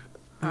November.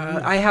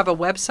 I have a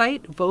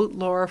website,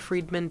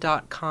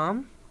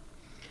 votelaurafriedman.com.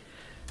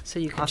 So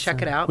you can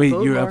check it Awesome. out. Wait,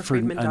 you're up for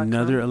votelaurafriedman.com.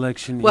 another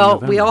election in Well,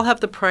 November? we all have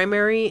the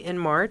primary in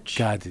March,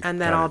 Got it, and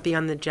then got I'll it. be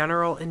on the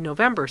general in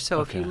November. So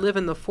if you Okay. live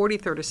in the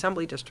 43rd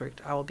Assembly District,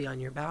 I will be on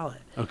your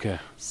ballot. Okay.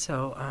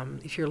 So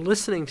if you're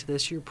listening to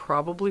this, you're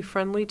probably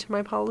friendly to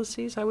my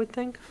policies, I would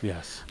think.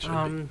 Yes.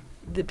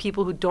 The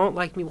people who don't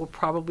like me will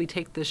probably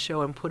take this show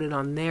and put it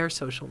on their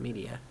social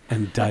media.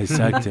 And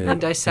dissect it.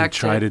 And dissect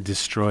try it. to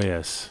destroy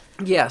us.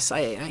 Yes,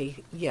 I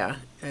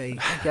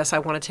guess I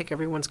want to take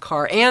everyone's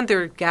car and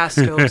their gas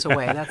stoves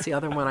away. That's the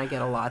other one I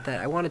get a lot. That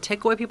I want to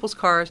take away people's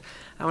cars.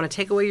 I want to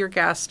take away your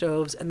gas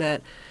stoves, and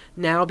that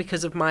now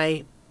because of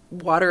my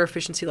water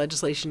efficiency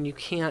legislation, you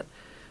can't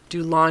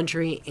do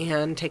laundry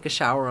and take a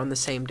shower on the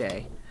same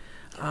day.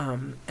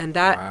 And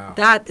that Wow.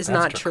 that is That's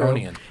not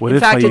draconian. true. What In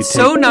if fact, you it's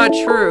so not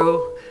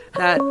true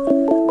that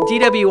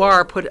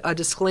DWR put a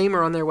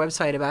disclaimer on their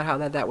website about how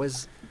that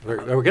was.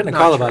 We're getting a Not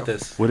call true. about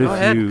this. What Go if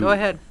ahead. you? Go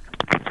ahead.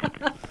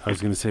 I was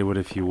going to say, what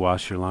if you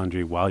wash your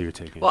laundry while you're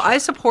taking? Well, a shower? I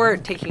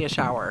support taking a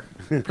shower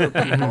for people.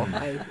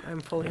 I'm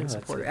fully in that's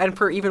support, it. and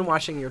for even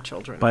washing your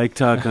children. Bike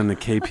Talk on the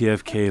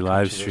KPFK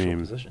live Controversial stream.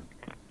 position.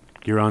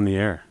 You're on the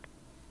air.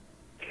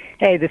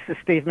 Hey, this is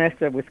Steve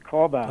Messer with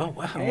Corba. Oh,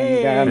 wow.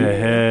 And,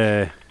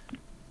 Hey.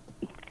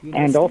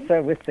 and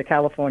also with the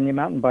California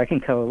Mountain Biking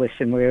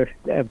Coalition. We're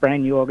a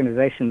brand new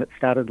organization that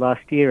started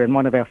last year, and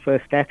one of our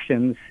first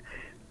actions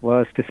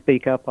was to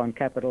speak up on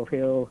Capitol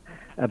Hill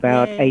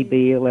about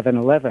AB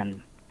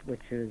 1111,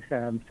 which is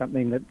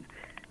something that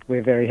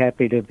we're very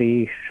happy to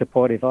be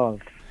supportive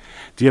of.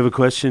 Do you have a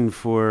question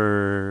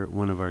for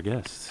one of our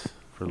guests,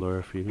 for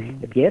Laura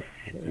Friedman?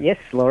 Yes,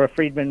 Laura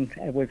Friedman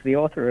was the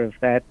author of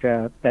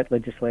that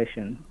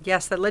legislation.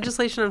 Yes, that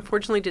legislation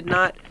unfortunately did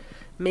not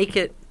make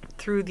it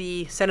through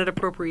the Senate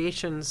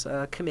Appropriations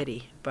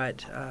Committee,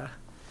 but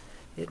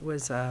it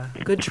was a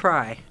good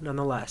try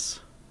nonetheless.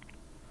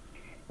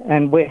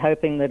 And we're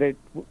hoping that it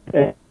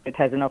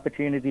has an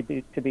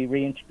opportunity to be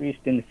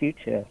reintroduced in the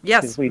future.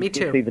 Yes, because we me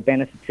too. see the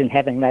benefits in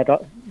having that.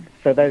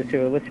 For those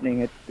who are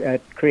listening,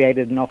 it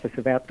created an Office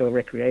of Outdoor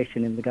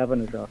Recreation in the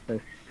Governor's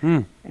office,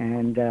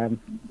 and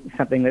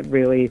something that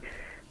really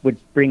would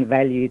bring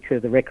value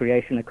to the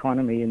recreation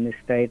economy in this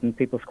state and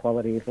people's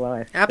quality of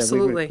life.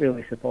 Absolutely. So we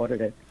really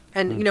supported it.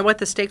 And you know what?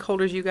 The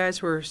stakeholders, you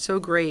guys were so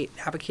great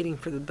advocating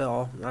for the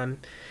bill. I'm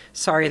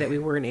sorry that we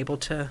weren't able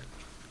to,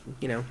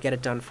 get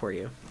it done for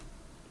you.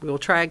 We will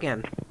try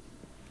again.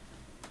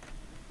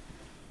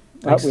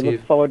 Thanks, We look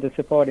Steve. forward to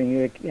supporting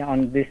you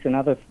on this and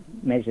other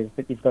measures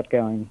that you've got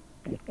going.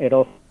 It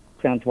all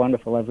sounds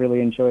wonderful. I've really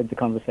enjoyed the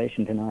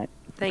conversation tonight.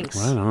 Thanks.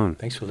 Right on.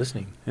 Thanks for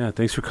listening. Yeah,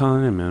 thanks for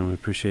calling in, man. We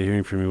appreciate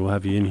hearing from you. We'll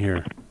have you in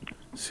here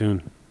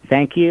soon.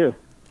 Thank you.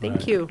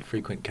 Thank you.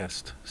 Frequent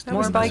guest. That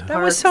was, Bike that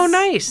was so parks.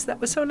 nice. That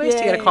was so nice to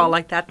get a Yay. call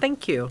like that.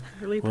 Thank you.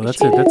 Really Well,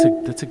 appreciate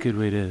it. that's a good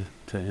way to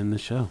end the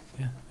show.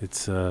 Yeah.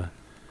 It's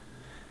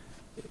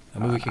I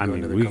mean, we can I go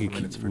mean, another we couple could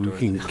minutes keep- for we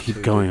Dorothy, can keep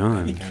too. going on.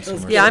 I think I have some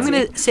more Yeah, I'm to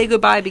going say. to say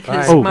goodbye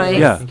because Oh, my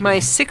yeah. my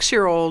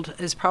 6-year-old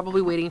is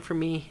probably waiting for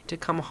me to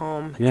come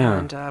home Yeah.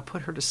 and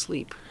put her to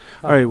sleep.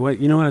 all right. Well,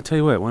 you know what? I'll tell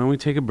you what. Why don't we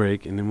take a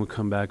break and then we'll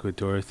come back with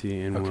Dorothy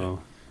and Okay.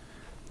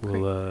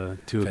 we'll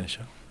do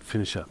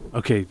Finish up.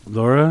 Okay,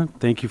 Laura,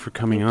 thank you for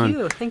coming Thank on.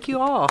 you. Thank you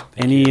all.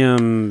 Any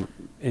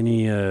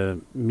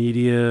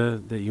media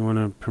that you want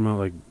to promote,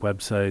 like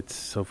websites,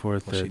 so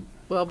forth? Well, that she-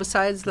 Well,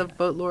 besides the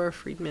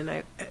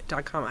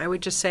votelorafriedman.com, I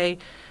would just say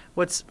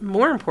what's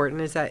more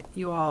important is that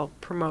you all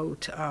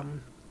promote,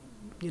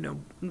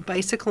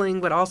 bicycling,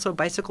 but also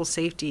bicycle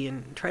safety,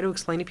 and try to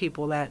explain to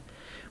people that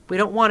we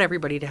don't want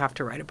everybody to have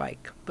to ride a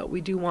bike, but we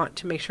do want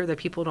to make sure that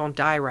people don't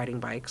die riding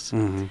bikes.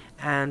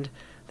 And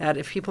that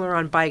if people are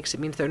on bikes, it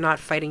means they're not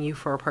fighting you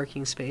for a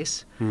parking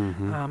space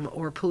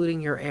or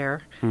polluting your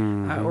air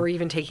or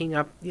even taking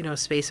up,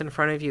 space in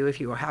front of you if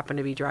you happen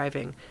to be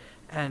driving.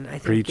 And I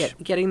think Preach.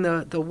 getting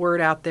the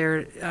word out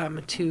there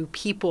to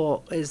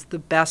people is the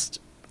best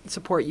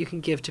support you can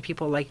give to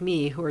people like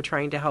me who are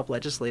trying to help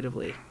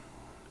legislatively.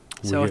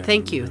 So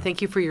thank you.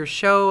 Thank you for your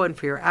show and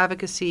for your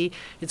advocacy.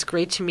 It's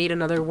great to meet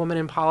another woman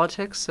in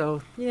politics.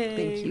 So Yay.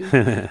 thank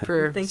you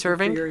for Thank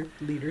serving. you for your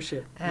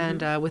leadership.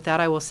 And with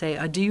that, I will say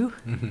adieu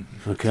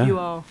Okay. to you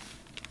all.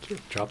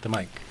 Drop the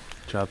mic.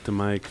 Drop the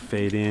mic,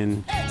 fade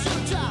in.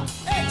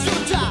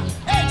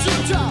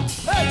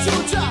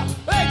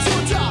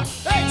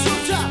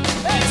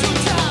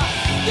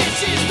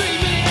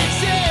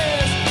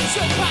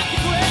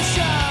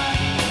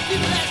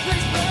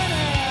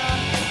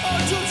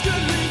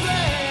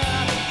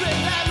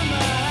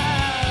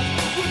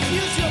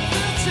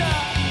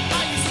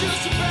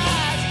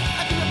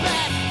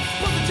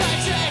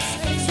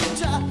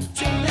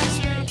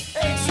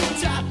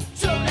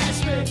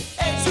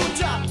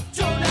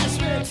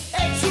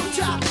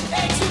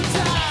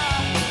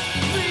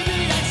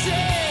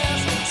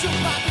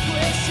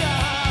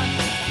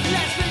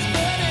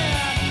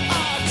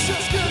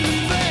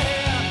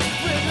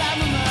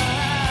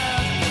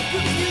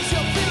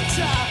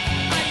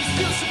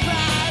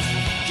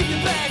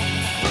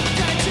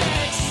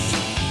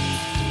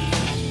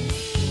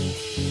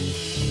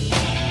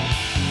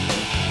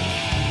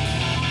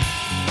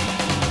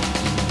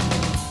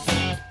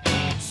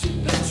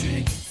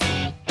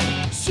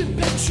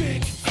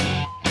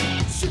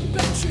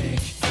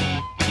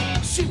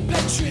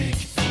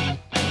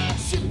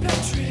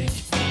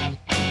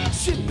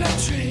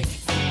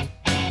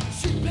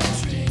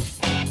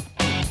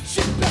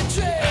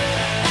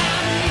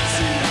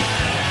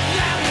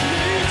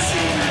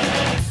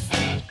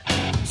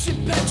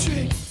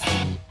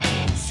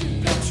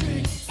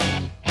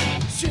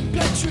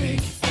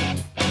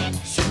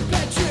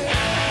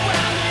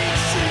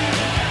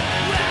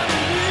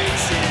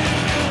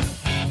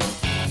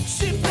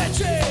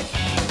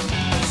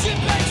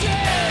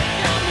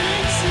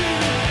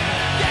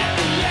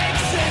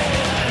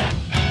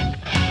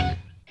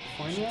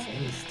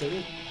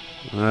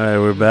 All right,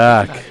 we're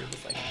back.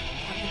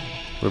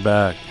 We're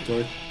back.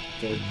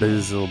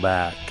 Bizzle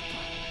back.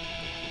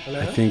 Hello?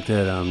 I think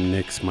that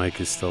Nick's mic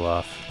is still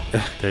off.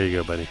 There you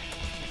go, buddy.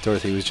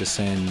 Dorothy was just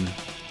saying.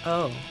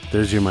 Oh.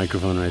 There's your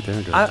microphone right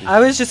there. Dorothy. I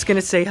was just going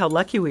to say how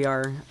lucky we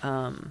are,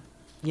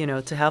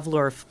 to have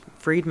Laura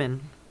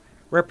Friedman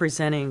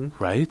representing,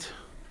 Right?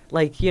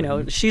 like,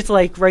 she's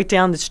like right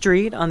down the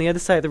street on the other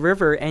side of the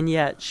river, and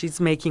yet she's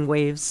making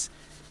waves,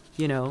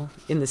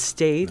 in the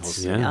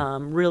States. Yeah.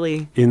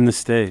 Really, In the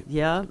state.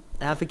 yeah,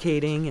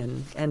 advocating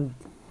and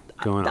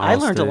Going I all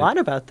learned a state. lot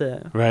about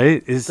the,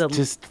 Right? It's the-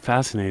 just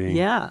fascinating.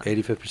 yeah.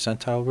 85th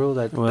percentile rule.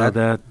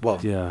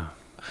 Yeah.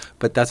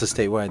 But that's a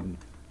statewide.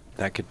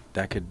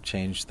 That could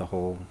change the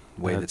whole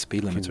way that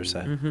speed limits are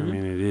set. Mm-hmm. I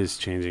mean, it is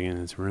changing and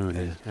it's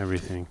ruining Yeah.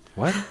 everything.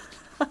 What?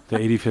 The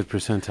 85th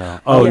percentile.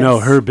 Oh, no,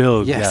 Yes. her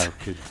bill. Yes.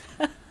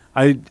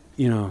 Yeah.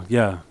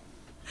 Yeah.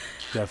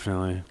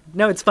 Definitely.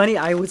 No, it's funny.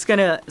 I was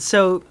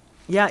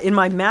in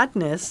my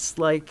madness,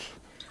 like,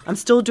 I'm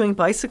still doing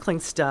bicycling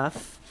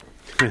stuff.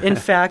 In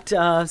fact,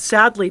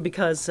 sadly,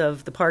 because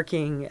of the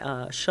parking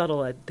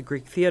shuttle at the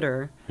Greek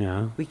Theater,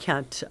 Yeah. we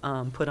can't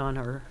put on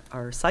our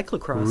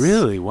cyclocross.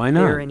 Really? Why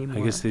not? there I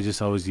anymore. guess they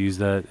just always use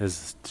that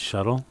as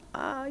shuttle.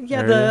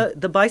 Yeah, area?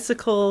 the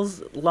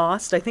bicycles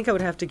lost. I think I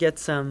would have to get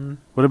some.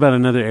 What about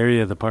another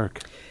area of the park?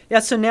 Yeah,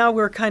 so now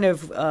we're kind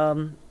of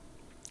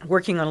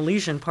working on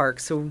Elysian Park.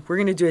 So we're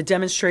going to do a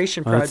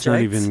demonstration Well, project. that's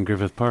not even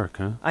Griffith Park,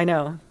 huh? I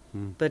know,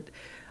 but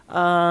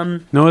No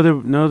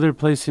other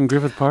place in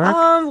Griffith Park?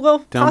 well,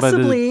 Down by the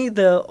possibly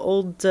the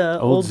old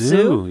Old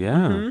zoo. Yeah.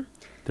 Mhm.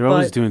 They're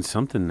always But- doing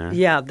something there.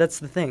 Yeah, that's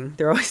the thing.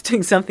 They're always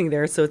doing something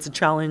there, so it's a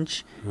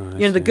challenge. Oh, I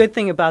The see. good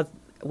thing about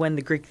when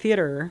the Greek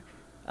Theater,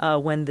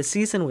 when the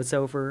season was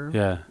over,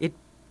 Yeah. it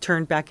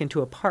turned back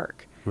into a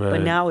park. Right.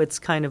 But now it's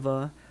kind of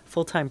a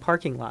full-time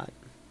parking lot.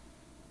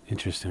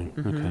 Interesting.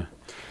 Mhm. Okay.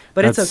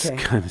 But That's it's okay.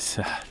 kind of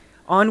sad.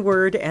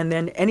 Onward, and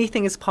then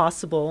anything is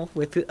possible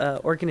with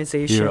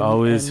organization. You're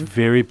always and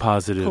very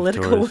positive,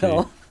 political Dorothy.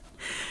 will.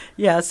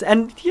 Yes,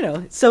 and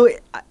so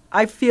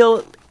I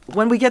feel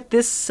when we get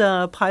this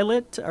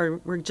pilot,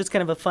 or we're just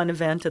kind of a fun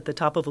event at the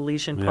top of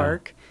Elysian Yeah.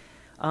 Park,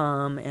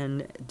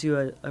 and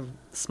do a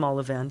small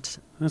event.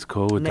 That's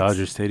cool with Next-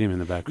 Dodger Stadium in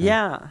the background.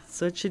 Yeah,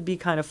 so it should be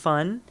kind of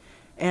fun,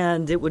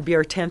 and it would be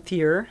our 10th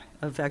year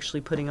of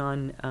actually putting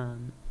on.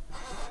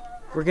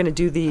 We're going to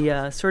do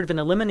the sort of an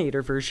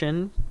eliminator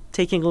version,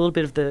 taking a little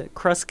bit of the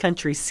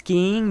cross-country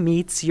skiing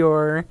meets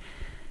your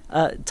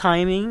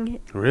timing,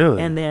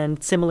 Really? and then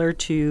similar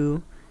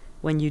to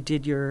when you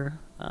did your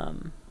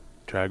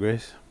Drag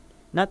race?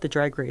 not the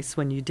drag race,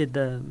 when you did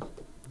the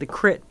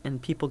crit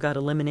and people got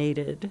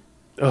eliminated.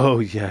 Oh,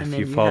 yeah, And if then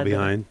you you fall had the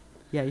behind.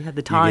 Yeah, you had the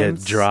You get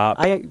times. dropped.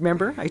 I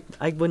remember.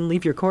 I wouldn't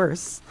leave your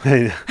course.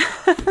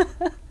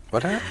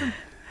 What happened?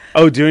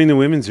 Oh, during the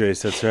women's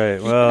race, that's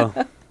right. Well,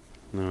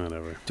 no,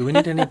 whatever. Do we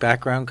need any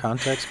background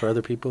context for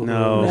other people? who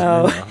No.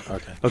 are listening? No.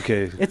 Okay.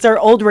 Okay, It's our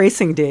old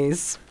racing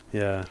days.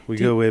 yeah, we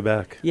Do- go way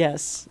back.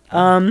 Yes.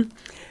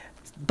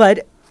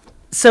 But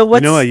so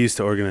what's You know I used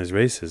to organize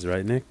races,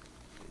 right, Nick?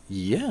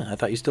 Yeah, I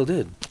thought you still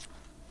did.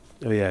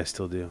 Oh, yeah, I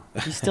still do.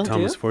 you still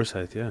Thomas do?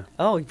 Forsyth, yeah.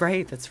 Oh,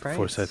 right. That's right.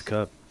 Forsyth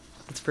Cup.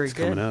 That's very It's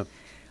good. coming up.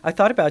 I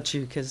thought about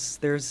you because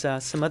there's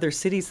some other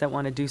cities that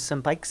want to do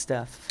some bike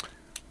stuff.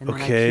 And then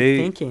I Okay.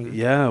 keep thinking.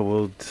 Yeah,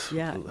 we'll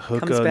Yeah,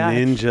 hook comes a back.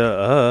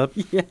 ninja up.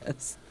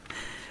 Yes.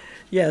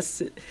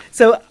 Yes.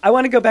 So I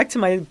want to go back to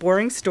my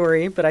boring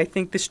story, but I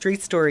think the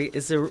street story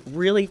is a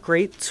really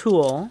great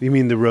tool. You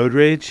mean the road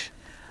rage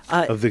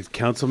Uh, of the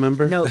council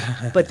member? no,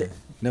 but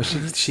No,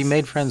 she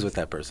made friends with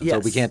that person, so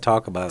we Yes. can't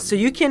talk about. so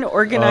you can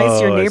organize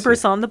your Oh, I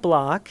neighbors see. on the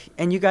block,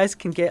 and you guys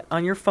can get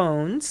on your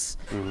phones,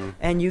 Mm-hmm.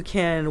 and you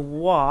can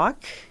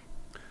walk,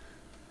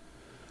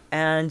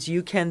 and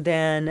you can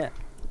then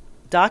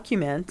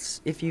document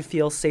if you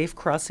feel safe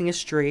crossing a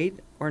street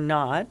or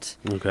not.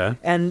 Okay.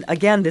 And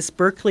again, this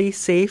Berkeley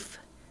Safe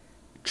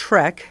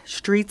Trek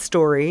street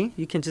story,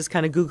 you can just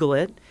kind of Google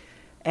it.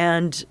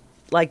 And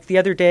like the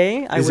other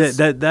day, I Is was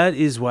that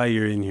is why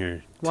you're in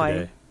here Why?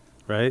 today,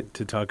 right?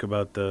 To talk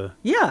about the.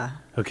 yeah.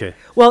 Okay.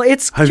 Well,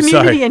 it's I'm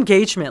community sorry.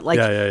 engagement. Like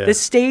Yeah. the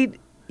state,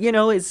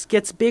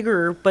 gets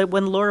bigger, but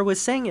when Laura was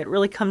saying it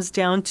really comes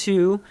down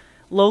to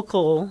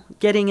local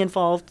getting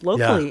involved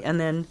locally, and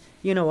then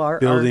our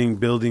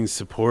Building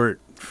support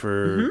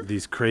for Mm-hmm.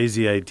 these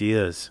crazy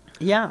ideas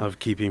yeah. of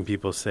keeping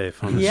people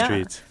safe on the Yeah.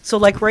 streets. So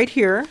like right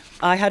here,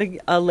 I had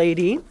a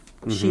lady.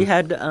 She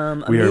had We are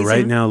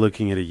right amazing- now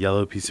looking at a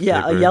yellow piece of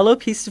Yeah, paper. a yellow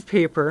piece of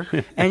paper,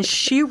 and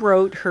she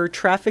wrote her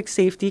traffic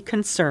safety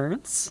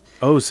concerns.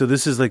 Oh, so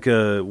this is like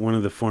one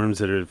of the forms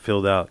that are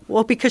filled out.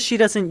 Well, because she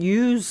doesn't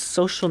use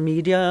social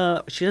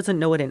media, she doesn't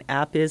know what an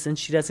app is, and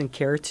she doesn't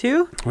care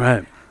to.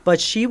 Right. But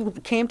she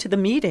came to the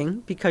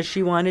meeting because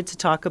she wanted to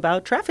talk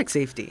about traffic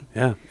safety.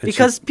 Yeah. It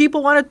Because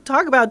people want to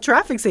talk about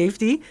traffic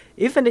safety,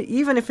 even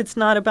if it's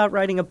not about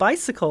riding a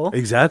bicycle.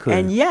 Exactly.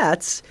 And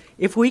yet,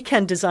 if we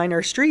can design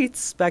our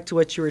streets, back to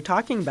what you were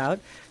talking about,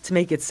 to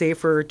make it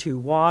safer to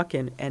walk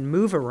and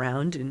move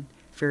around in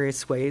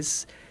various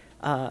ways,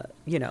 I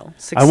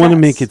success. want to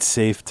make it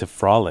safe to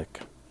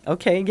frolic.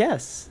 Okay,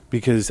 yes.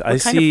 Because I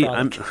What kind of see,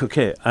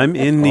 frolic? I'm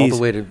in All these.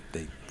 the way to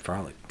they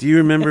frolic. Do you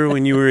remember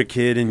when you were a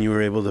kid and you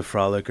were able to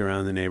frolic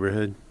around the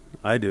neighborhood?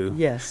 I do.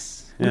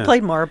 Yes. Yeah. We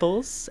played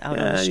marbles out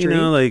on the street. You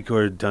know, like,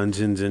 or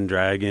Dungeons and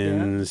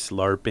Dragons,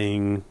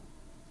 LARPing.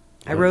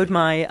 I rode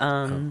my,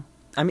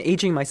 I'm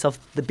aging myself,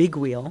 the big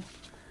wheel.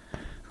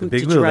 The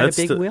big Did wheel. you ride That's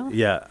a big wheel?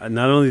 Yeah.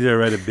 Not only did I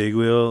ride a big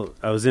wheel,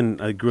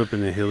 I grew up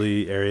in a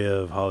hilly area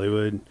of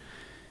Hollywood.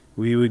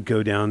 We would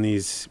go down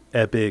these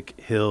epic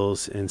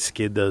hills and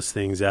skid those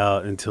things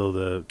out until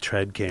the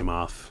tread came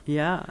off.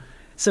 Yeah.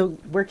 So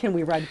where can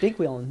we ride big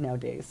wheel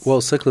nowadays?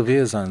 Well,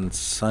 Ciclavia's on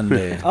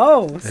Sunday.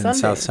 in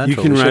South Central. You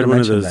can We should ride have one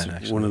of mentioned those, that,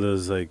 actually. one of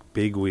those like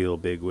big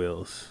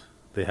wheels.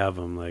 They have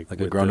them like a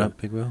with grown-up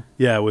big wheel.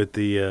 Yeah, with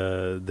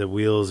the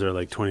wheels are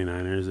like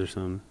 29ers or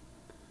something.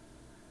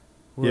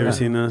 You ever Yeah.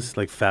 seen those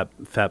like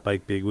fat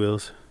bike big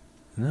wheels?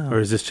 No. Or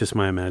is this just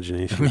my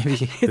imagination? Maybe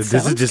This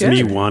is sounds just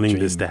me good. wanting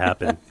this to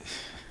happen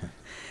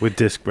with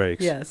disc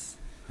brakes. Yes.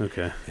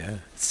 Okay. Yeah.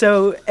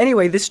 So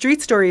anyway, the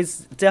street story is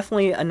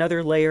definitely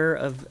another layer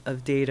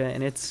of data,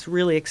 and it's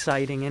really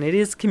exciting, and it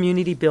is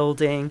community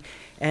building,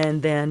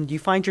 and then you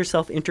find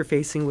yourself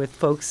interfacing with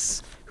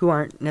folks who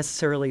aren't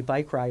necessarily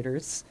bike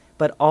riders,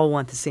 but all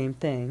want the same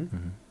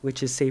thing,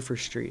 which is safer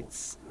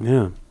streets.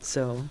 Yeah.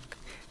 So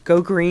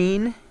go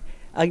green.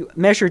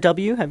 Measure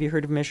W. Have you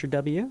heard of Measure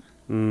W?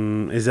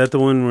 Is that the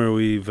one where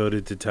we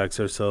voted to tax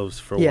ourselves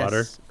for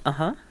water?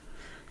 Uh-huh.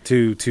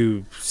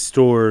 To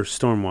store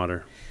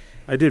stormwater?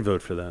 I did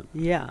vote for that.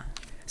 Yeah.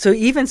 So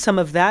even some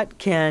of that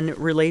can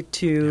relate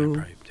to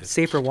probably did.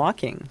 safer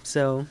walking.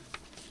 So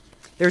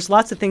there's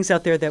lots of things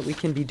out there that we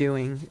can be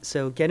doing.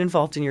 So get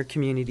involved in your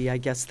community. I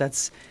guess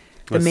that's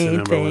the That's the main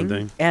number one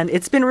thing. And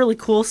it's been really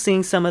cool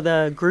seeing some of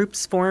the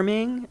groups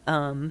forming.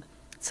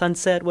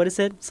 Sunset, what is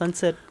it?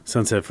 Sunset.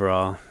 Sunset for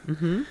All.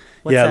 Mm-hmm.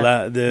 What's Yeah,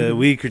 that? the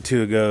week or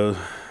two ago,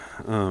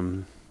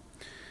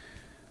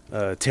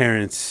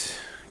 Terrence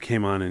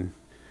came on and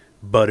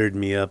buttered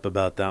me up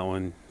about that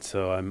one,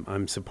 so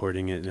I'm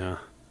supporting it now.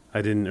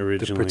 I didn't The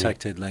originally.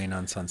 protected lane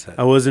on Sunset.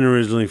 I wasn't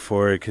originally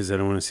for it because I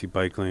don't want to see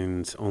bike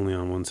lanes only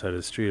on one side of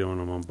the street. I want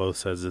them on both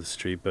sides of the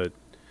street, but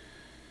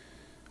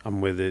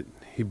I'm with it.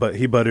 He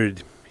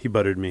buttered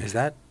me. Is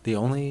that the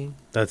only?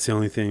 That's the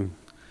only thing.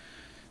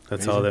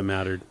 That's all Reason? that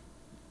mattered.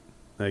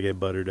 I get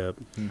buttered up.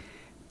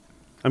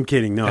 I'm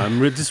kidding. No, I'm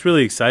just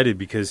really excited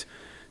because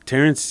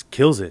Terrence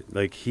kills it.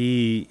 Like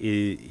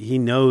he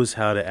knows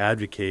how to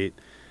advocate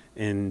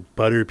and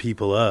butter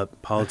people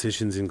up,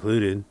 politicians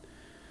included,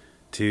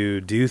 to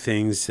do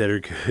things that are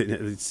good.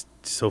 It's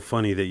so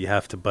funny that you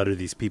have to butter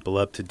these people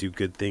up to do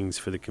good things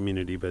for the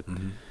community, but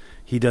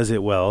he does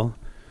it well.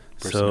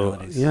 So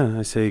yeah,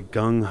 I say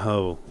gung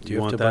ho. Do you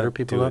have want to that? butter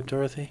people Do up, it.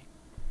 Dorothy?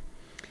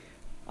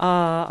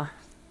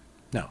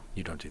 No,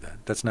 you don't do that.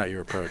 That's not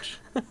your approach.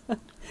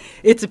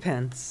 It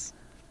depends.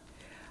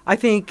 I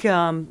think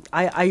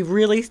I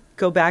really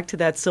go back to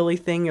that silly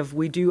thing of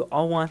we do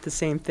all want the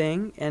same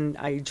thing, and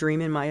I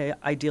dream in my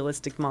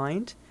idealistic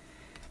mind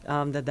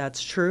that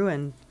that's true,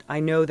 and I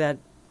know that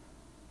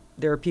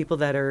there are people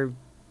that are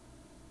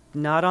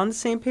not on the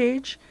same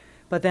page,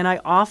 but then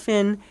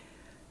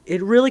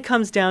it really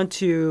comes down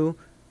to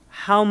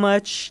how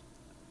much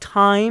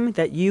time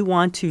that you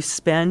want to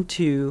spend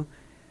to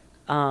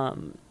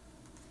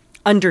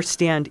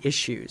understand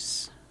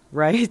issues,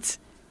 right?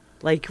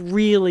 Like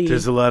really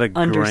There's a lot of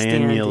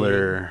understanding.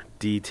 granular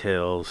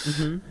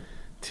details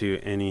to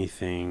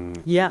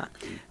anything Yeah.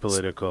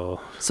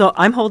 political. So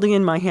I'm holding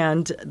in my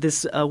hand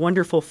this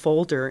wonderful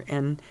folder,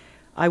 and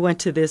I went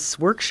to this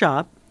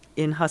workshop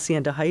in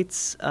Hacienda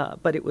Heights,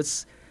 but it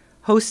was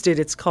hosted.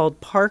 It's called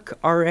Park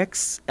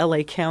RX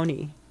LA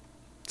County.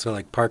 So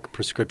like park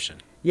prescription.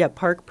 Yeah,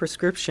 Park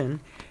Prescription.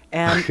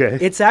 And Okay.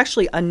 it's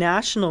actually a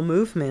national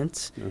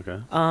movement Okay.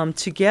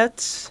 to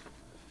get,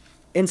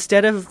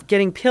 instead of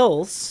getting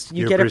pills,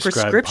 you Your get a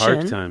prescribed park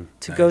prescription time.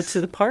 to go Nice.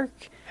 to the park.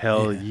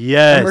 Hell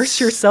yes. Immerse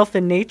yourself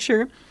in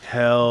nature.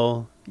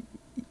 Hell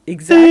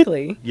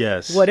Exactly.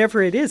 yes.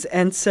 Whatever it is.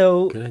 And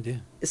so, Good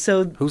idea.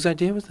 so Whose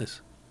idea was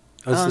this?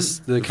 Oh, is this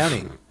the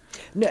county?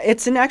 no,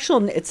 it's a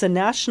national It's a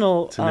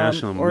national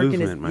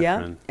movement, my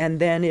friend. And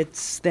then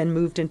it's then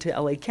moved into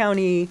LA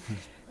County,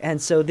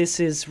 and so this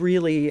is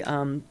really,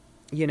 then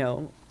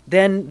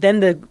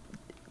the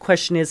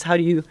question is, how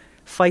do you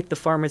fight the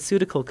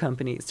pharmaceutical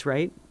companies,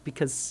 right?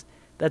 Because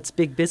that's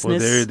big Well,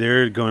 business.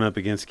 they're going up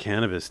against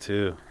cannabis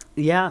too.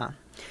 Yeah.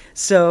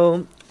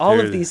 So all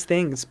They're of these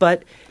things,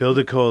 but Build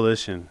a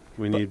coalition.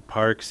 We need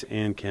parks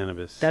and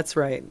cannabis. that's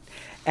right.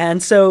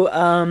 And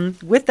so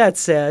with that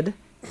said,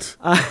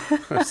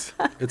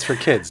 It's for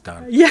kids,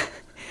 Don. yeah,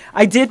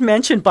 I did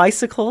mention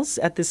bicycles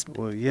at this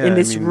well, yeah, in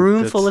this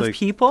room that's full of like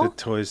people. The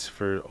toys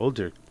for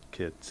older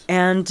kids.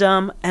 And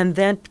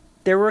then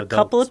there were a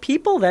couple of Adults.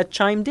 people that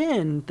chimed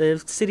in.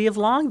 The city of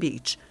Long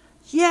Beach,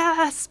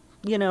 yes,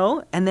 and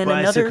then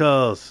another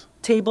Bicycles.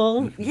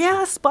 table,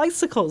 yes,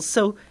 bicycles.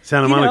 So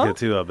Santa you Monica know,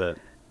 too, I'll bet.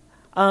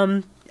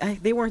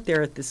 They weren't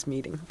there at this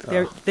meeting.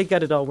 They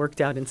got it all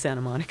worked out in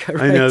Santa Monica,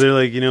 right? I know, they're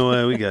like, you know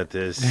what, we got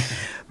this.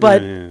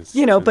 But,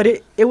 Yeah, but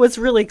it was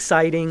really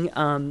exciting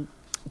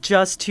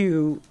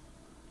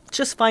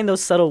just find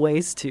those subtle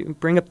ways to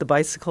bring up the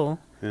bicycle.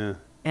 Yeah.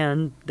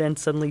 And then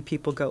suddenly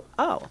people go,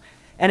 oh.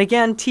 And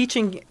again,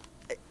 teaching,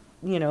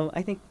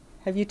 I think,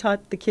 have you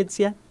taught the kids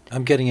yet?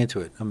 I'm getting into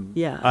it. I'm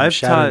I've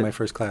shadowing taught my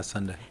first class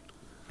Sunday.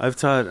 I've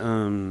taught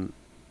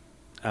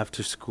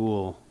after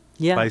school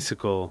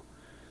bicycle.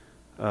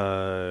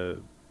 It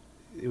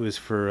was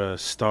for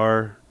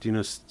STAR. Do you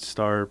know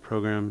STAR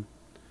program?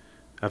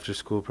 After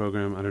school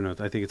program. I don't know.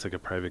 I think it's like a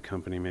private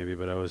company maybe,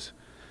 but I was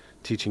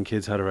teaching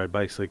kids how to ride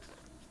bikes. Like,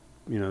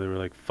 they were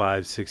like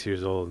 5, 6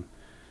 years old,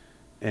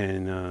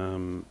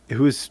 and it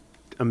was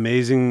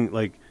amazing.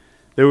 Like,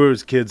 there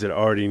was kids that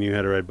already knew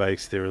how to ride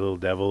bikes. They were little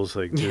devils,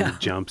 like doing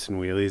jumps and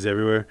wheelies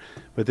everywhere.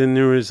 But then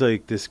there was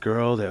like this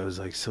girl that was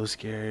like so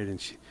scared, and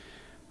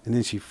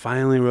then she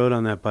finally rode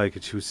on that bike,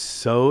 and she was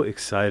so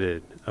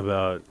excited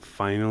about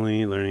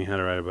finally learning how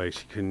to ride a bike.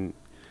 She couldn't.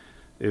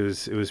 It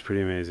was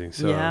pretty amazing.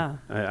 So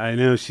I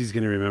know she's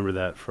going to remember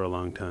that for a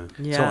long time.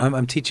 Yeah. So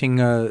I'm teaching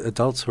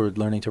adults who are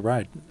learning to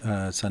ride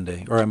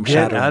Sunday, or I'm Get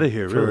shadowing out of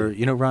here, for,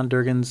 really? Ron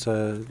Durgan's.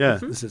 Yeah.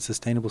 Is it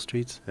Sustainable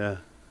Streets? Yeah.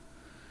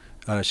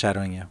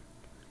 Shadowing you.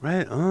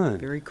 Right on.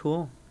 Very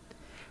cool.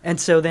 And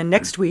so then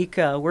next week,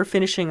 we're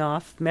finishing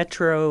off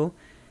Metro.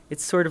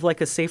 It's sort of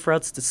like a Safe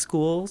Routes to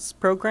Schools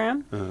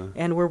program. Uh-huh.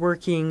 And we're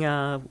working,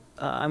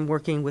 I'm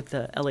working with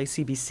the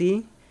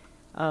LACBC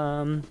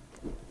on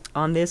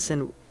this.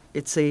 And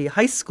it's a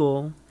high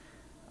school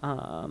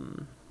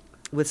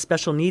with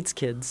special needs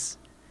kids.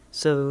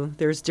 So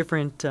there's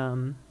different,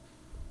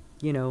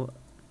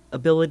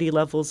 ability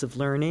levels of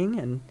learning.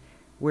 And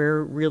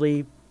we're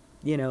really,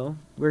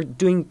 we're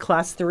doing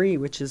class 3,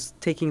 which is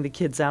taking the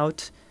kids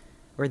out,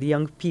 or the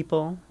young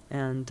people,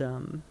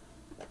 and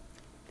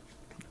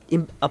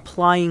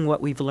applying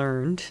what we've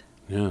learned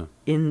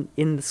in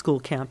the school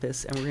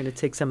campus. And we're going to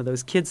take some of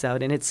those kids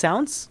out. And it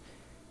sounds,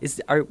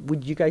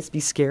 would you guys be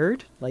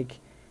scared? Like,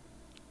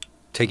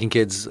 taking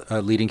kids,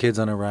 leading kids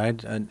on a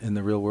ride in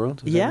the real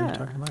world? Is that what you're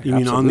talking about? You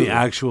mean on the Absolutely.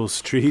 actual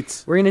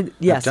streets? we're going to,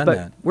 yes, done but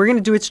that. we're going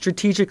to do it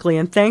strategically.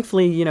 And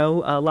thankfully,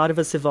 a lot of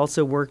us have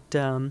also worked,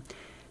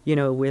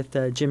 with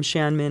Jim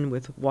Shanman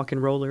with Walk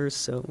and Rollers.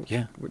 So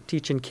we're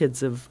teaching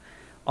kids of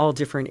all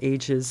different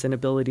ages and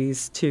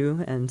abilities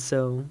too. And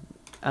so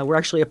we're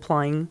actually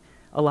applying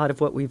a lot of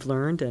what we've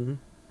learned. And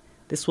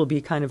this will be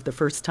kind of the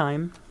first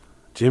time.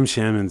 Jim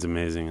Shanmon's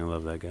amazing. I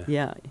love that guy.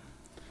 Yeah.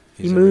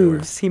 He's He everywhere.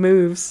 moves. He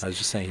moves. I was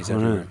just saying he's Oh,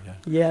 everywhere. no.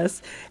 Yeah.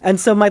 Yes. And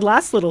so my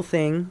last little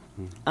thing,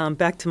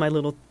 back to my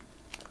little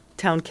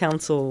town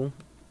council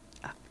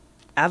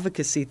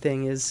advocacy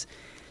thing is,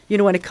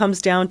 when it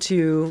comes down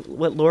to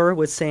what Laura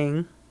was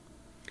saying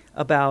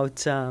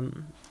about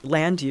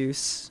land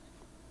use,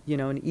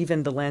 and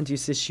even the land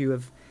use issue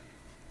of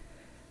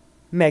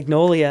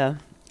Magnolia,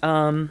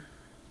 the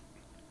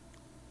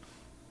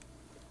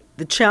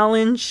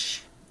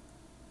challenge,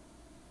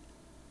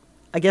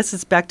 I guess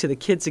it's back to the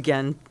kids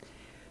again.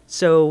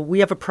 So we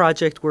have a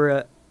project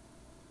where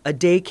a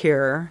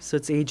daycare, so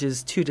it's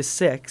ages 2 to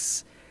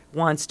 6,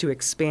 wants to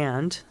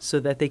expand so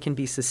that they can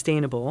be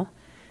sustainable.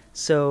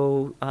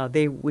 So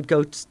they would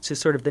go to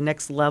sort of the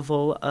next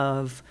level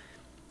of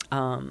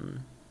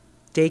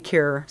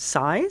daycare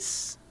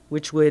size,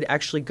 which would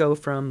actually go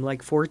from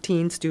like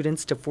 14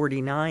 students to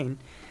 49.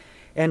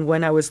 And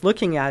when I was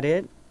looking at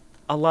it,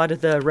 a lot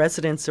of the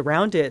residents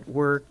around it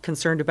were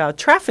concerned about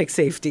traffic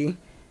safety.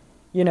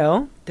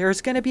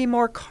 There's going to be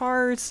more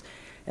cars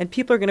and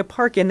people are going to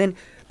park.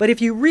 But if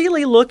you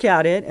really look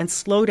at it and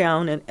slow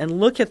down and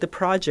look at the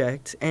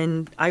project,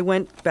 and I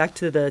went back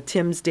to the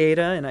TIMS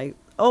data and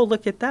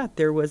look at that.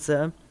 There was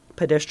a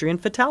pedestrian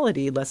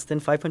fatality less than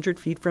 500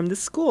 feet from the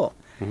school.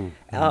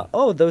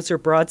 Mm-hmm. Those are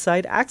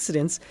broadside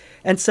accidents.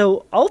 And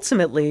so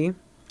ultimately,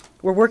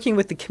 we're working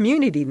with the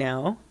community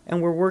now,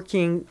 and we're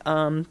working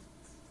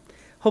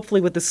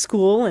hopefully with the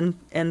school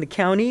and the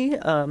county,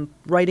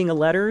 writing a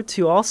letter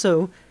to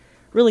also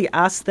really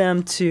ask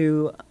them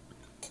to,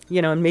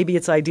 and maybe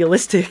it's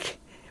idealistic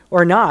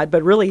or not,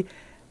 but really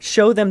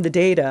show them the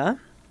data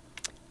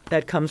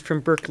that comes from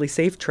Berkeley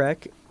Safe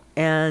Trek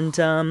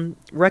and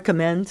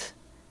recommend,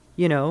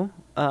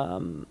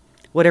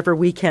 whatever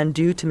we can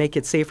do to make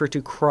it safer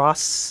to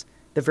cross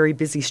the very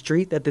busy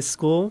street that this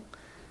school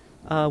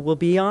will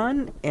be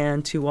on,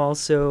 and to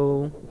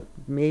also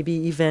maybe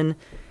even,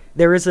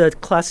 there is a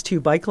Class 2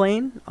 bike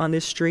lane on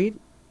this street,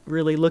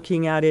 really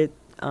looking at it,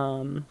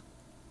 to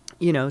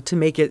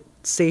make it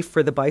safe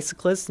for the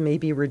bicyclists,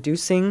 maybe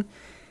reducing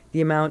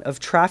the amount of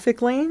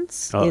traffic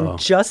lanes in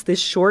just this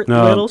short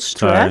little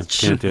stretch.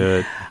 Sorry, can't do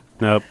it.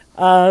 Nope.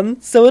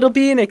 So it'll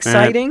be an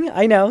exciting,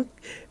 I know,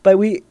 but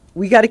we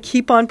got to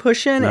keep on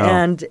pushing,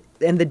 and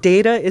the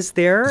data is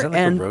there. Is that like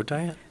and a road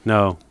diet?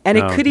 No. And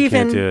no, it could you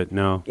even can't do it.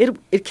 No.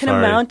 It can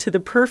Sorry. amount to the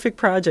perfect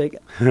project.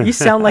 You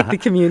sound like the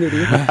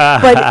community.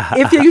 But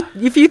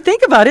if you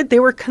think about it, they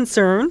were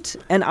concerned,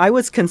 and I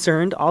was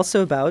concerned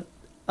also about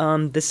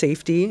the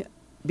safety,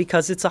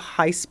 because it's a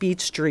high-speed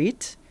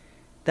street,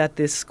 that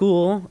this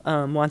school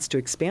wants to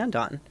expand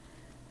on.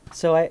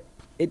 So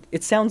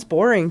it sounds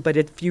boring, but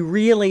if you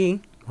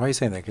really, Why are you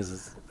saying that?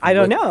 Because I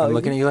don't know. I'm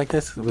looking at you like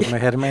this with my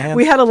head in my hands.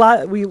 we had a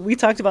lot. We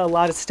talked about a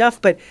lot of stuff,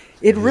 but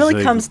it really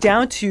like- comes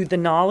down to the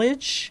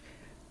knowledge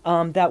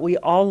that we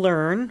all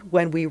learn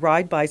when we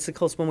ride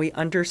bicycles. When we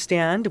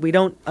understand, we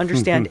don't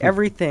understand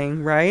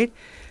everything, right?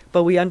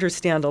 But we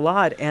understand a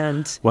lot,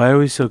 and Why are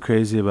we so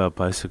crazy about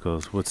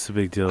bicycles? What's the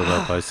big deal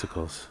about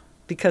bicycles?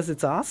 because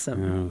it's You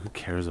awesome. know, who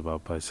cares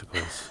about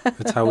bicycles?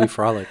 That's how we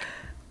frolic.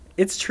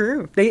 It's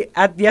true. They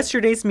at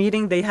yesterday's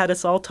meeting, they had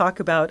us all talk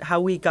about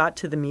how we got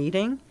to the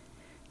meeting,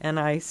 and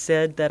I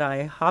said that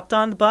I hopped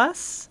on the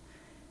bus,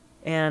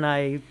 and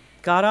I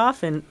got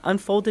off and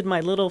unfolded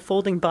my little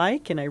folding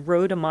bike, and I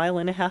rode 1.5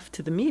 miles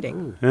to the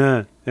meeting.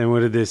 Yeah. And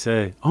what did they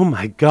say? Oh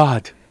my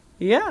God.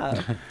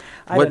 Yeah,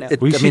 I What don't know.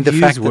 it- We I should mean, the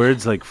use fact that-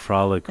 words like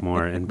frolic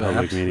more in public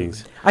Absolutely.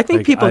 meetings. I think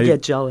like, people I-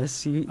 get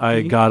jealous.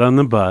 I got on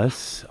the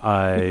bus.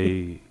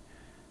 I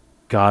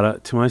got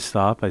up to my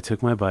stop. I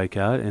took my bike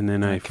out, and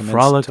then I commenced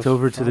frolicked to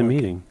over to the frolic.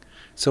 meeting.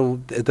 So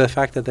the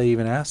fact that they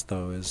even asked,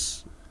 though,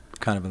 is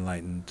kind of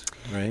enlightened,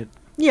 right?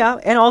 Yeah,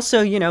 and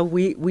also,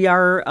 we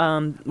are Oh,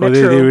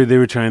 Metro. they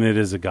were trying it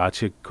as a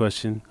gotcha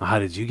question. How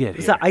did you get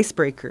It's here? an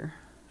icebreaker.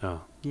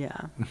 Oh, Yeah.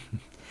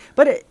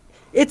 But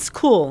it's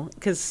cool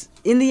because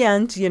in the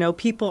end,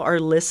 people are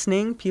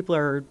listening. People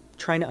are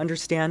trying to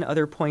understand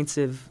other points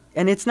of,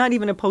 and it's not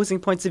even opposing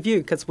points of view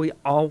because we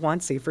all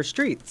want safer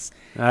streets.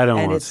 I don't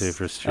And want it's-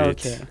 safer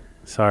streets. okay.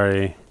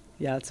 Sorry,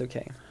 Yeah, it's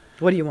okay.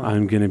 What do you want?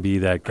 I'm gonna be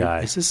that guy.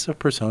 Is this a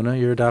persona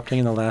you're adopting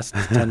in the last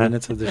 10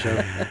 minutes of the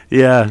show?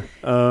 Yeah.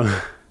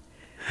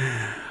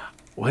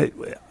 What?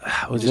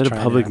 I was Just at a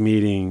trying public it out.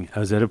 meeting.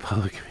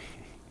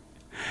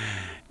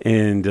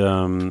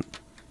 And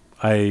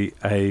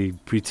I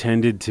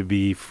pretended to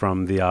be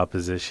from the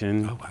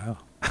opposition. Oh, wow.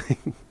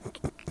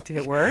 Did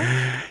it work?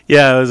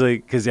 Yeah, I was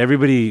like, because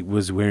everybody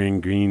was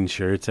wearing green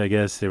shirts. I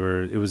guess it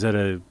was at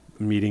a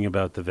meeting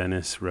about the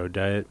Venice Road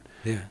Diet,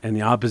 Yeah. and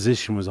the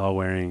opposition was all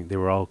wearing. They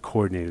were all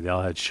coordinated. They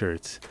all had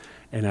shirts,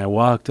 and I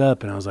walked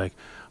up and I was like,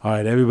 "All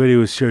right, everybody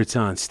with shirts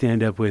on,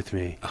 stand up with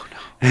me." Oh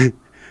no!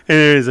 And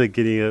it was like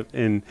getting up,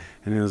 and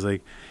it was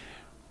like,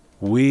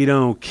 "We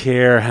don't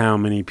care how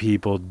many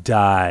people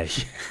die.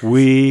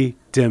 We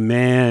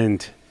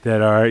demand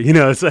that our,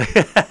 it's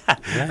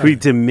like, we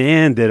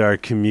demand that our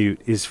commute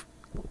is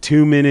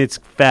 2 minutes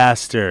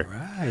faster."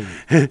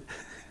 Right.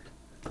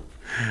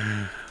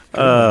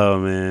 Oh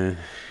man!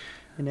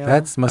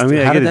 That's I mean,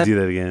 I how got did to do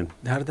that again.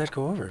 How did that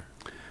go over?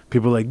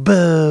 People were like,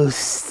 "Boo!"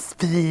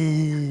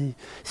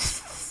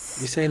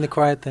 You saying the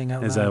quiet thing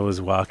out As loud. I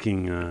was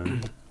walking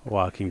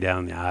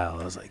down the aisle,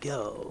 I was like,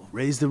 "Yo,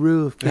 raise the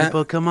roof,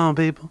 people! Come on,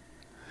 people!"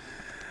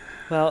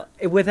 Well,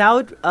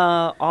 without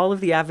all of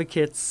the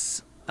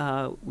advocates,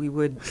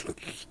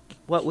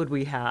 what would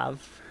we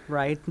have,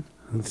 right?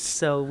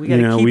 So we got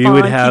to keep we on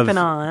would have keeping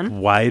on.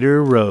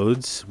 wider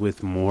roads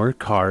with more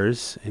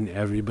cars and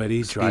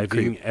everybody Speed driving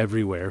creep.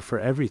 everywhere for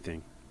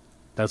everything.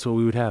 That's what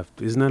we would have.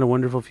 Isn't that a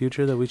wonderful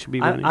future that we should be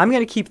running? I'm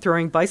going to keep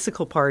throwing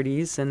bicycle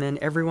parties, and then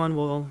everyone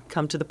will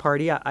come to the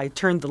party. I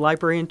turned the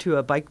library into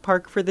a bike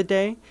park for the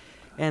day,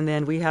 and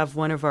then we have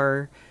one of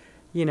our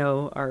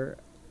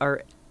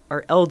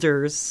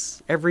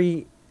elders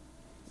every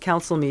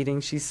council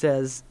meeting. She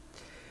says,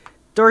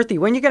 "Dorothy,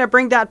 when you going to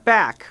bring that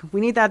back?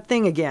 We need that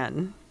thing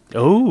again,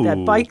 Oh,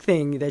 that bike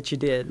thing that you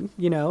did,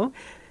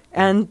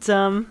 And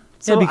so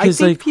I because,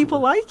 think like, people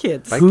like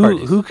it. Bike Who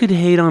parties. who could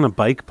hate on a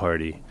bike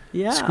party?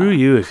 Yeah. Screw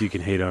you if you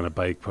can hate on a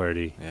bike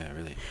party. Yeah,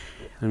 really.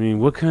 I mean,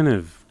 what kind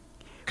of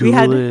We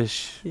had-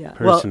 ghoulish yeah,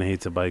 person well-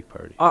 hates a bike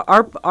party?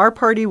 Our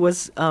party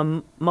was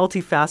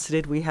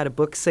multifaceted. We had a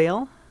book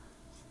sale,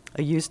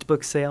 a used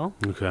book sale.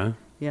 Okay.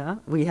 Yeah,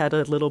 we had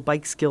a little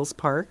bike skills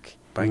park.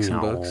 Bikes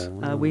and No. books.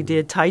 We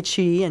did Tai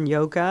Chi and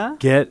yoga.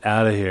 Get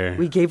out of here.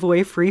 We gave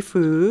away free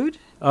food.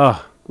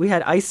 Oh, We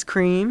had ice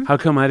cream. how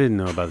come I didn't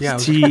know about Yeah,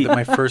 this? T,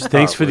 my first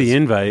thanks thought for the was,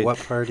 invite. What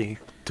party?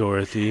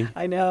 Dorothy.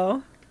 I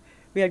know.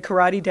 We had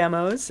karate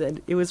demos,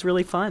 and it was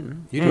really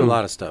fun. You do a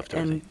lot of stuff,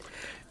 Dorothy. And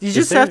you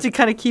just have to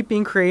kind of keep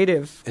being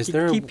creative. Is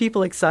there a- keep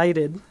people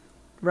excited,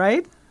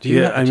 right? Do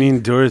you Yeah, ha- I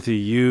mean, Dorothy,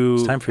 you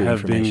It's time for your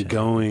have been information.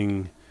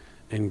 going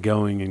and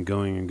going and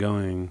going and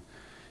going.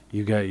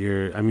 You got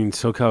your, I mean,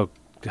 SoCal,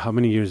 how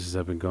many years has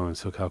that been going?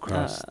 SoCal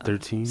Cross?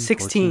 13?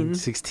 16.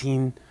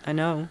 16? I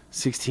know.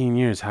 16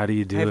 years. How do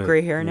you do I it? have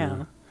gray hair Yeah.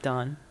 now,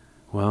 Don.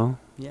 Well,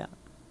 Yeah.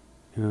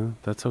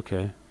 that's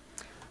okay.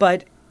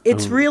 But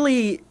it's Oh.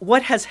 really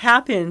what has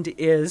happened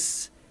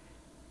is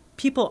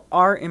people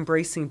are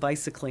embracing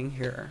bicycling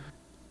here.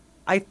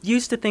 I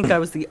used to think I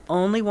was the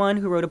only one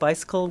who rode a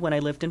bicycle when I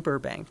lived in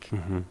Burbank.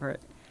 Right.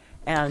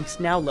 And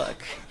now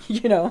look,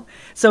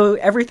 so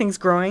everything's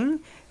growing.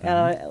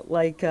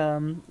 Like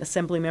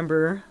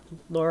Assemblymember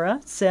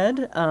Laura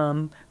said,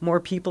 more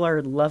people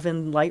are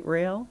loving light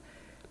rail.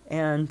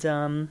 And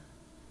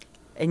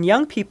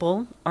young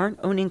people aren't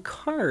owning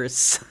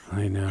cars.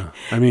 I know.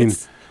 I mean,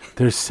 It's-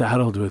 they're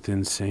saddled with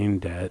insane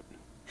debt.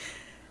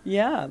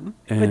 Yeah.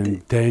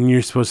 And then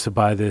you're supposed to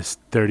buy this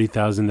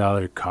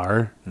 $30,000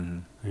 car.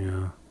 you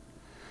know.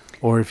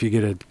 Or if you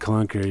get a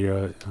clunker, you're,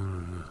 I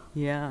don't know.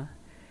 Yeah.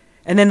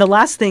 And then the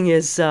last thing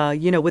is,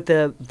 with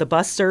the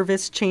bus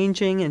service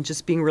changing and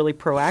just being really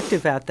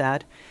proactive at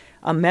that,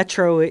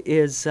 Metro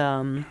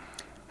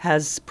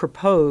has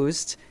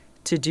proposed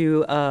to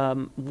do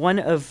one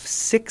of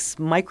 6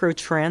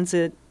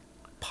 microtransit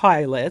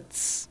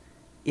pilots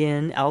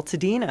in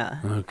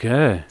Altadena.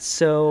 Okay.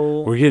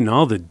 So We're getting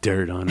all the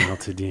dirt on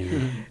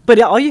Altadena. but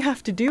all you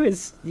have to do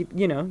is,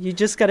 you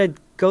just got to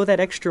go that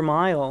extra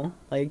mile,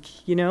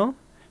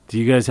 Do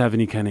you guys have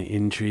any kind of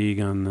intrigue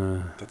on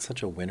the... That's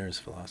such a winner's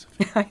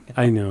philosophy.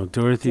 I know.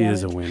 Dorothy Damn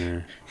is a it.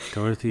 winner.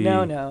 Dorothy...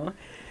 No.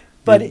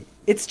 But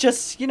it's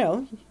just,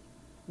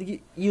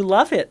 you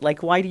love it.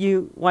 Like, why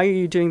are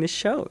you doing this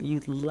show?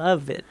 You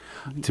love it.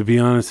 To be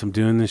honest, I'm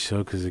doing this show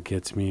because it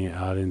gets me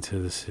out into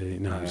the city.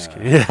 No, I'm just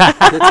kidding.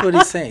 That's what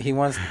he's saying. He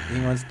wants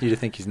you to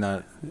think he's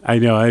not. I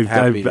know.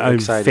 Happy, I'm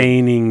excited.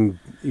 feigning,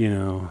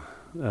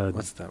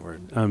 What's that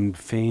word? I'm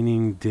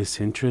feigning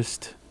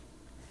disinterest,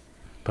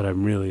 but I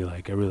really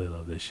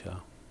love this show.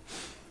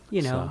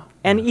 So,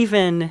 and yeah.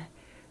 even,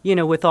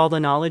 with all the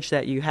knowledge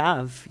that you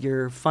have,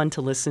 you're fun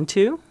to listen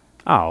to.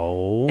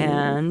 Oh.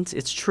 And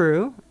it's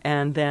true.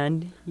 And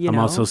then, I'm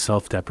also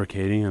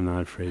self-deprecating. I'm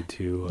not afraid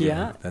to.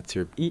 Yeah. That's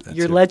your.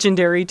 You're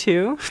legendary,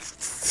 too.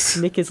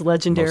 Nick is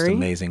legendary. Most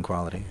amazing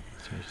quality.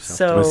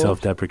 So My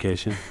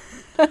self-deprecation.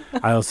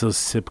 I also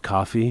sip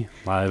coffee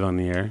live on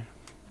the air.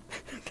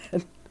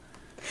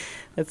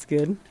 that's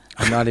good.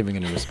 I'm not even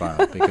going to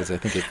respond because I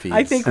think it feeds.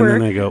 I think And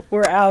then I go,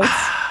 we're out.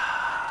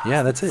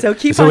 Yeah, that's it. So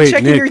keep So on wait,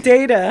 checking Nick. your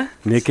data.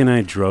 Nick and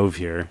I drove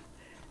here.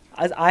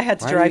 I had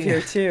to Why drive do you-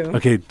 here, too.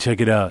 Okay,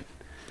 check it out.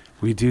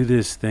 We do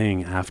this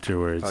thing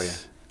afterwards. Oh,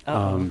 yeah.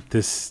 Uh-oh.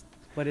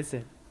 What is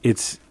it?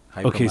 It's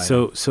okay.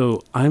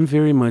 So I'm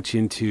very much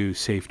into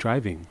safe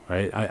driving,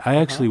 right? I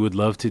actually would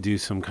love to do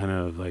some kind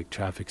of like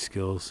traffic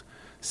skills,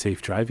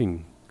 safe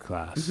driving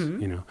class,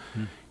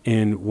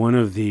 And one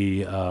of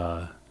the,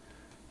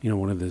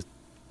 one of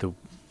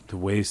the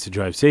ways to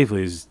drive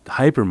safely is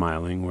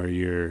hypermiling, where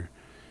you're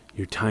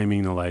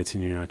timing the lights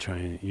and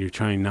you're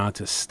trying not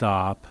to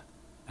stop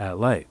at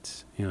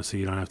lights, so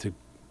you don't have to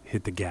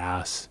hit the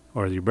gas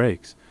or your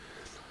brakes.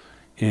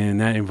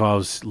 And that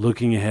involves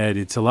looking ahead.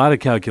 It's a lot of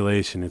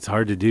calculation. It's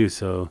hard to do.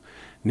 So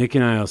Nick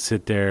and I will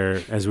sit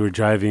there as we're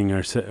driving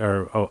our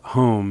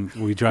home.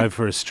 We drive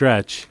for a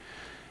stretch,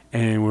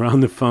 and we're on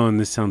the phone.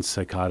 This sounds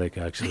psychotic,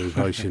 actually. We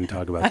probably shouldn't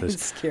talk about I'm this.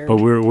 scared. But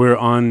we're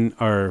on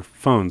our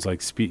phones, like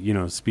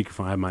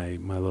speakerphone. I have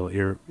my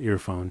little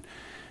earphone.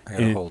 I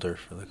got a holder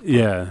for the.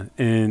 Yeah,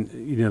 and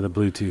the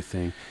Bluetooth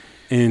thing,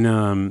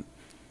 and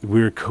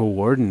we're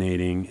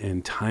coordinating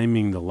and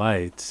timing the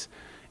lights,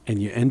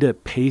 and you end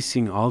up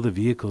pacing all the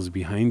vehicles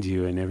behind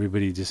you, and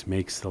everybody just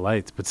makes the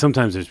lights. But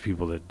sometimes there's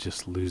people that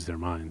just lose their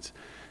minds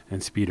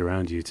and speed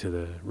around you to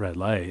the red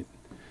light,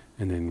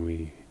 and then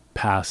we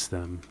pass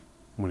them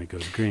when it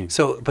goes green.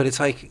 So, but it's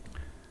like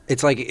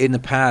in the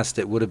past,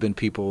 it would have been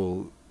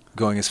people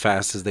going as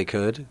fast as they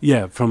could.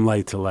 Yeah, from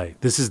light to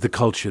light. This is the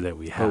culture that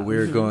we have. But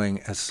we're going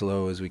as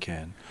slow as we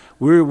can.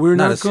 We're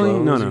Not not as going.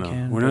 slow No, as no, we no.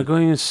 can, We're but- not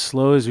going as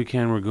slow as we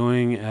can. We're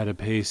going at a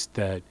pace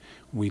that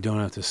we don't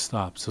have to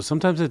stop. So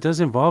sometimes it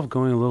does involve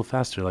going a little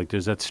faster. Like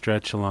there's that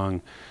stretch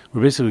along.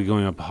 We're basically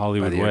going up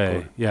Hollywood the Way.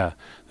 airport. Yeah,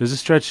 there's a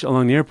stretch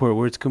along the airport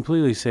where it's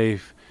completely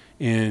safe,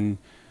 and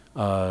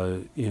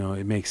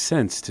it makes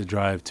sense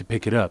to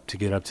pick it up to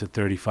get up to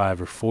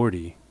 35 or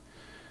 40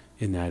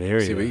 in that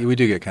area. See, we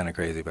do get kind of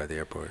crazy by the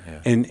airport. Yeah.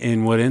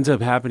 And what ends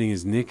up happening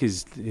is Nick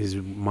is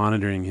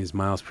monitoring his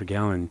miles per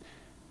gallon.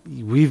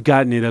 We've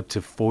gotten it up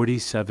to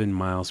 47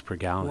 miles per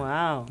gallon.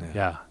 Wow.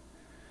 Yeah.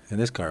 In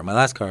this car, my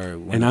last car.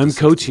 went And up to I'm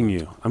 60. coaching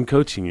you. I'm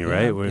coaching you,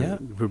 Yeah, right? yeah.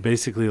 We're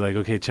basically like,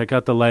 okay, check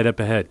out the light up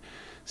ahead.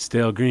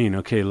 Stale green.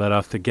 Okay, let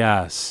off the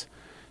gas.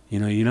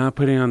 You're not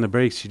putting on the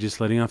brakes. You're just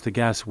letting off the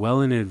gas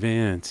well in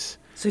advance.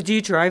 So do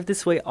you drive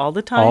this way all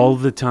the time? All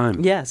the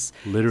time. Yes.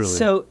 Literally.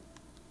 So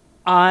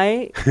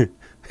I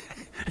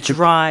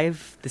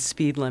drive the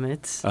speed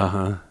limits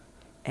Uh-huh.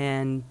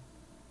 and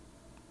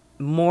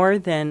more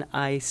than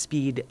I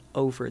speed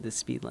over the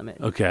speed limit.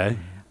 Okay.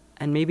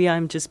 And maybe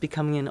I'm just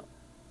becoming an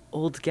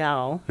old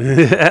gal,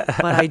 but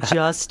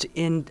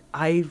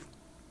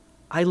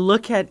I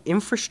look at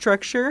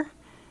infrastructure.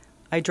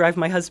 I drive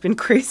my husband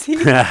crazy.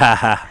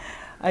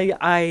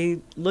 I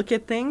look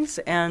at things,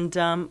 and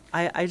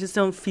I just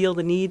don't feel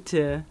the need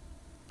to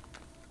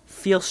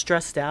feel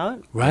stressed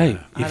out. Right.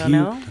 I don't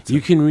know.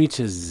 You can reach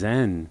a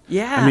zen.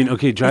 Yeah. I mean,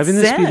 okay, driving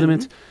the it's speed zen.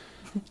 limits.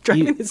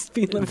 Driving the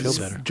speed limits. Feel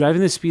better.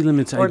 Driving the speed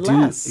limits, Or I do.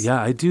 less. Yeah,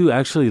 I do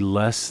actually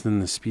less than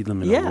the speed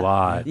limit Yeah, a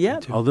lot. yeah.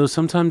 Me too. Although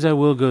sometimes I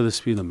will go the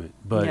speed limit,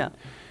 but Yeah.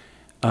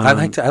 I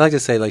like to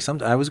say like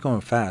I was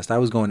going fast. I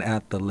was going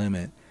at the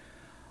limit.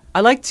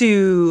 I like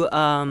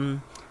to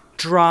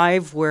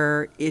drive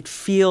where it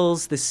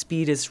feels the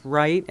speed is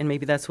right, and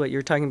maybe that's what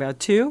you're talking about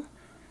too.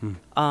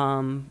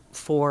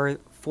 For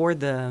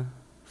the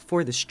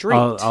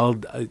street.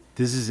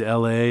 This is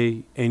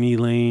L.A. Any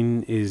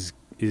lane is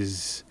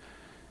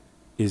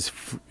fair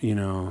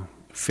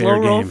Slow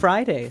roll game.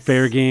 Fridays.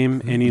 Fair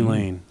game, any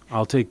lane.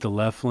 I'll take the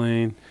left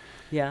lane.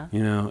 Yeah.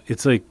 You know,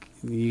 it's like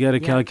you got to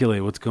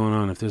calculate what's going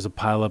on. If there's a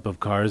pileup of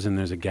cars and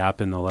there's a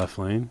gap in the left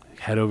lane,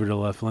 head over to the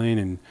left lane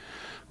and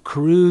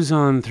cruise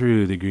on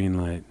through the green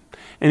light.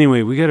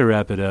 Anyway, we got to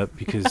wrap it up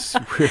because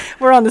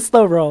we're on the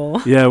slow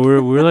roll. Yeah,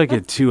 we're like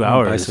at 2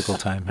 hours. Bicycle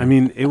time. I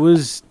mean, it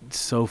was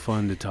so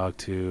fun to talk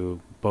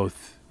to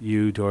both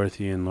you,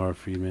 Dorothy, and Laura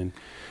Friedman.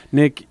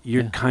 Nick,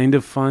 you're kind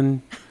of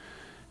fun.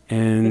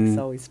 And Nick's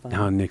always fun.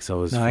 No, Nick's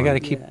always fun. I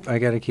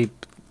gotta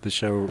keep the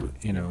show,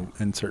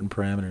 in certain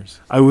parameters.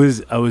 I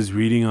was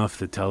reading off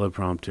the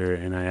teleprompter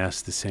and I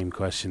asked the same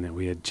question that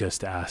we had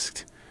just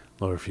asked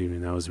Laura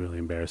Friedman. That was really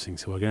embarrassing.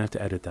 So we're gonna have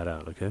to edit that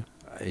out, okay?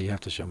 You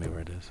have to show me where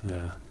it is.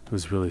 Yeah, it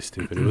was really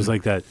stupid. It was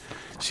like that.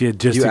 She had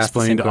just You asked the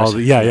explained same all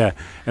the question?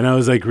 and I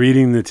was like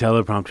reading the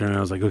teleprompter and I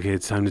was like, okay,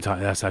 it's time to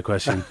ask that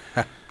question.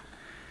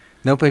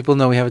 No people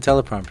know we have a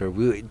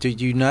teleprompter. Do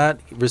you not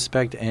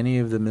respect any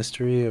of the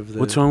mystery of the...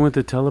 What's wrong with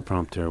the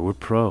teleprompter? We're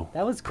pro.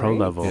 That was pro great.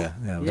 level.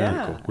 Yeah,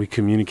 Yeah. Cool. We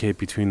communicate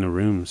between the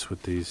rooms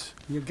with these.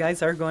 You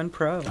guys are going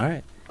pro. All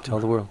right, tell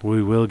the world.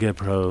 We will get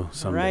pro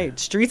someday. All right,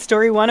 Street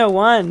Story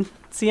 101.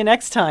 See you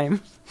next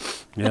time.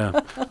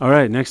 Yeah. All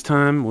right, next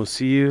time we'll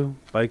see you.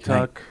 Bike Night.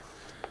 Talk.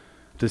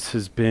 This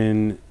has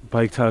been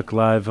Bike Talk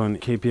live on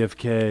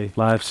KPFK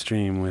live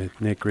stream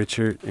with Nick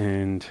Richert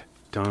and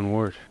Don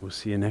Ward. We'll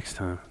see you next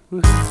time.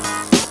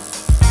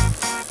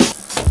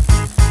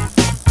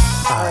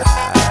 I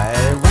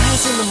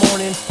rise in the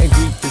morning and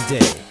greet the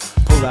day.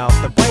 Pull out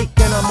the bike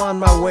and I'm on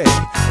my way.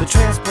 The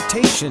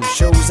transportation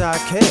shows I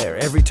care.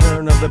 Every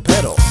turn of the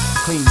pedal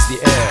cleans the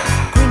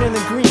air. Greener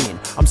than green,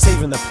 I'm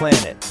saving the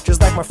planet.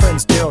 Just like my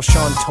friends Daryl,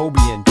 Sean, Toby,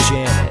 and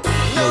Janet.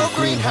 No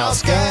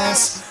greenhouse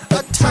gas,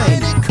 a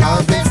tiny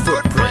carbon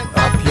footprint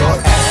up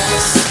your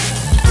ass.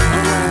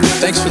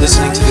 Thanks for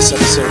listening to this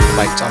episode of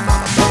Bike Talk.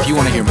 If you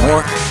want to hear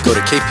more, go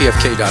to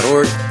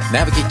kpfk.org,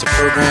 navigate to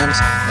programs,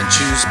 and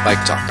choose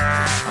Bike Talk.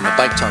 On the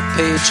Bike Talk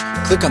page,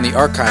 click on the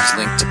archives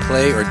link to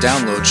play or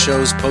download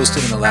shows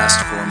posted in the last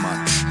 4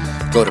 months.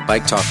 Go to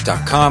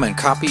biketalk.com and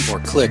copy or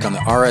click on the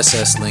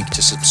RSS link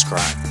to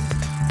subscribe.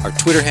 Our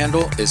Twitter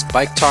handle is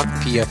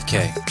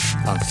BikeTalkPFK.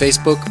 On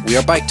Facebook, we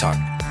are Bike Talk.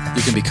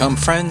 You can become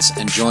friends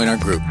and join our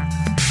group.